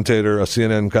a commentator, a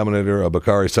CNN commentator,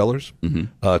 Bakari Sellers,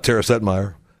 Tara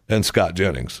Setmeyer, and Scott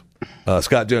Jennings.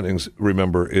 Scott Jennings,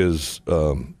 remember, is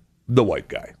the white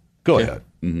guy. Go ahead.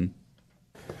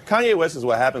 Kanye West is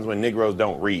what happens when Negroes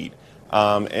don't read.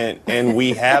 And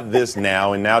we have this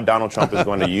now, and now Donald Trump is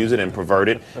going to use it and pervert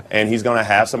it, and he's going to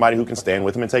have somebody who can stand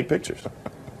with him and take pictures.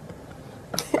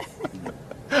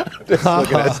 Just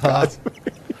looking at Scott.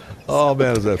 Oh,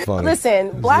 man, is that funny?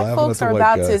 Listen, black folks are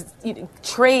about to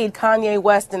trade Kanye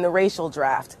West in the racial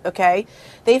draft, okay?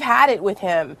 They've had it with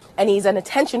him, and he's an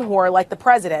attention whore like the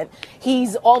president.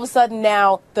 He's all of a sudden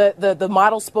now the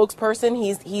model spokesperson.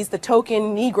 He's the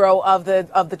token Negro of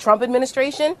the Trump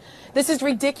administration. This is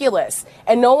ridiculous,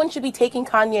 and no one should be taking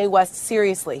Kanye West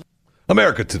seriously.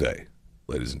 America Today,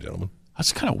 ladies and gentlemen.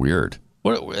 That's kind of weird.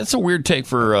 That's a weird take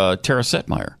for Tara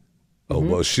Setmeyer. Oh,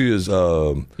 well, she is...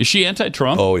 is she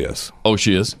anti-Trump? Oh, yes. Oh,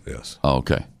 she is? Yes. Oh,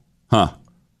 okay. Huh.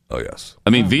 Oh, yes.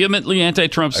 I mean, vehemently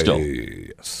anti-Trump still?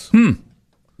 Yes. All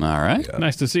right. Yeah.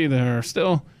 Nice to see there are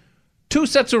still two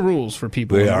sets of rules for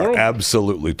people They in the are world.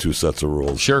 absolutely two sets of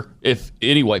rules. Sure. If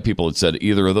any white people had said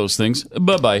either of those things,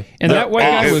 bye-bye. And that white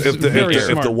guy was very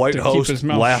smart if the white to host keep his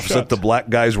mouth laughs shut. at the black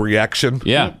guy's reaction...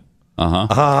 Yeah.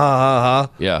 Yeah.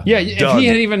 Yeah, if he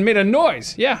had even made a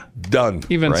noise. Yeah. Done.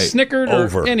 Even snickered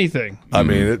Over. or anything. I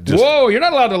mean, it just... Whoa, you're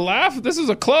not allowed to laugh. This is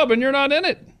a club and you're not in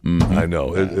it. I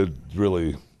know. It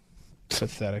really...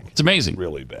 Pathetic. It's amazing.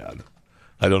 Really bad.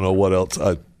 I don't know what else.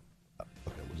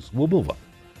 We'll move on.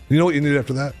 You know what you need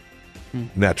after that?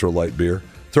 Natural Light beer.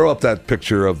 Throw up that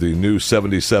picture of the new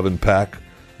 77 pack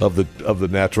of the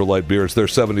Natural Light beer. It's their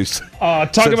 70s.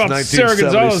 Talk about Sarah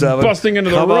Gonzalez busting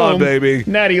into the room. Come on, baby.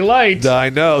 Natty Light. I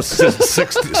know.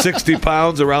 60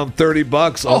 pounds, around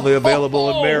 $30, only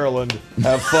available in Maryland.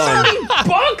 Have fun.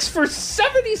 $30 for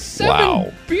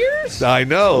 77 beers? I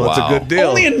know. That's a good deal.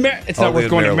 Only in it's not worth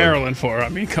going to Maryland for. I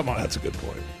mean, come on. That's a good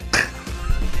point.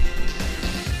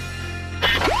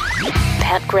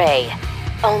 Pat Gray,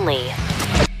 only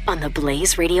on the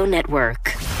Blaze Radio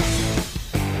Network.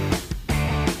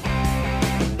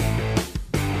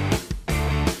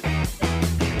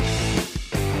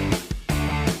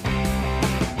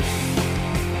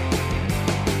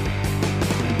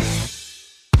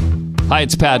 Hi,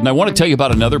 it's Pat, and I want to tell you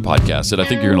about another podcast that I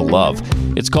think you're going to love.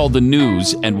 It's called The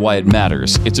News and Why It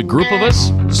Matters. It's a group of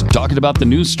us just talking about the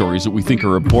news stories that we think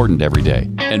are important every day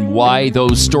and why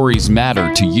those stories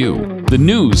matter to you. The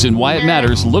News and Why It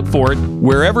Matters. Look for it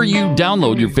wherever you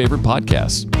download your favorite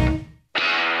podcasts.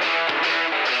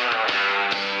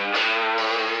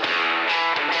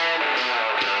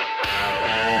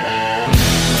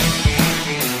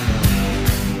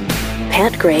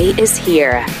 Pat Gray is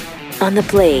here on the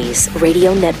Blaze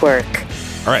Radio Network.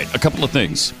 All right, a couple of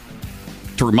things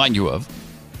to remind you of.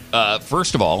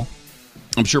 First of all,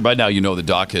 I'm sure by now you know the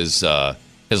Doc has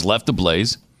left the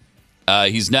Blaze.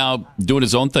 He's now doing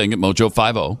his own thing at Mojo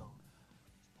 50.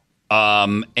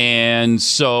 And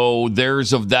so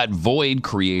there's of that void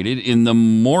created in the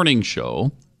morning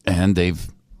show, and they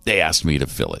asked me to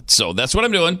fill it. So that's what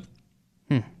I'm doing.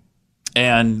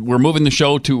 And we're moving the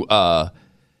show to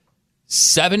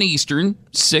 7 Eastern,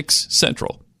 6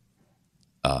 Central,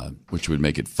 which would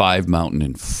make it 5 Mountain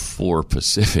and 4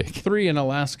 Pacific. 3 in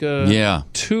Alaska. Yeah.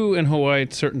 2 in Hawaii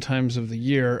at certain times of the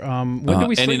year. When do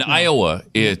we sleep and in now? Iowa,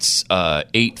 it's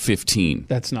 8:15.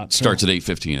 That's not starts at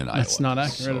 8:15 in Iowa. That's not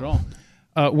accurate at all.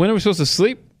 When are we supposed to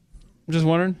sleep? I'm just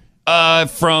wondering.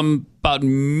 From about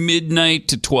midnight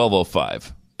to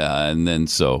 12:05, and then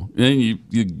you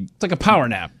it's like a power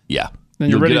nap. Yeah. Then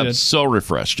you'll you're ready get up to so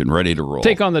refreshed and ready to roll.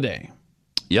 take on the day.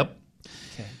 Yep.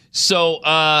 Okay. So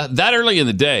that early in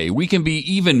the day, we can be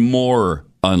even more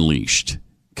unleashed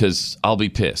because I'll be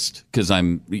pissed because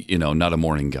I'm, not a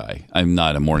morning guy. I'm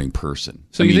not a morning person.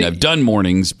 So I've done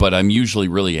mornings, but I'm usually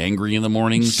really angry in the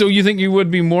mornings. So you think you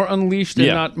would be more unleashed and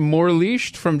not more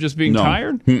leashed from just being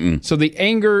tired? Mm-mm. So the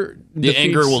anger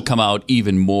will come out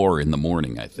even more in the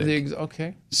morning, I think.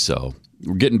 Okay. So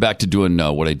we're getting back to doing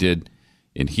what I did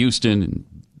in Houston and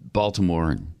Baltimore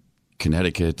and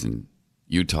Connecticut and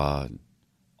Utah, and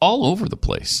all over the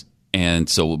place. And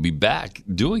so we'll be back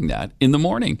doing that in the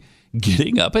morning,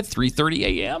 getting up at 3:30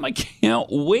 a.m. I can't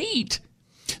wait.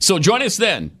 So join us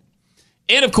then.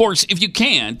 And of course, if you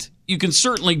can't, you can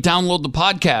certainly download the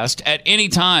podcast at any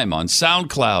time on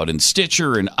SoundCloud and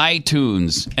Stitcher and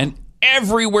iTunes and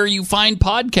everywhere you find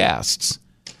podcasts.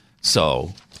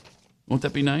 So won't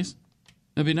that be nice?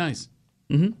 That'd be nice.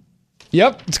 Mm-hmm.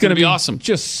 Yep. It's going to be awesome.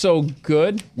 Just so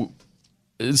good.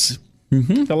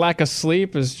 The lack of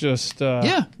sleep is just...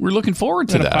 we're looking forward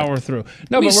to that. Power through.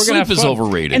 No, but we're going to have fun. Sleep is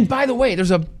overrated. And by the way,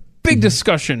 there's a big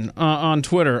discussion on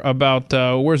Twitter about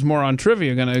where's Moron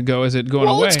Trivia going to go. Is it going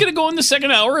away? Well, it's going to go in the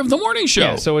second hour of the morning show.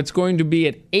 Yeah, so it's going to be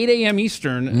at 8 a.m.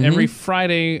 Eastern every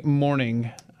Friday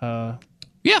morning.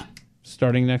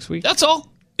 Starting next week. That's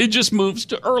all. It just moves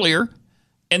to earlier.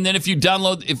 And then if you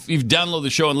download the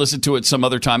show and listen to it some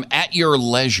other time at your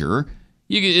leisure,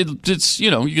 you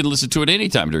can listen to it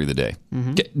anytime during the day.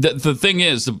 Mm-hmm. The thing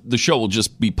is, the show will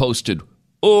just be posted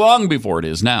long before it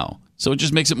is now. So it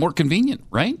just makes it more convenient,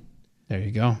 right? There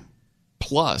you go.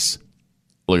 Plus,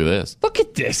 look at this. Look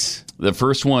at this. The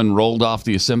first one rolled off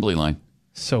the assembly line.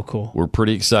 So cool. We're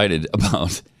pretty excited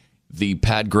about the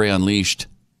Pat Gray Unleashed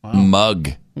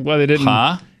mug. I'm glad they didn't.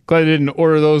 Glad they didn't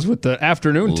order those with the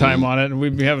afternoon time on it, and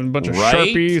we'd be having a bunch of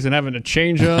Sharpies and having to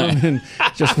change them, and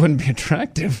it just wouldn't be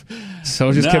attractive.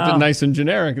 So just kept it nice and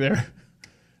generic there.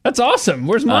 That's awesome.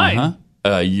 Where's mine?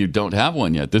 You don't have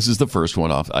one yet. This is the first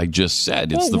one off. I just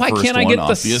said it's the first one off the assembly line. Why can't I get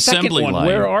the second one? line.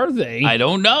 Where are they? I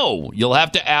don't know. You'll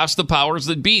have to ask the powers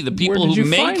that be, the people who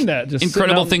make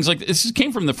incredible things like this. This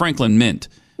came from the Franklin Mint.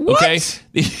 What? Okay,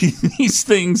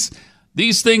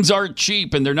 These things aren't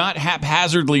cheap, and they're not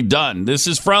haphazardly done. This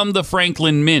is from the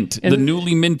Franklin Mint, the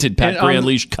newly minted Pat Gray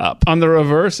Unleashed cup. On the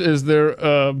reverse, is there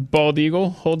a bald eagle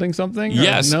holding something?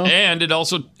 Yes, no? And it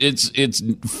also it's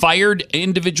fired,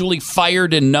 individually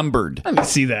fired and numbered. Let me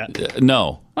see that.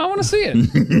 No. I want to see it.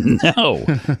 No,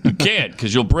 you can't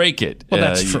because you'll break it. Well,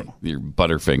 that's true. Your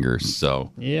butterfingers.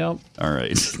 So. Yep. All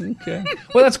right. Okay.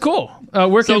 Well, that's cool.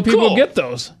 Where can people get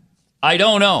those? I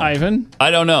don't know, Ivan. I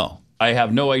don't know. I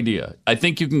have no idea. I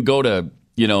think you can go to,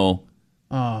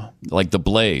 like the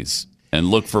Blaze and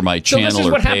look for my channel or page. So this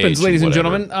is what happens, ladies and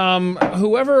gentlemen.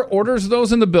 Whoever orders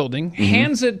those in the building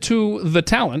hands it to the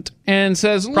talent and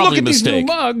says, look at these new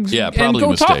mugs, and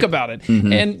go talk about it.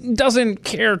 And doesn't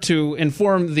care to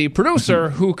inform the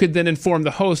producer who could then inform the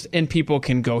host, and people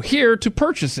can go here to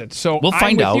purchase it. So we'll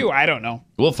find out. You. I don't know.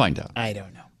 We'll find out. I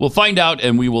don't know. We'll find out,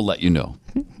 and we will let you know.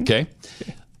 Okay?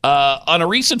 On a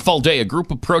recent fall day, a group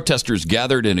of protesters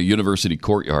gathered in a university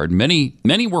courtyard.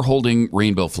 Many were holding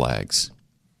rainbow flags.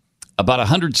 About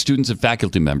 100 students and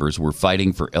faculty members were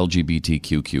fighting for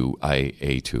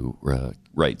LGBTQIA2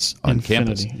 rights on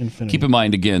campus. Keep in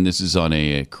mind, again, this is on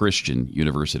a Christian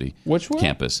university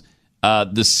campus.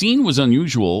 The scene was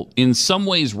unusual, in some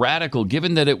ways radical,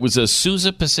 given that it was a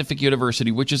Sousa Pacific University,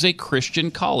 which is a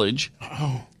Christian college.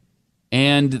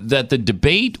 And that the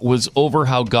debate was over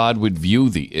how God would view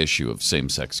the issue of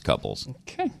same-sex couples.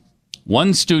 Okay.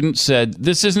 One student said,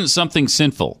 "This isn't something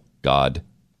sinful, God.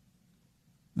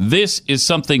 This is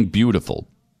something beautiful."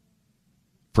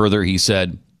 Further, he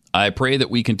said, "I pray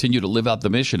that we continue to live out the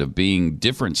mission of being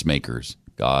difference makers,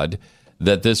 God,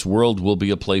 that this world will be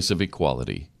a place of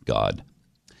equality, God."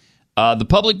 The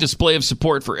public display of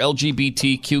support for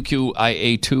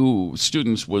LGBTQIA2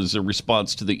 students was a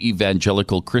response to the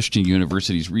Evangelical Christian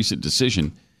University's recent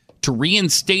decision to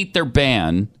reinstate their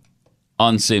ban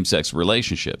on same-sex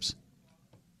relationships.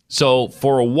 So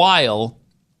for a while,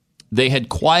 they had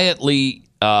quietly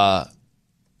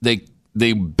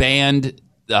they banned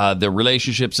the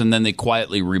relationships, and then they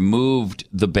quietly removed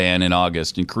the ban in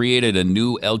August and created a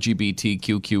new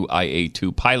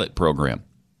LGBTQIA2 pilot program,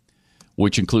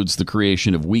 which includes the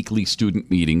creation of weekly student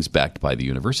meetings backed by the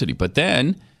university. But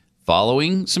then,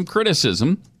 following some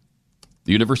criticism,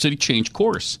 the university changed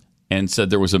course and said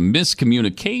there was a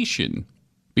miscommunication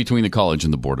between the college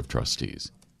and the board of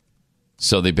trustees.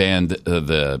 So they banned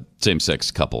the same-sex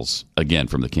couples again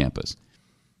from the campus.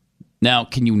 Now,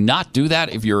 can you not do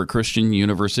that if you're a Christian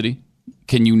university?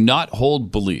 Can you not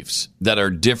hold beliefs that are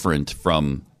different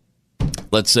from,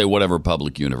 let's say, whatever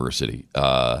public university,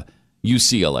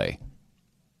 UCLA?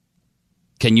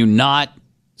 Can you not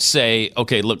say,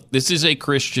 okay, look, this is a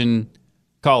Christian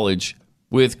college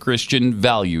with Christian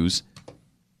values,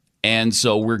 and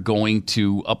so we're going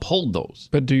to uphold those.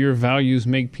 But do your values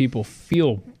make people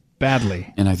feel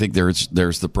badly? And I think there's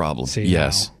the problem. See,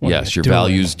 yes, now, yes, your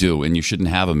values do, and you shouldn't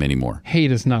have them anymore.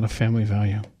 Hate is not a family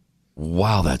value.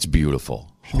 Wow, that's beautiful.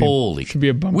 Should be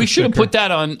a bumper we should have sticker. put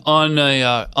that on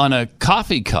a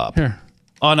coffee cup. Here.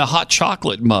 On a hot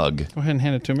chocolate mug. Go ahead and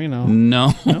hand it to me now.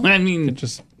 No, I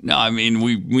mean,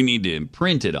 we need to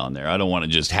imprint it on there. I don't want to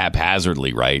just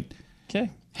haphazardly write. Okay.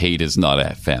 Hate is not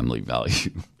a family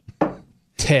value.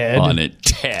 Ted. On it,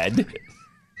 Ted.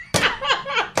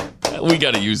 We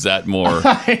got to use that more.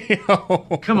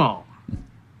 Come on.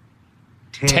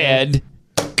 Ted.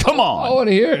 Come on. I want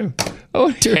to hear him. I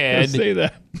want to hear him Ted. say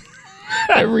that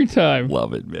every time.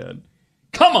 Love it, man.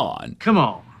 Come on. Come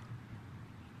on.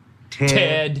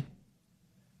 Ted.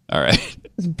 All right.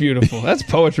 It's beautiful. That's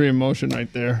poetry in motion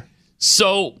right there.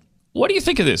 So, what do you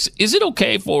think of this? Is it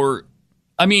okay for...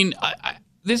 I mean,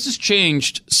 this has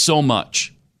changed so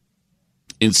much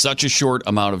in such a short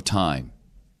amount of time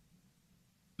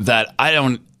that I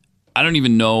don't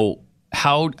even know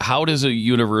how does a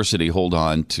university hold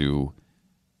on to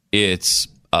its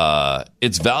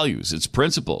values, its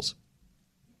principles.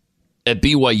 At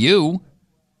BYU,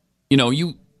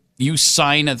 you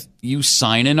sign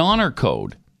an honor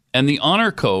code, and the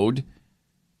honor code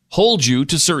holds you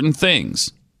to certain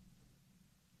things,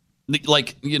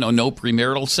 like no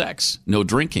premarital sex, no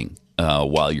drinking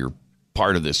while you're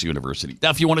part of this university.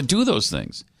 Now, if you want to do those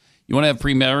things, you want to have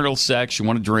premarital sex, you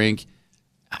want to drink,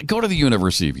 go to the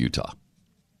University of Utah.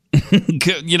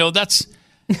 That's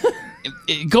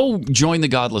go join the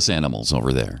Godless Animals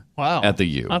over there. Wow, at the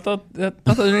U. I thought their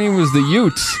name was the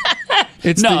Utes.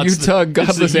 It's the Utah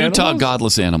Godless Animals? Utah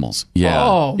Godless Animals. Yeah.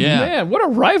 Oh, yeah. man. What a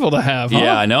rival to have, huh?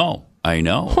 Yeah, I know,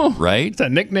 right? It's a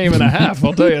nickname and a half,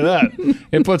 I'll tell you that.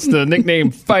 It puts the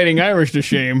nickname Fighting Irish to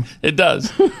shame. It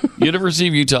does. University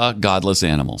of Utah Godless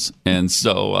Animals. And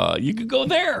so you could go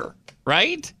there,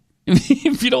 right?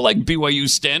 If you don't like BYU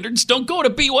standards, don't go to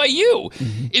BYU.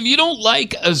 Mm-hmm. If you don't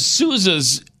like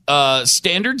Azusa's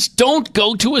standards, don't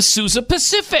go to Azusa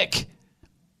Pacific.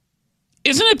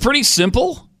 Isn't it pretty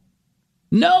simple?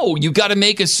 No, you got to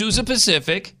make Azusa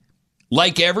Pacific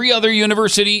like every other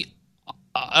university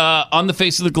on the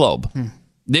face of the globe.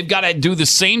 They've got to do the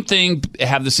same thing,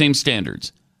 have the same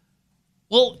standards.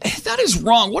 Well, that is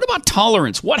wrong. What about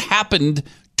tolerance? What happened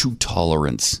to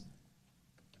tolerance?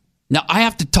 Now, I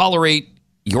have to tolerate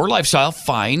your lifestyle,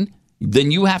 fine.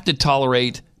 Then you have to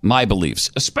tolerate my beliefs,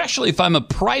 especially if I'm a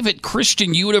private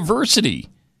Christian university.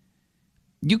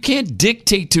 You can't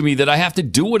dictate to me that I have to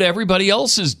do what everybody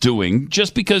else is doing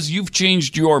just because you've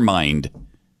changed your mind.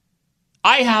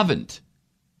 I haven't.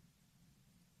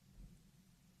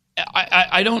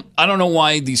 I don't know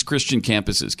why these Christian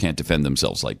campuses can't defend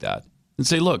themselves like that and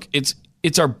say, look, it's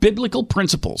our biblical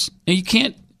principles. And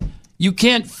you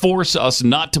can't force us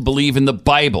not to believe in the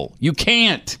Bible. You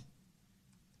can't.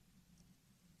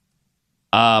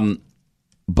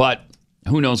 But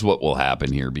who knows what will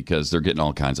happen here because they're getting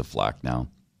all kinds of flack now.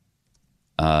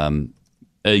 A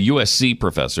USC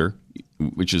professor,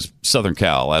 which is Southern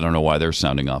Cal, I don't know why they're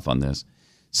sounding off on this,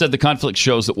 said the conflict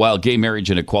shows that while gay marriage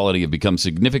and equality have become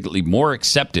significantly more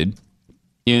accepted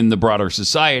in the broader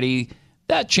society,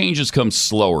 that change has come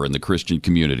slower in the Christian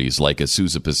communities like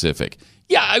Azusa Pacific.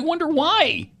 Yeah, I wonder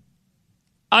why.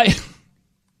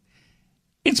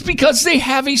 It's because they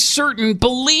have a certain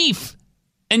belief.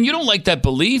 And you don't like that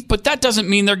belief, but that doesn't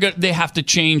mean they have to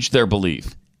change their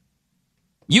belief.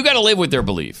 You got to live with their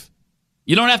belief.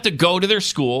 You don't have to go to their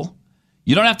school.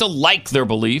 You don't have to like their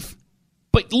belief,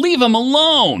 but leave them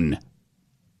alone.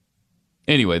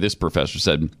 Anyway, this professor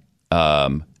said,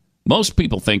 most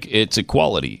people think it's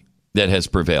equality that has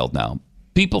prevailed now.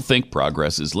 People think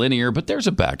progress is linear, but there's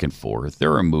a back and forth.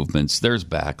 There are movements. There's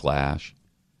backlash.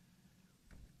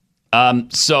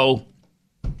 So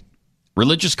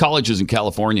religious colleges in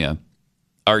California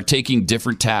are taking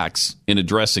different tacks in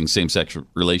addressing same-sex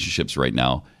relationships right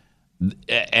now.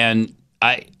 And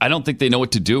I don't think they know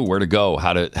what to do, where to go,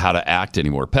 how to act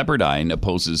anymore. Pepperdine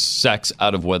opposes sex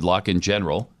out of wedlock in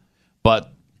general.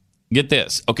 But get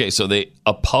this. Okay, so they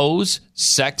oppose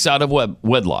sex out of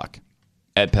wedlock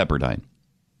at Pepperdine.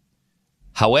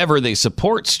 However, they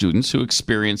support students who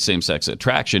experience same-sex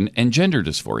attraction and gender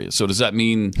dysphoria. So does that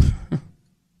mean,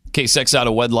 okay, sex out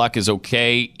of wedlock is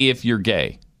okay if you're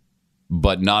gay,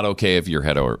 but not okay if you're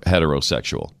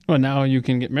heterosexual? Well, now you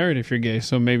can get married if you're gay,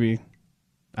 so maybe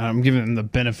I'm giving them the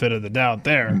benefit of the doubt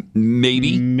there.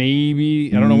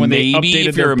 Maybe. I don't know when they updated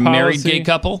if you're their a married policy. gay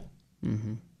couple.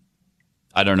 Mm-hmm.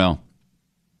 I don't know.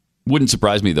 Wouldn't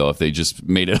surprise me, though, if they just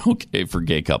made it okay for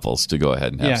gay couples to go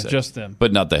ahead and have sex. Just them.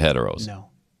 But not the heteros. No.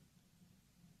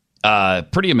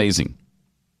 Pretty amazing.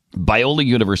 Biola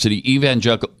University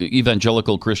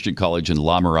Evangelical Christian College in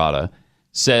La Mirada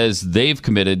says they've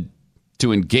committed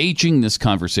to engaging this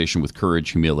conversation with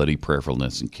courage, humility,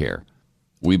 prayerfulness, and care.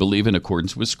 We believe in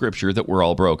accordance with Scripture that we're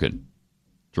all broken.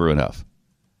 True enough.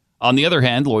 On the other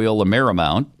hand, Loyola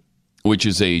Marymount, which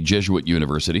is a Jesuit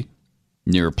university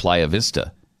near Playa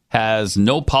Vista, has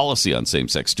no policy on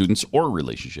same-sex students or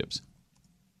relationships.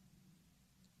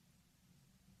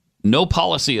 No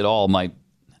policy at all might,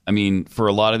 for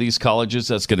a lot of these colleges,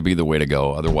 that's going to be the way to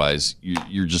go. Otherwise,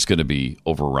 you're just going to be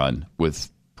overrun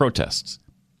with protests.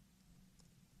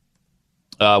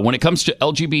 When it comes to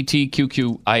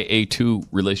LGBTQIA2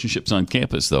 relationships on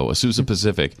campus, though, Azusa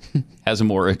Pacific has a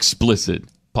more explicit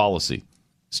policy.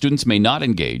 Students may not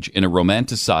engage in a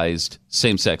romanticized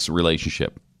same-sex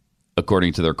relationship,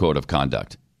 according to their code of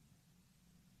conduct.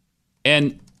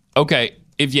 And, okay,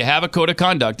 if you have a code of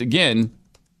conduct, again,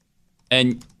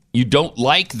 and you don't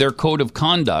like their code of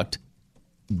conduct,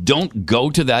 don't go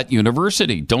to that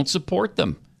university. Don't support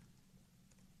them.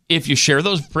 If you share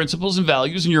those principles and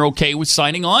values and you're okay with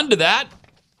signing on to that,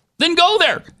 then go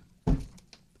there.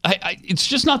 It's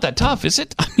just not that tough, is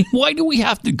it? Why do we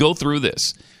have to go through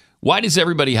this? Why does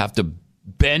everybody have to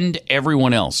bend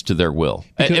everyone else to their will?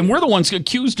 And we're the ones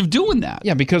accused of doing that.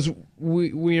 Yeah, because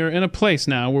we are in a place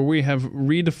now where we have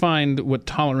redefined what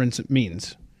tolerance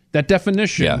means. That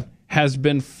definition has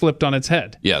been flipped on its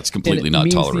head. Yeah, it's completely not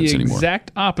tolerance anymore. The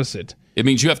exact opposite. It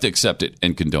means you have to accept it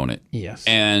and condone it. Yes.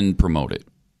 And promote it.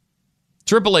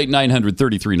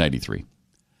 888-900-3393.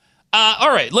 All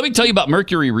right, let me tell you about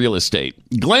Mercury Real Estate.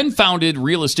 Glenn founded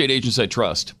Real Estate Agents I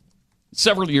Trust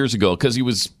several years ago because he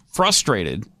was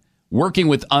frustrated working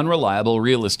with unreliable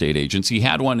real estate agents. He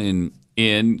had one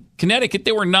in Connecticut.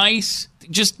 They were nice,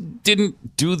 just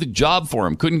didn't do the job for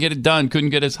him. Couldn't get it done,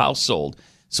 couldn't get his house sold.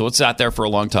 So it sat there for a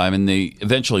long time, and they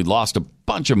eventually lost a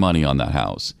bunch of money on that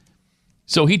house.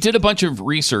 So he did a bunch of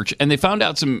research, and they found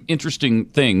out some interesting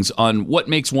things on what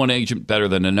makes one agent better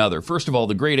than another. First of all,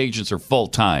 the great agents are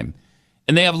full-time,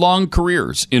 and they have long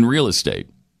careers in real estate.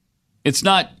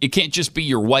 It can't just be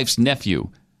your wife's nephew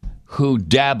who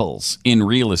dabbles in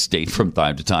real estate from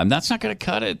time to time. That's not going to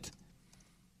cut it.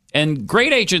 And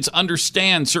great agents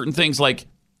understand certain things like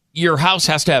your house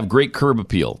has to have great curb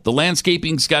appeal. The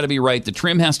landscaping's got to be right. The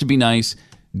trim has to be nice.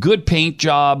 Good paint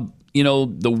job.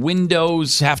 The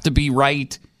windows have to be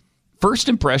right. First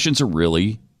impressions are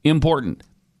really important.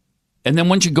 And then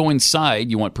once you go inside,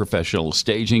 you want professional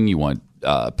staging. You want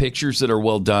pictures that are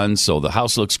well done so the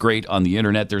house looks great on the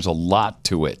internet. There's a lot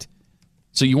to it.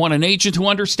 So you want an agent who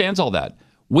understands all that.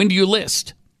 When do you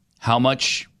list? How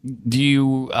much do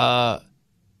you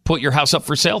put your house up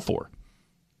for sale for?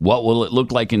 What will it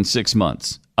look like in 6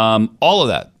 months? All of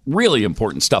that. Really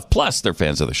important stuff. Plus, they're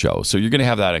fans of the show, so you're going to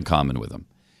have that in common with them.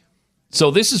 So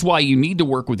this is why you need to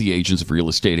work with the agents of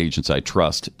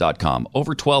realestateagentsitrust.com.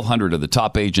 Over 1,200 of the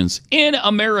top agents in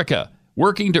America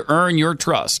working to earn your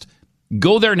trust.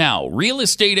 Go there now.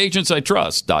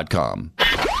 realestateagentsitrust.com.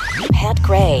 Pat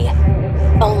Gray,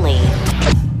 only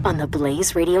on the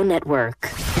Blaze Radio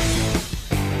Network.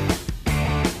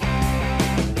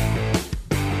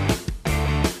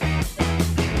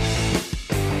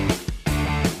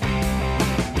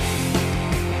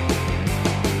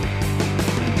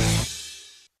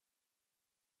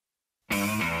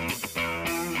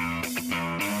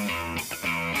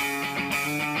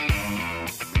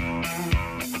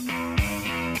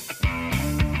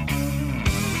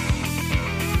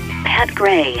 Pat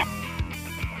Gray.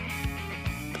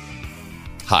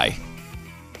 Hi.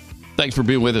 Thanks for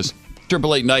being with us.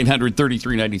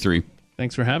 888-900-3393.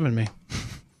 Thanks for having me.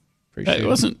 Appreciate it.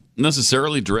 wasn't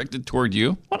necessarily directed toward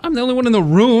you. What? I'm the only one in the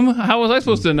room. How was I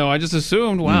supposed to know? I just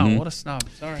assumed. Wow, what a snob.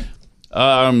 Sorry.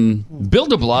 Bill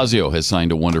de Blasio has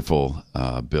signed a wonderful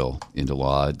bill into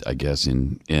law, I guess,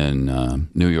 in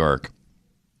New York.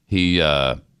 He,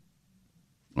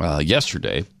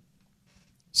 yesterday,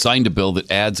 signed a bill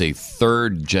that adds a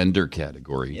third gender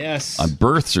category on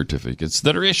birth certificates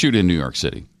that are issued in New York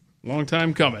City. Long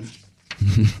time coming,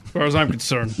 as far as I'm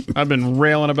concerned. I've been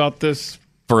railing about this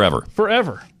forever.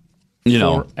 Forever.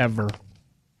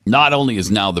 Not only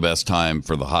is now the best time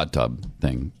for the hot tub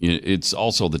thing, it's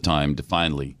also the time to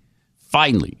finally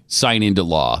sign into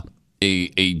law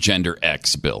a Gender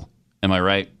X bill. Am I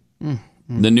right?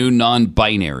 The new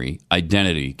non-binary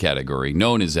identity category,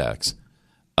 known as X,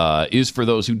 is for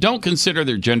those who don't consider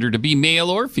their gender to be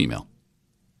male or female.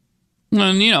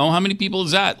 And, how many people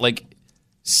is that? Like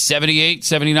 78,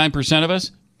 79% of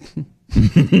us?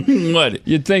 What?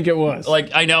 You'd think it was.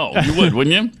 Like, I know. You would,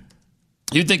 wouldn't you?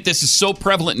 You'd think this is so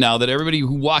prevalent now that everybody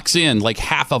who walks in, like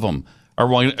half of them, are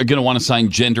going to want to sign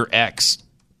gender X.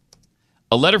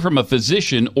 A letter from a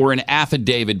physician or an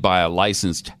affidavit by a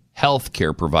licensed health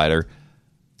care provider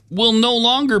will no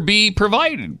longer be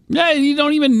provided. Yeah, you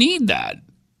don't even need that.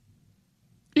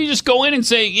 You just go in and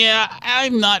say, yeah,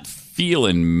 I'm not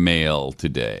feeling male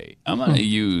today. I'm going to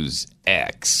use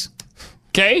X.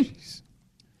 Okay?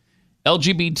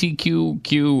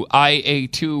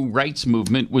 LGBTQIA2 rights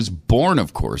movement was born,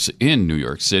 of course, in New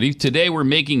York City. Today we're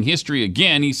making history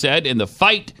again, he said, in the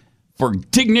fight for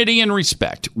dignity and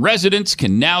respect. Residents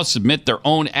can now submit their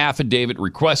own affidavit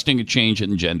requesting a change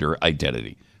in gender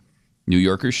identity. New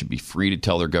Yorkers should be free to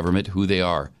tell their government who they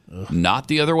are, not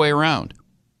the other way around.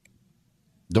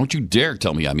 Don't you dare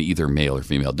tell me I'm either male or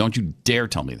female. Don't you dare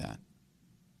tell me that.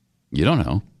 You don't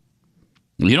know.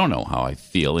 You don't know how I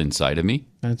feel inside of me.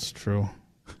 That's true.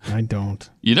 I don't.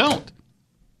 You don't.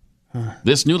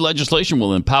 This new legislation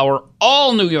will empower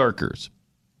all New Yorkers,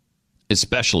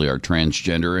 especially our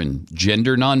transgender and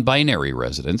gender non-binary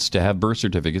residents, to have birth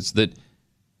certificates that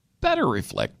better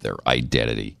reflect their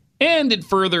identity. And it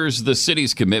furthers the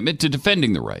city's commitment to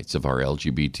defending the rights of our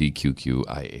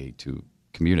LGBTQIA2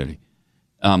 community.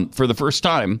 For the first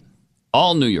time,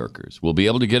 all New Yorkers will be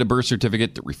able to get a birth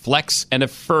certificate that reflects and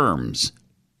affirms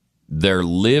their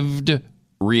lived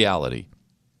reality.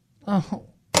 Oh.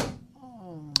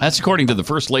 That's according to the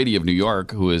First Lady of New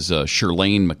York, who is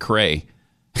Chirlane McCray.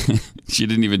 She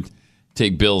didn't even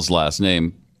take Bill's last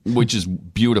name, which is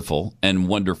beautiful and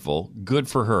wonderful. Good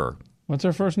for her. What's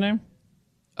her first name?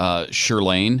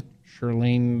 Chirlane.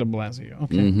 Chirlane de Blasio.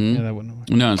 Okay. Mm-hmm. Yeah, that wouldn't work.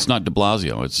 No, it's not de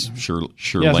Blasio. It's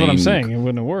Chirlane. Yeah, that's what I'm saying. It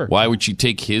wouldn't have worked. Why would she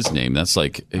take his name? That's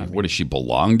like, what, does she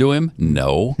belong to him?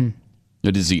 No.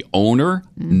 Does he own her?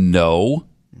 No.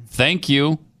 Thank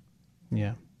you.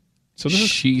 Yeah. So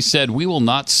she said, we will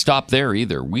not stop there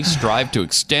either. We strive to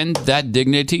extend that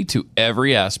dignity to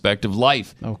every aspect of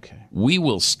life. Okay. We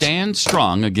will stand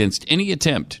strong against any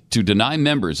attempt to deny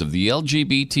members of the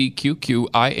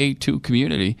LGBTQIA2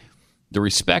 community the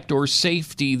respect or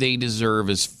safety they deserve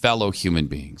as fellow human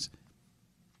beings.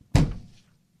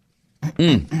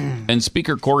 And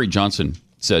Speaker Corey Johnson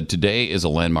said, today is a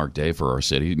landmark day for our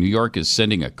city. New York is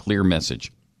sending a clear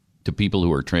message to people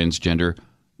who are transgender,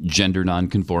 gender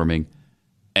nonconforming,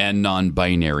 and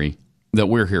non-binary that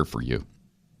we're here for you.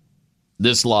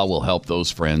 This law will help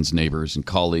those friends, neighbors, and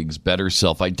colleagues better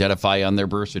self-identify on their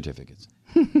birth certificates.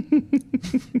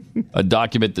 A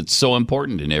document that's so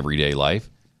important in everyday life.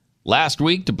 Last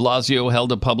week, de Blasio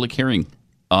held a public hearing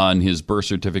on his birth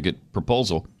certificate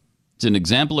proposal. It's an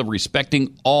example of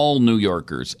respecting all New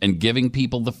Yorkers and giving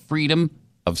people the freedom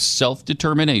of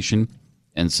self-determination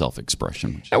and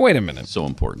self-expression. Now, wait a minute. So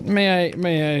important.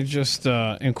 May I just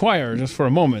inquire just for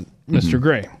a moment, Mr.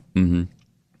 Gray? Mm-hmm.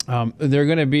 They're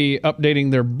going to be updating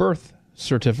their birth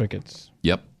certificates.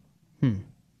 Yep.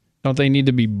 Don't they need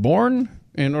to be born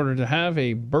in order to have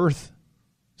a birth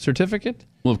certificate?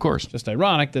 Well, of course. Just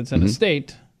ironic that's in a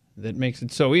state that makes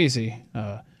it so easy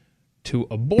to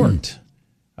abort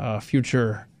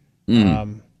future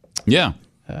Xers,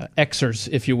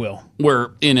 if you will.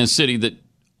 We're in a city that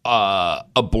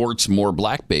aborts more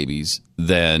black babies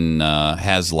than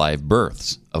has live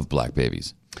births of black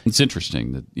babies. It's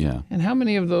interesting that, And how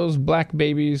many of those black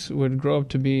babies would grow up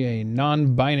to be a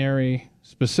non-binary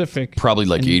specific? Probably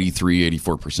like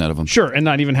 84% of them. Sure, and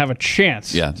not even have a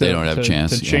chance. Yeah, they don't have a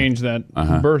chance to change that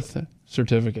birth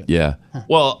certificate. Yeah.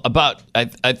 Well,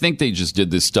 I think they just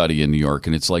did this study in New York,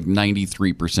 and it's like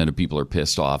 93% of people are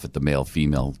pissed off at the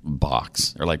male-female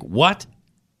box. They're like, what?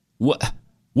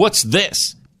 What's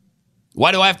this?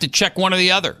 Why do I have to check one or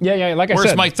the other? Yeah, like I said.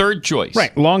 Where's my third choice?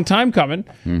 Right, long time coming.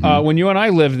 When you and I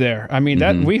lived there, I mean,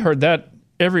 that we heard that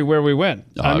everywhere we went.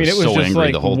 I mean, it was so just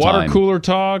like water cooler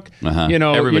talk. You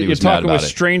know, everybody you're talking with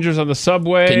strangers on the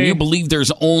subway. Can you believe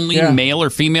there's only male or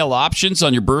female options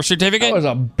on your birth certificate? That was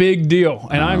a big deal.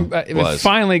 And I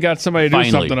finally got somebody to do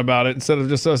something about it instead of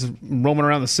just us roaming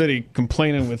around the city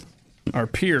complaining with our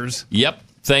peers. Yep.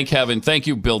 Thank heaven. Thank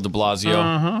you, Bill de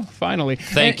Blasio. Finally.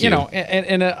 Thank you.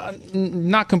 And a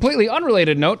not completely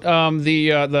unrelated note,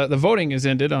 the voting is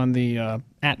ended on the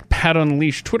at Pat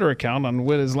Unleashed Twitter account on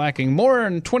what is lacking more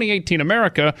in 2018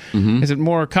 America. Is it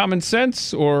more common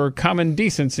sense or common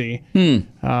decency?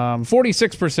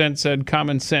 46% said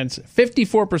common sense.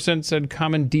 54% said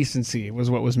common decency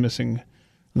was what was missing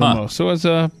the most. So it was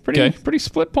a pretty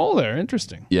split poll there.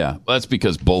 Interesting. Yeah, well, that's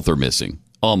because both are missing.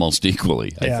 Almost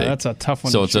equally, I think. Yeah, that's a tough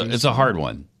one. So it's a hard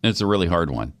one. It's a really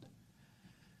hard one.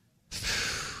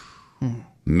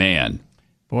 Man,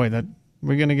 boy, that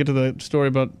we're gonna get to the story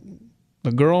about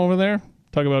The girl over there?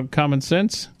 Talk about common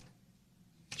sense?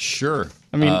 Sure.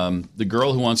 I mean... the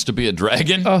girl who wants to be a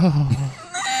dragon? Oh...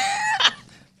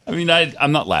 I mean,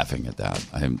 I'm not laughing at that.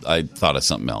 I thought of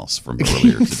something else from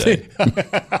earlier today.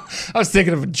 I was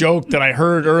thinking of a joke that I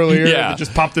heard earlier that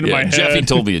just popped into my head. Jeffy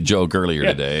told me a joke earlier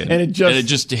today, and it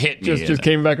just hit me. Just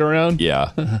came back around?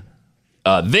 Yeah.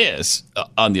 This,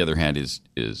 on the other hand, is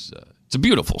it's a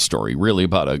beautiful story, really,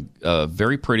 about a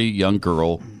very pretty young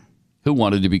girl who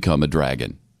wanted to become a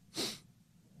dragon.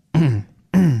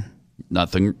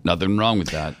 Nothing wrong with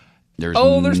that. There's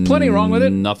plenty wrong with it.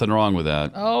 Nothing wrong with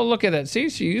that. Oh, look at that. See,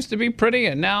 she used to be pretty,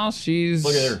 and now she's...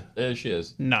 Look at her. There she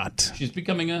is. Not. She's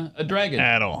becoming a dragon.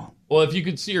 At all. Well, if you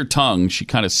could see her tongue, she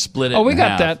kind of split it we in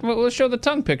got half. that. Well, let's show the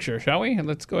tongue picture, shall we?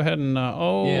 Let's go ahead and...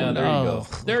 yeah, there you go.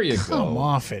 There you go. Come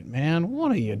off it, man.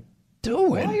 What are you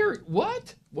doing?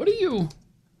 What? What are you...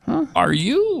 Huh? Are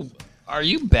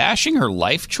you bashing her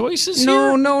life choices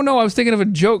No. here? No. I was thinking of a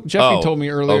joke Jeffy told me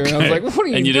earlier. Okay. And I was like, what are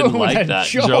you and you doing didn't like with that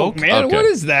joke, man? Okay. What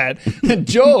is that? A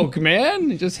joke,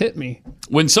 man. It just hit me.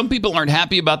 When some people aren't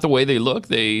happy about the way they look,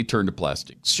 they turn to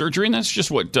plastic surgery. And that's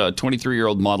just what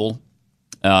 23-year-old model,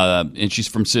 and she's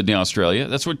from Sydney, Australia.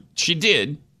 That's what she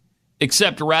did.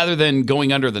 Except rather than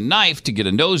going under the knife to get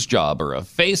a nose job or a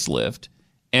facelift,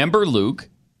 Amber Luke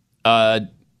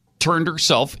turned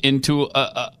herself into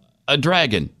a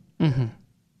dragon.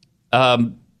 Mm-hmm.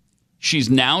 She's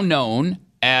now known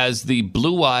as the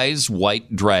Blue Eyes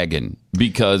White Dragon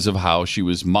because of how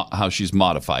she's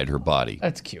modified her body.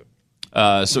 That's cute.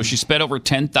 So she spent over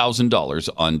 $10,000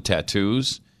 on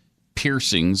tattoos,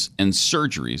 piercings, and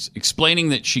surgeries, explaining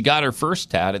that she got her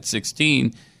first tat at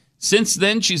 16. Since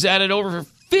then, she's added over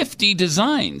 50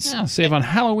 designs. Yeah, save on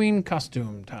Halloween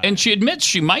costume time. And she admits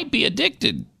she might be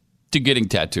addicted to getting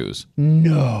tattoos.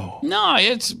 No,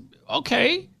 it's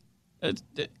okay.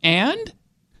 And,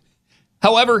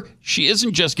 however, she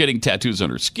isn't just getting tattoos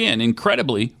on her skin.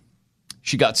 Incredibly,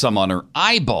 she got some on her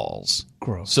eyeballs.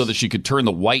 Gross. So that she could turn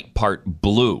the white part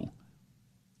blue.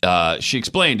 She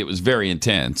explained it was very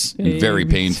intense and very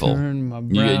painful.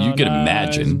 You can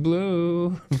imagine.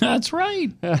 Blue. That's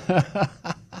right.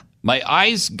 My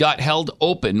eyes got held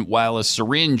open while a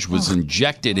syringe was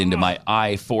injected into my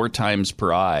eye 4 times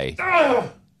per eye.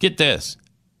 Get this.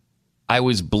 I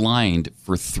was blind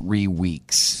for 3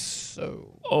 weeks.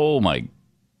 Oh my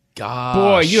gosh.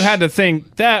 Boy, you had to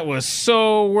think that was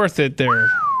so worth it there.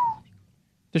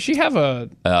 Does she have a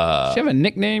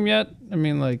nickname yet? I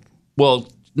mean, like... Well,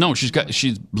 no,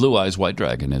 she's Blue Eyes White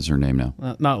Dragon is her name now.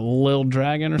 Not Lil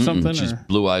Dragon or something? She's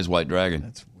Blue Eyes White Dragon.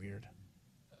 That's weird.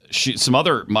 Some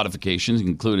other modifications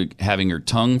included having her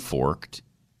tongue forked,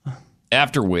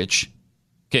 after which...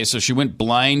 Okay, so she went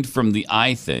blind from the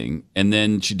eye thing, and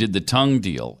then she did the tongue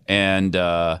deal. And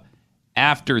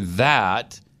after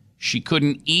that, she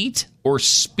couldn't eat or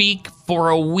speak for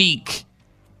a week.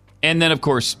 And then, of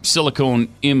course, silicone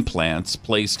implants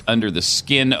placed under the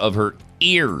skin of her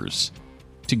ears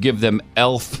to give them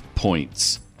elf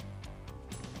points.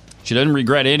 She doesn't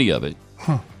regret any of it.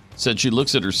 Said she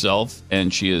looks at herself,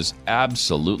 and she is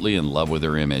absolutely in love with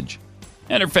her image.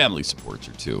 And her family supports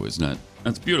her, too, isn't it?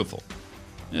 That's beautiful.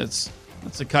 That's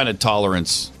the kind of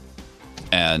tolerance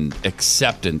and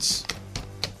acceptance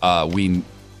we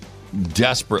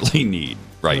desperately need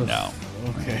right now.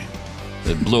 Okay.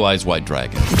 The Blue Eyes White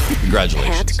Dragon.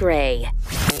 Congratulations. Pat Gray,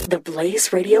 the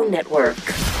Blaze Radio Network.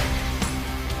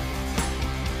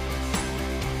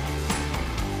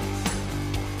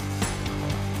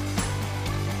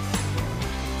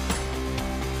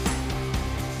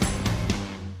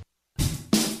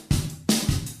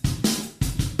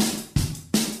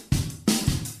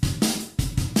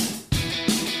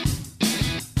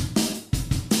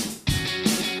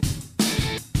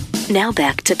 Now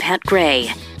back to Pat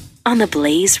Gray on the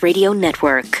Blaze Radio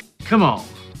Network. Come on,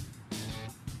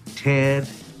 Ted.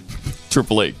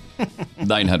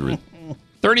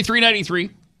 888-900-3393.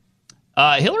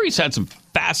 Hillary's had some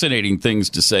fascinating things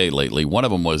to say lately. One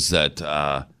of them was that,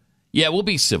 we'll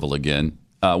be civil again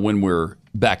when we're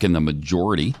back in the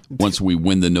majority, once we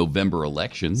win the November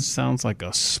elections. Sounds like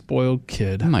a spoiled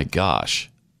kid. Oh, my gosh.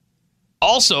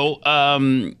 Also,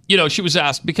 she was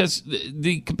asked, because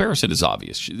the comparison is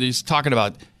obvious. She's talking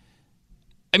about,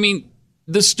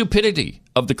 the stupidity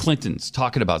of the Clintons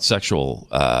talking about sexual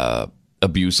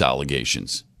abuse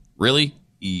allegations. Really?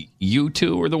 You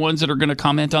two are the ones that are going to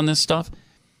comment on this stuff?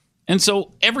 And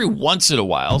so every once in a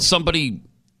while, somebody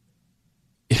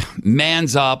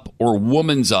mans up or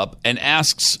womans up and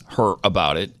asks her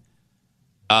about it.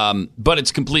 But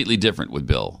it's completely different with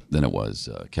Bill than it was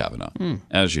Kavanaugh.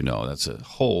 As you know, that's a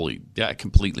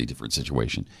completely different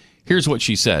situation. Here's what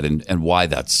she said and why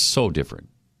that's so different.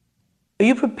 Are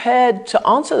you prepared to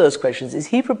answer those questions? Is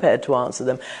he prepared to answer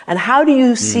them? And how do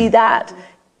you see that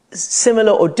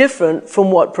similar or different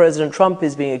from what President Trump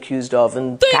is being accused of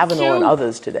and Kavanaugh and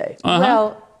others today?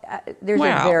 Well, there's a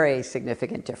very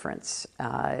significant difference,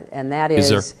 and that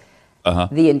is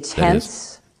the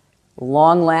intense,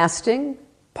 long-lasting,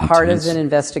 partisan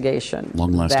investigation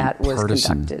that was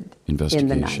conducted in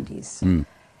the 90s.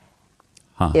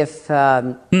 If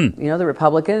the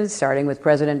Republicans, starting with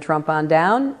President Trump on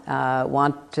down,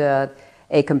 want a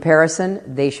comparison,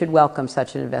 they should welcome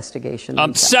such an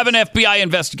investigation. 7 FBI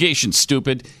investigations,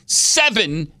 stupid.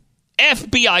 7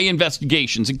 FBI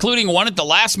investigations, including one at the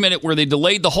last minute where they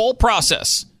delayed the whole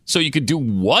process so you could do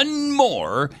one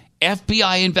more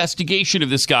FBI investigation of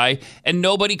this guy, and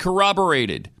nobody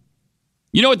corroborated.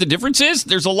 You know what the difference is?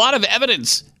 There's a lot of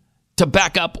evidence to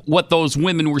back up what those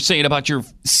women were saying about your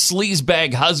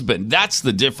sleazebag husband. That's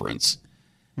the difference.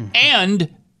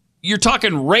 And you're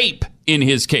talking rape in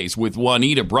his case with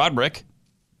Juanita Broaddrick.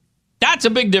 That's a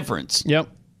big difference. Yep.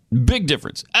 Big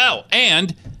difference. Oh,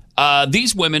 and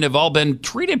these women have all been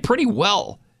treated pretty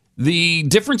well. The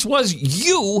difference was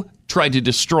you tried to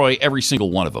destroy every single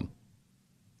one of them.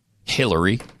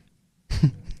 Hillary.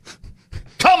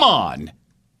 Come on.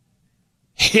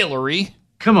 Hillary.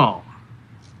 Come on.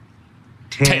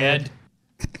 Ted.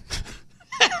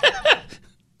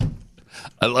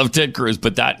 I love Ted Cruz,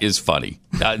 but that is funny.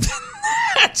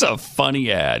 That's a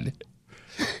funny ad.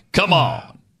 Come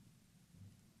on.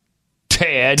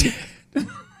 Ted.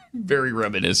 Very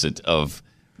reminiscent of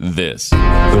this.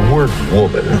 The word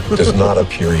woman does not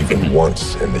appear even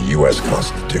once in the U.S.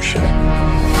 Constitution.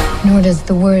 Nor does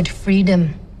the word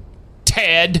freedom.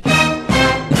 Ted.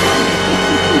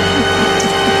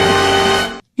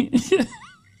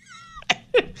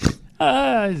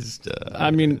 I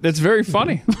mean, it's very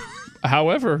funny.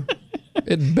 However,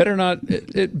 it better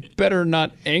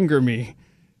not anger me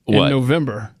in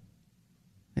November.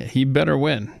 He better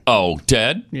win. Oh,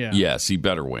 Ted? Yeah. Yes, he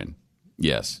better win.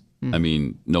 Yes. I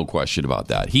mean, no question about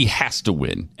that. He has to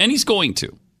win, and he's going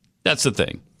to. That's the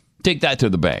thing. Take that to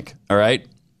the bank, all right?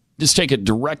 Just take it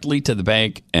directly to the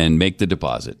bank and make the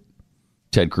deposit.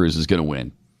 Ted Cruz is going to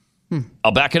win.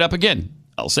 I'll back it up again.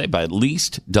 I'll say by at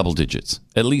least double digits,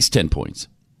 at least 10 points.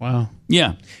 Wow.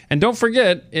 Yeah. And don't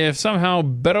forget, if somehow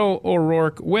Beto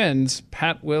O'Rourke wins,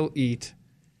 Pat will eat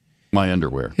my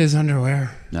underwear. His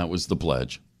underwear. That was the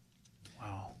pledge.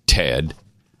 Wow. Ted.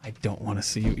 I don't want to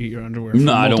see you eat your underwear.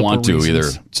 No, I don't want reasons. to either.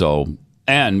 So,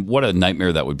 and what a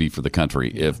nightmare that would be for the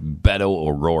country if Beto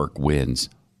O'Rourke wins.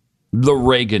 The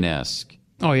Reagan-esque.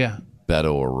 Oh, yeah.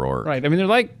 Beto O'Rourke. Right. I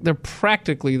mean, they're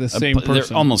practically the same person.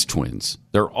 They're almost twins.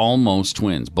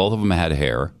 Both of them had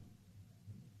hair.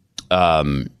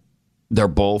 They're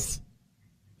both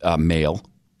male.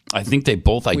 I think they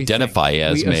both identify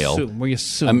as male. We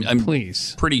assume. I'm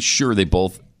please. Pretty sure they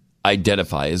both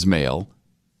identify as male.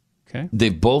 Okay.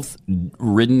 They've both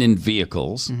ridden in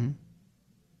vehicles.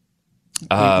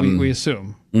 Mm-hmm. We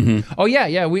assume. Mm-hmm. Oh,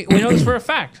 yeah. We know this for a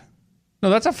fact. No,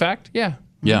 that's a fact. Yeah.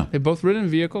 Yeah. They've both ridden in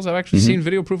vehicles. I've actually seen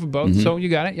video proof of both. So you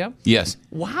got it. Yep. Yes.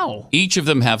 Wow. Each of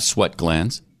them have sweat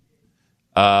glands.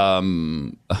 So, I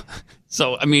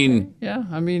mean. Yeah.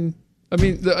 I mean,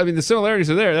 the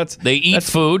similarities are there. They eat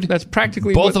food. That's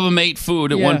practically both of them ate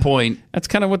food at one point. That's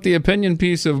kind of what the opinion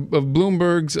piece of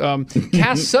Bloomberg's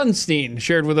Cass Sunstein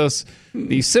shared with us.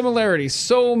 The similarities,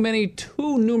 so many,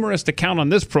 too numerous to count on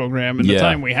this program in the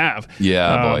time we have.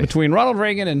 Yeah, boy. Between Ronald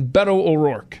Reagan and Beto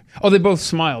O'Rourke. Oh, they both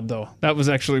smiled though. That was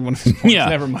actually one of his points. Yeah.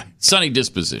 Never mind. Sunny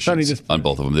dispositions on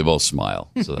both of them. They both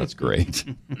smile, so that's great.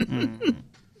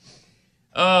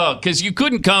 Because you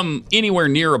couldn't come anywhere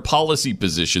near a policy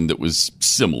position that was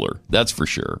similar. That's for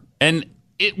sure. And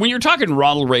when you're talking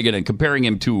Ronald Reagan and comparing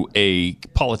him to a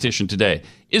politician today,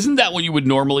 isn't that what you would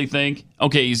normally think?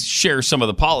 Okay, he shares some of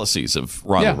the policies of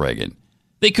Ronald Reagan.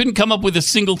 They couldn't come up with a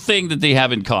single thing that they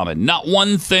have in common. Not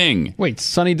one thing. Wait,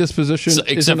 sunny disposition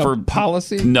isn't a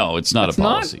policy? No, it's not a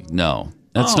policy. No,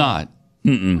 that's not.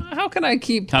 Mm-mm. How can I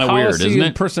keep kind of policy weird, isn't and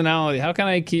it? personality? How can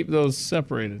I keep those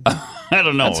separated? I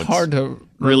don't know. That's hard to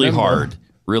really remember.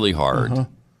 Really hard. I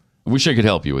wish I could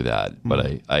help you with that,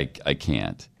 but I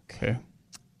can't. Okay.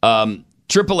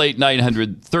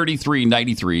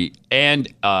 888-900-3393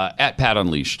 and at Pat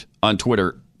Unleashed on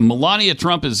Twitter. Melania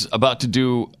Trump is about to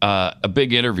do a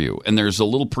big interview, and there's a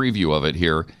little preview of it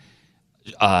here.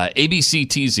 ABC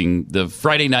teasing the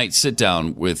Friday night sit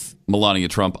down with Melania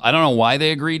Trump. I don't know why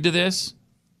they agreed to this,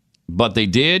 but they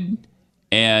did.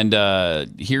 And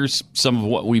here's some of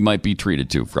what we might be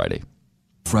treated to Friday.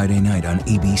 Friday night on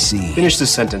ABC. Finish this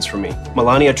sentence for me.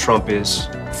 Melania Trump is...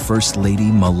 First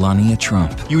Lady Melania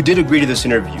Trump. You did agree to this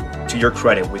interview, to your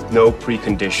credit, with no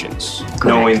preconditions. Correct.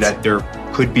 Knowing that there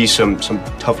could be some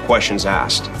tough questions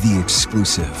asked. The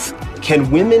exclusive.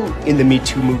 Can women in the Me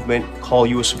Too movement call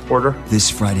you a supporter? This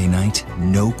Friday night,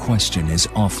 no question is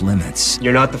off limits.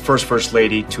 You're not the first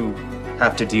lady to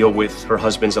have to deal with her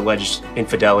husband's alleged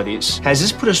infidelities. Has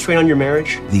this put a strain on your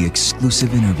marriage? The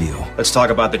exclusive interview. Let's talk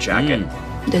about the jacket.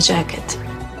 The jacket.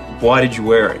 Why did you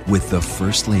wear it? With the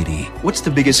First Lady. What's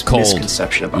the biggest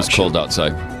misconception about you? It was cold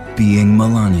outside. Being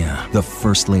Melania, the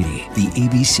First Lady. The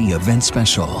ABC event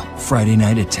special. Friday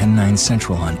night at 10/9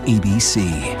 Central on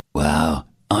ABC. Wow.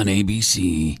 On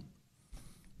ABC.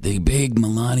 The big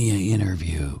Melania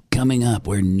interview coming up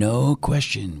where no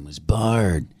question was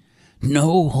barred.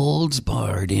 No holds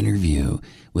barred interview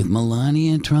with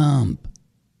Melania Trump.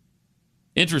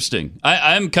 Interesting.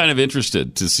 I'm kind of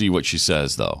interested to see what she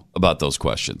says, though, about those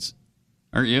questions.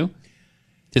 Aren't you?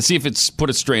 To see if it's put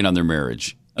a strain on their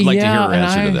marriage. I'd like to hear her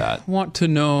answer to that. I want to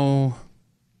know.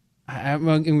 I'm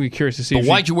going to be curious to see. But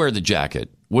why'd you wear the jacket?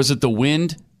 Was it the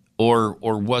wind, or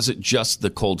was it just the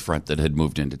cold front that had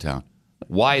moved into town?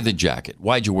 Why the jacket?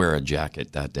 Why'd you wear a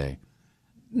jacket that day?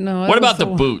 No. What about the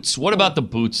boots? What about the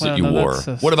boots that you wore?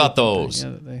 What about those?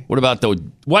 What about those?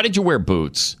 Why did you wear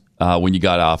boots when you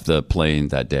got off the plane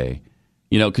that day?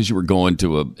 You know, because you were going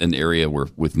to an area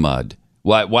with mud.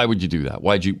 Why would you do that?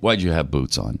 Why'd you have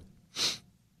boots on?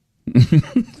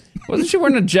 Wasn't she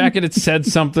wearing a jacket that said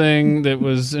something that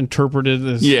was interpreted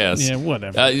as yes,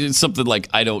 whatever? Something like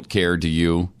 "I don't care, do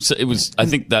you?" So it was. I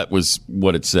think that was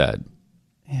what it said.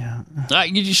 Yeah,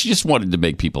 she just wanted to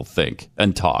make people think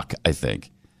and talk. I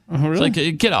think. Really? It's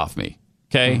like, get off me,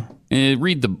 okay?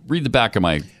 Read the back of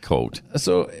my coat.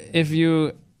 So, if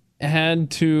you had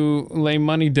to lay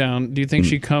money down, do you think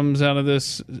she comes out of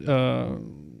this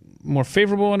more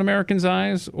favorable in Americans'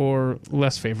 eyes or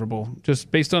less favorable? Just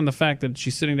based on the fact that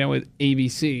she's sitting down with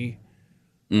ABC.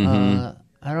 I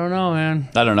don't know, man.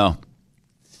 I don't know.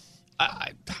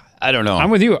 I don't know. I'm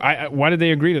with you. Why did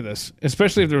they agree to this?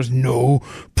 Especially if there was no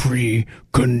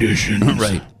preconditions.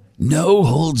 Right. No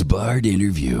holds barred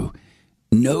interview.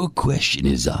 No question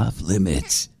is off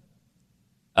limits.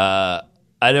 I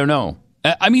don't know.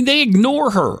 I mean, they ignore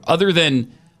her other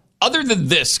than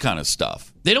this kind of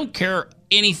stuff. They don't care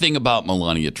anything about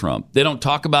Melania Trump. They don't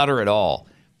talk about her at all.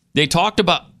 They talked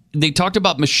about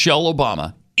Michelle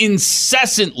Obama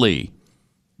incessantly.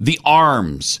 The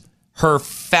arms, her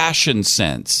fashion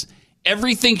sense.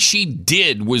 Everything she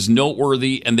did was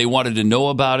noteworthy, and they wanted to know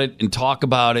about it and talk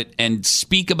about it and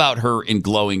speak about her in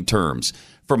glowing terms.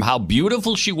 From how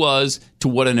beautiful she was to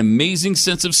what an amazing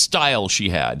sense of style she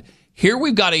had. Here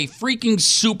we've got a freaking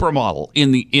supermodel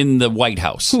in the White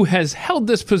House who has held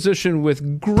this position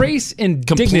with grace and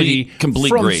dignity complete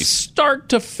from grace. Start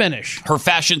to finish. Her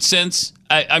fashion sense,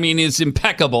 I mean, is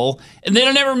impeccable, and they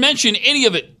don't ever mention any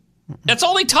of it. That's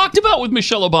all they talked about with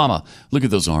Michelle Obama. Look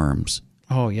at those arms.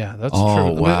 Oh, yeah, that's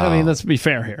true. Wow. I mean, let's be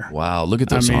fair here. Wow, look at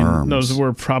those arms. Those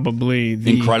were probably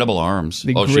the incredible arms.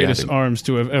 The greatest arms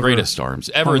to have ever. Greatest arms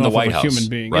ever in the White House. Human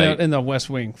being. Right? In the West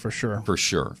Wing, for sure. For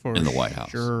sure. In the White House.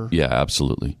 Sure. Yeah,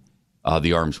 absolutely.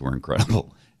 The arms were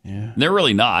incredible. Yeah. They're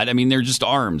really not. I mean, they're just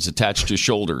arms attached to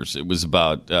shoulders. It was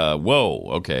about, whoa,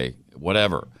 okay,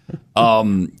 whatever.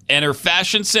 And her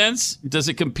fashion sense, does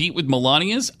it compete with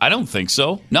Melania's? I don't think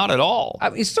so. Not at all.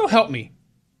 So help me.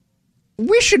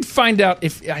 We should find out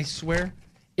if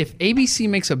ABC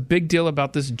makes a big deal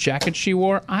about this jacket she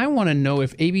wore. I want to know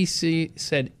if ABC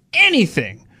said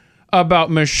anything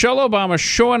about Michelle Obama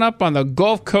showing up on the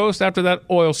Gulf Coast after that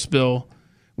oil spill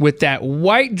with that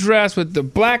white dress with the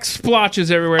black splotches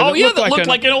everywhere. Oh, that looked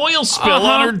like an oil spill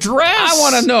on her dress. I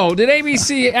want to know, did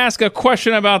ABC ask a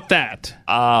question about that?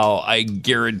 Oh, I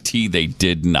guarantee they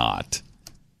did not.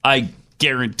 I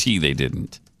guarantee they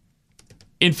didn't.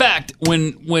 In fact,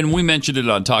 when we mentioned it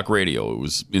on talk radio, it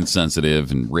was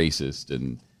insensitive and racist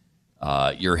and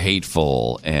you're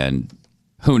hateful and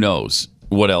who knows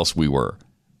what else we were.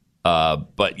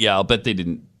 But yeah, I'll bet they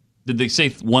didn't. Did they say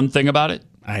one thing about it?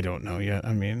 I don't know yet.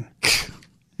 I mean,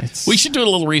 we should do a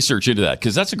little research into that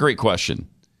because that's a great question.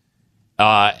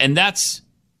 And that's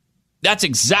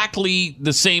exactly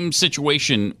the same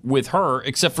situation with her,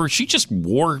 except for she just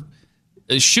wore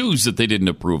shoes that they didn't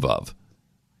approve of.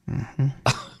 Mm-hmm.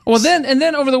 Well,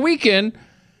 then over the weekend,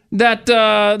 that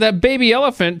baby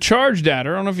elephant charged at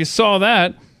her. I don't know if you saw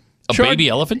that. Baby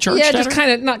elephant charged at her? Yeah, just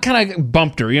kind of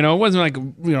bumped her. You know, it wasn't like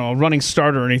a running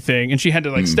start or anything, and she had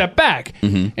to step back.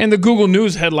 Mm-hmm. And the Google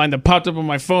News headline that popped up on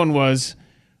my phone was,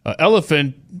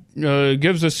 "Elephant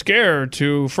gives a scare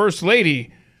to First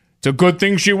Lady." It's a good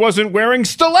thing she wasn't wearing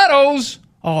stilettos.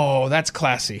 Oh, that's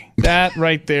classy. That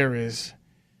right there is.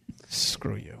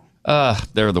 Screw you.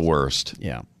 They're the worst.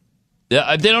 Yeah.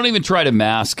 They don't even try to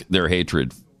mask their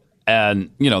hatred. And,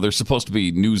 they're supposed to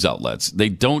be news outlets. They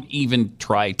don't even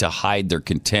try to hide their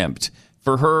contempt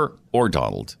for her or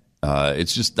Donald.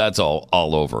 It's just, that's all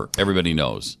over. Everybody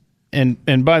knows.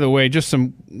 And by the way, just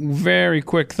some very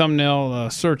quick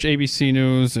thumbnail search ABC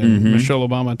News and Michelle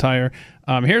Obama attire.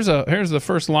 Here's the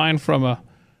first line from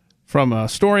a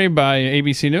story by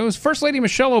ABC News. First Lady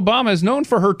Michelle Obama is known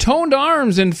for her toned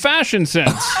arms and fashion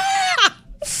sense.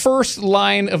 First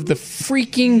line of the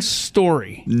freaking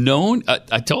story.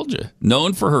 I told you,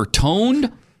 known for her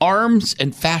toned arms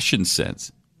and fashion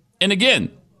sense. And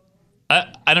again,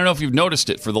 I don't know if you've noticed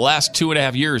it. For the last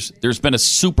 2.5 years, there's been a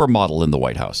supermodel in the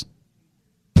White House.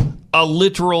 A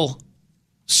literal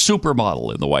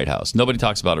supermodel in the White House. Nobody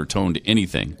talks about her toned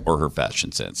anything or her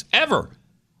fashion sense. Ever. Have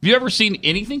you ever seen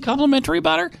anything complimentary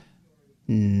about her?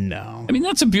 No. I mean,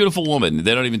 that's a beautiful woman.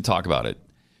 They don't even talk about it.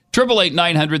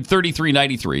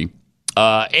 888-900-3393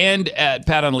 and at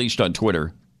Pat Unleashed on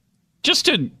Twitter. Just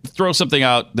to throw something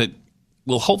out that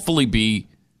will hopefully be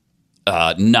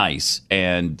nice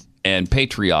and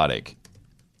patriotic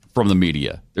from the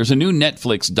media. There's a new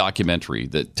Netflix documentary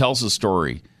that tells the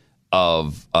story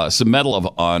of some Medal of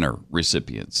Honor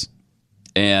recipients.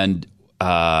 And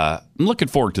I'm looking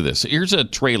forward to this. Here's a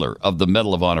trailer of the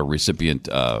Medal of Honor recipient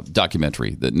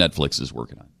documentary that Netflix is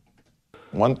working on.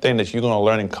 One thing that you're going to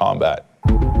learn in combat,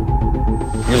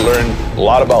 you learn a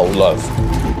lot about love.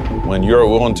 When you're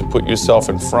willing to put yourself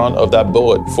in front of that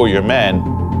bullet for your man,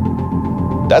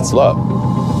 that's love.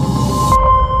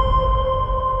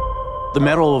 The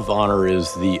Medal of Honor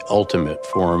is the ultimate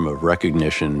form of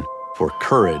recognition for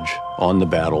courage on the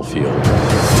battlefield.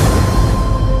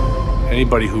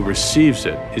 Anybody who receives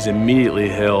it is immediately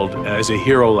hailed as a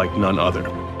hero like none other.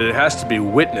 It has to be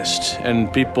witnessed,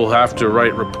 and people have to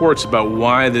write reports about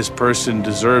why this person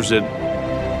deserves it.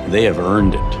 They have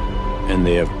earned it, and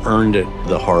they have earned it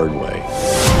the hard way.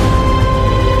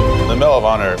 The Medal of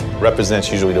Honor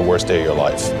represents usually the worst day of your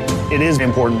life. It is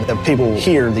important that people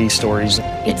hear these stories.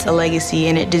 It's a legacy,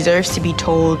 and it deserves to be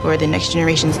told for the next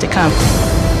generations to come.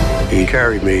 He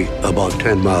carried me about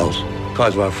 10 miles.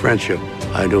 Because of our friendship,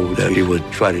 I knew that he would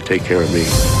try to take care of me.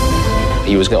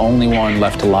 He was the only one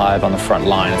left alive on the front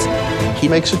lines. He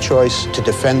makes a choice to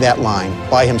defend that line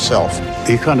by himself.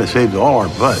 He kind of saved all our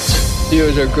butts. He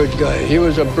was a good guy. He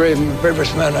was a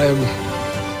bravest man I ever...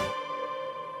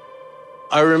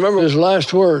 I remember his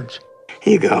last words.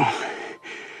 Here you go.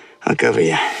 I'll cover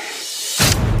you.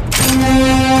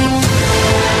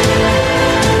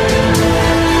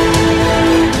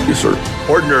 These are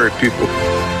ordinary people.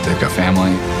 They've got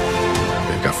family.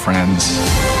 They've got friends.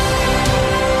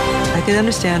 I can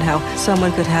understand how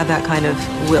someone could have that kind of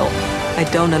will. I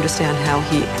don't understand how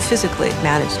he physically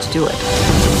managed to do it.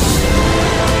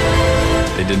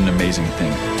 They did an amazing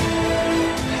thing.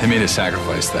 They made a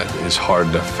sacrifice that is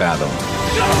hard to fathom.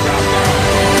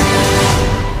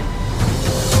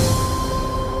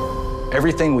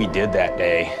 Everything we did that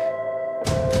day,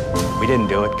 we didn't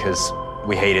do it because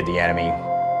we hated the enemy.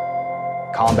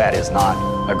 Combat is not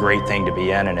a great thing to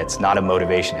be in, and it's not a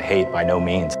motivation to hate by no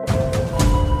means.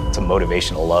 It's a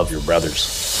motivation to love your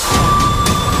brothers.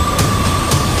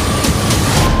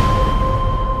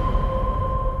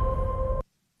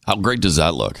 How great does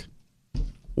that look?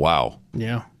 Wow.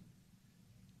 Yeah.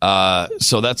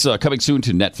 So that's coming soon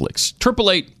to Netflix.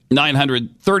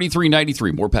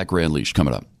 888-900-3393. More Pat Gray Unleashed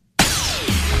coming up.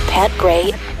 Pat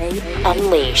Gray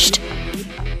Unleashed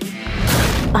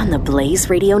on the Blaze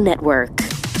Radio Network.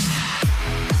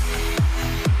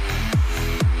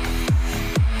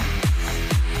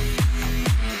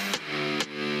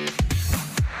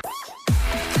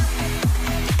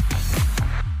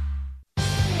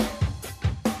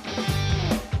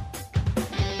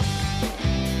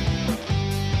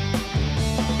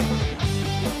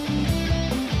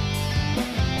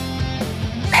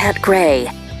 Pat Gray.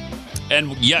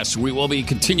 And yes, we will be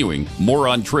continuing more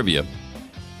on trivia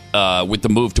with the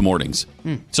move to mornings.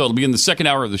 So it'll be in the second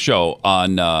hour of the show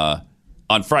on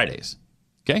Fridays.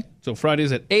 Okay? So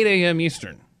Fridays at 8 a.m.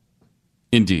 Eastern.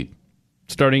 Indeed.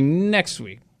 Starting next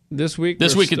week. This week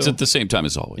it's at the same time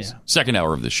as always. Yeah. Second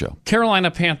hour of the show. Carolina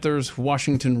Panthers,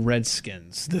 Washington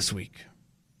Redskins this week.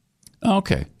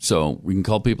 Okay. So we can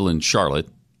call people in Charlotte,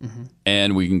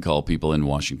 and we can call people in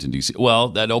Washington, D.C. Well,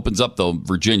 that opens up, though,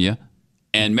 Virginia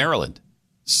and Maryland.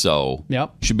 So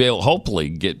should be able to hopefully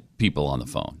get people on the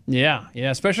phone. Yeah,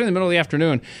 especially in the middle of the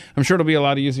afternoon. I'm sure it'll be a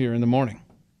lot easier in the morning.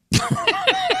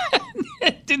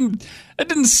 It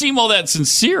didn't seem all that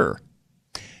sincere.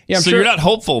 Yeah, I'm so sure. You're not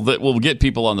hopeful that we'll get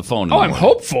people on the phone. I'm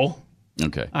hopeful.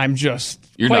 Okay. I'm just.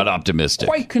 You're not optimistic.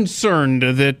 Quite concerned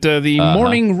that the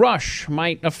morning rush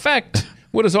might affect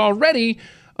what is already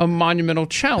a monumental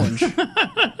challenge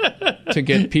to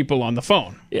get people on the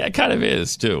phone. Yeah, it kind of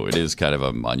is, too. It is kind of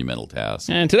a monumental task.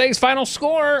 And today's final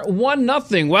score,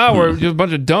 1-0. Wow, we're just a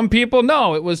bunch of dumb people.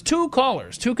 No, it was 2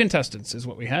 callers, 2 contestants is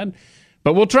what we had.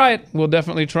 But we'll try it. We'll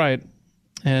definitely try it.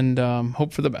 And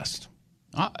hope for the best.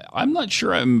 I'm not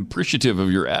sure I'm appreciative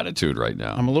of your attitude right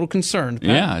now. I'm a little concerned, Pat.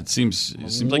 Yeah, it seems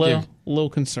like a little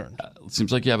concerned. It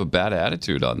seems like you have a bad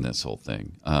attitude on this whole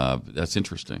thing. That's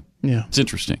interesting. Yeah. It's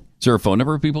interesting. Is there a phone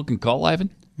number people can call, Ivan?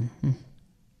 Mm-hmm.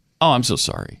 Oh, I'm so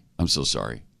sorry.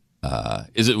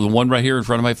 Is it the one right here in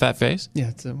front of my fat face? Yeah,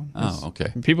 it's that one. Oh,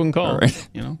 okay. People can call. Right.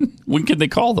 When can they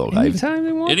call, though? Anytime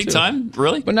they want Anytime?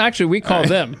 Really? But actually, we call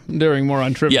them during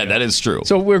Moron Trivia. Yeah, that is true.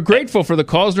 So we're grateful for the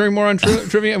calls during Moron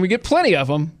Trivia, and we get plenty of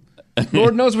them.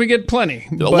 Lord knows we get plenty.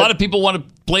 A lot of people want to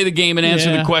play the game and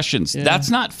answer the questions. Yeah. That's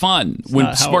not fun.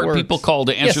 When smart people call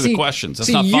to answer the questions. That's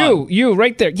not fun. You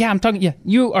right there. Yeah, I'm talking. Yeah,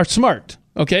 you are smart.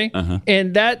 Okay?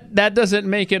 And that doesn't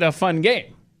make it a fun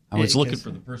game. I was looking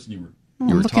for the person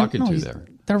you were talking to there.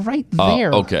 They're right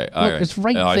there. Okay. All right. It's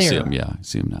right there. I see him. Yeah, I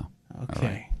see him now. Okay.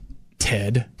 Right.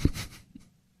 Ted.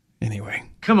 Anyway.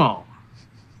 Come on.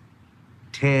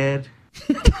 Ted.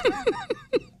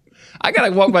 I got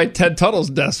to walk by Ted Tuttle's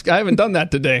desk. I haven't done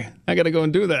that today. I got to go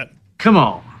and do that. Come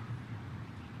on.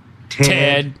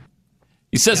 Ted.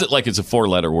 He says it like it's a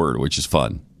 4-letter word, which is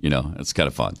fun. It's kind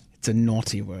of fun. It's a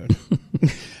naughty word.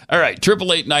 All right,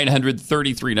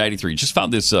 888-900-3393. Just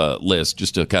found this list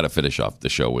just to kind of finish off the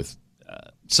show with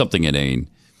something inane.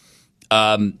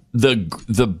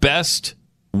 The best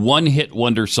one-hit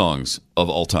wonder songs of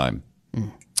all time.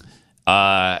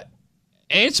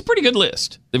 It's a pretty good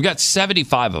list. They've got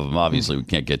 75 of them. Obviously, we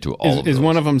can't get to all of them. Is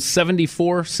one of them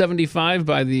 74, 75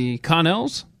 by the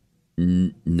Connells?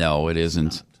 No, it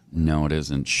isn't. No, it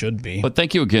isn't. Should be. But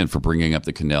thank you again for bringing up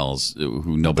the Connells,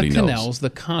 who nobody knows. The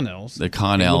Connells. The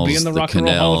Connells. Will be in the Rock and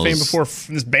Roll Hall of Fame before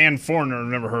this band Foreigner I've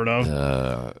never heard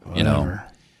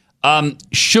of.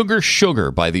 Sugar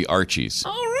Sugar by the Archies.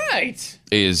 All right.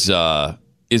 Is on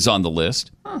the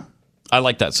list. Huh. I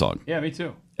like that song. Yeah, me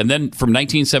too. And then from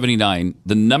 1979,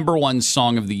 the number one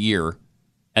song of the year,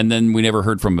 and then we never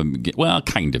heard from him again. Well,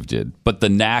 kind of did. But The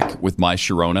Knack with My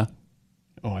Sharona.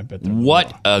 Oh, I bet.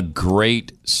 What a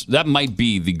great... That might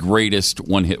be the greatest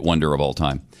one-hit wonder of all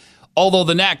time. Although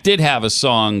The Knack did have a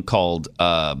song called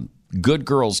Good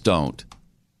Girls Don't.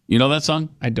 You know that song?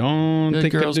 I don't think I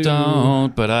do. Good girls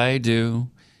don't, but I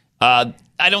do. I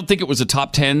don't think it was a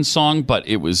top 10 song, but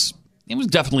it was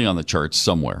definitely on the charts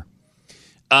somewhere.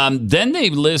 Then they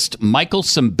list Michael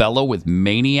Sembello with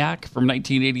Maniac from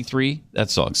 1983. That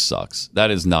song sucks. That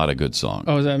is not a good song.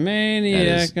 Oh, is that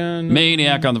Maniac?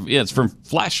 Maniac on the... Yeah, it's from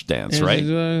Flashdance, right?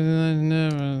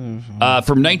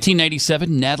 From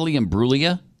 1997, Natalie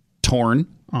Imbruglia, Torn.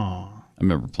 Oh, I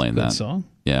remember playing that. Good song.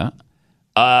 Yeah.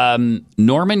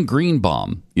 Norman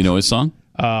Greenbaum. You know his song?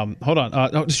 Hold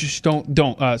on. Don't.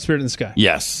 Spirit in the Sky.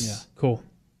 Yes. Yeah, cool.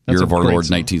 Year of Our Lord,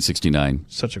 1969.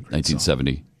 Such a great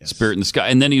 1970. Song. Yes. Spirit in the Sky.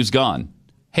 And then he was gone.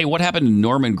 Hey, what happened to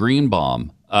Norman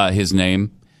Greenbaum? His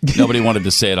name. Nobody wanted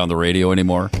to say it on the radio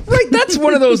anymore. Right, that's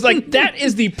one of those, that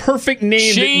is the perfect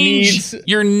name. Change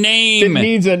your name. It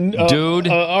needs a dude.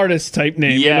 Artist type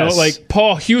name. Yes. Like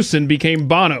Paul Hewson became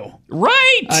Bono.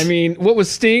 Right. I mean, what was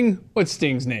Sting? What's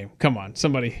Sting's name? Come on,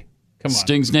 somebody. Come on.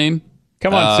 Sting's name?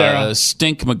 Come on, Sarah.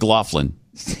 Stink McLaughlin.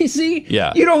 See?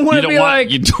 Yeah. You don't want to be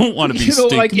You don't want to be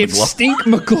Stink like McLaughlin. if Stink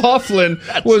McLaughlin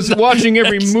was watching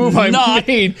every move I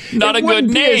made. Not a good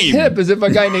name. name. As hip as if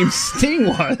a guy named Sting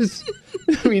was.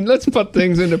 I mean, let's put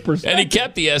things into perspective. And he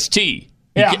kept the ST.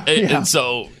 And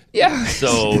so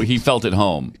he felt at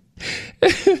home.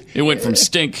 It went from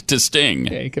Stink to Sting.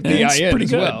 Yeah, he kept the IN pretty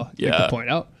as good. well. Yeah. I could point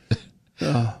out.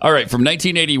 All right, from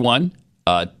 1981,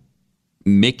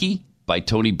 Mickey by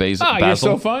Tony Basil. You're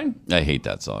So Fine? I hate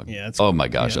that song. Yeah, oh my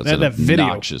gosh, that's an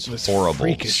obnoxious,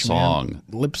 horrible song. Man.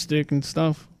 Lipstick and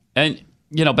stuff. And,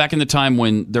 back in the time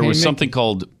when there was something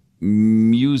called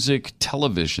music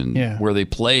television, where they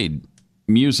played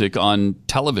music on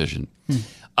television.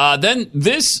 Then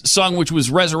this song, which was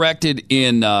resurrected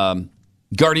in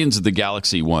Guardians of the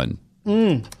Galaxy 1,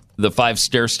 the 5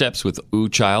 stair steps with Ooh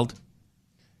Child.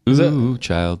 Ooh,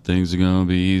 child, things are going to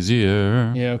be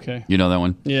easier. Yeah, okay. You know that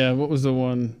one? Yeah, what was the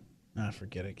one?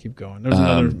 Forget it. Keep going. There's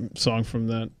another song from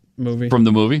that movie. From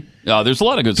the movie? There's a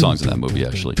lot of good songs in that movie,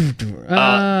 actually.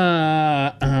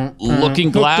 Looking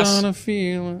Glass. Hooked on a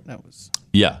Feeling. That was...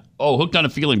 Yeah. Oh, Hooked on a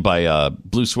Feeling by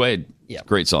Blue Suede. Yeah.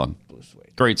 Great song. Blue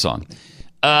Suede. Great song.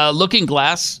 Looking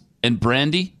Glass and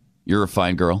Brandy You're a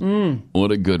fine girl.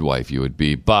 What a good wife you would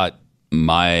be. But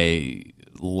my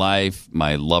life,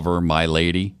 my lover, my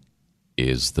lady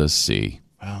is the sea.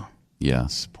 Wow.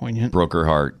 Yes. Poignant. Broke her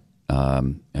heart.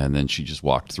 And then she just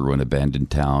walked through an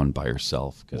abandoned town by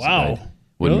herself. Wow.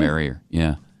 Wouldn't marry her.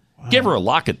 Yeah. Wow. Gave her a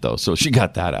locket, though, so she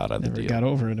got that out of the deal. Got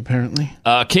over it, apparently.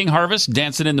 King Harvest,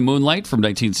 Dancing in the Moonlight from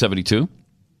 1972.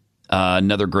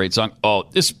 Another great song. Oh,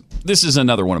 this is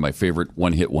another one of my favorite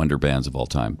one-hit wonder bands of all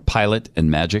time. Pilot and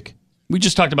Magic. We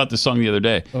just talked about this song the other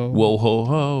day. Oh. Whoa, ho,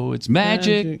 ho, it's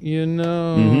magic. You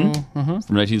know. Mm-hmm. From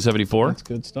 1974. That's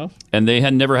good stuff. And they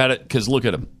had never had it, because look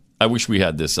at them. I wish we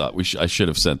had this. I should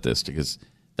have sent this, because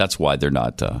that's why they're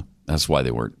not, that's why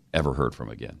they weren't ever heard from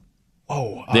again.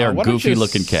 Oh, they are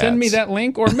goofy-looking cats. Send me that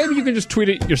link, or maybe you can just tweet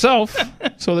it yourself,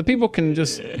 so that people can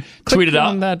just tweet it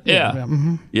out. That.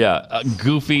 Yeah.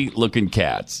 Goofy-looking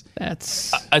cats.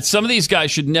 That's some of these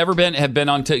guys should never have been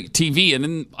on TV,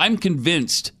 and I'm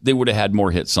convinced they would have had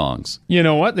more hit songs. You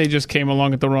know what? They just came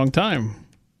along at the wrong time.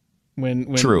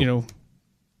 When True.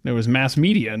 There was mass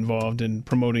media involved in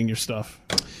promoting your stuff.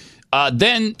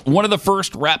 Then one of the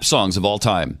first rap songs of all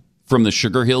time. From the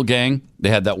Sugar Hill Gang, they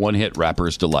had that one hit,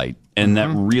 Rapper's Delight. And that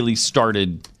really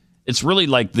started, it's really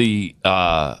like the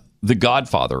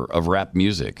godfather of rap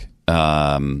music.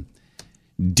 Devo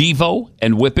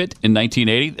and Whip It in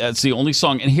 1980, that's the only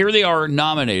song. And here they are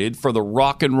nominated for the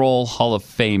Rock and Roll Hall of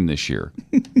Fame this year.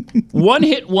 One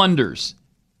hit wonders.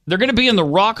 They're going to be in the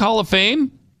Rock Hall of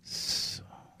Fame?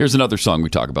 Here's another song we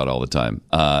talk about all the time.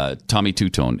 Tommy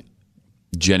Two-Tone,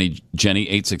 Jenny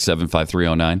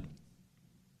 867-5309.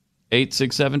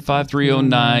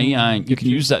 867-5309. You can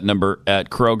use that number at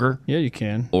Kroger. Yeah, you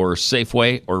can. Or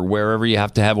Safeway, or wherever you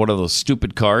have to have one of those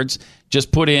stupid cards.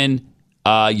 Just put in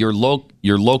your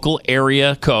local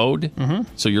area code.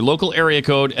 So your local area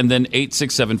code, and then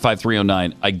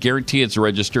 867-5309. I guarantee it's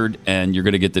registered, and you're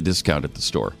going to get the discount at the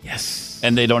store. Yes.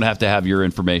 And they don't have to have your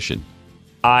information.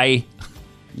 I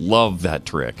love that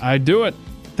trick. I do it.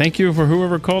 Thank you for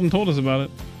whoever called and told us about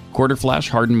it. Quarter Flash,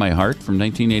 Harden My Heart from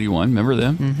 1981. Remember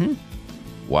them? Mm-hmm.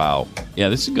 Wow. Yeah,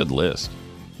 this is a good list.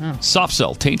 Oh. Soft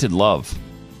Cell, Tainted Love.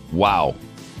 Wow.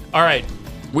 All right.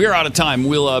 We are out of time.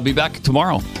 We'll be back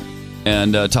tomorrow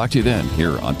and talk to you then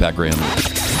here on Pat Gray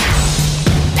Unleashed.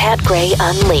 Pat Gray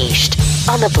Unleashed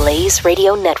on the Blaze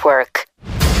Radio Network.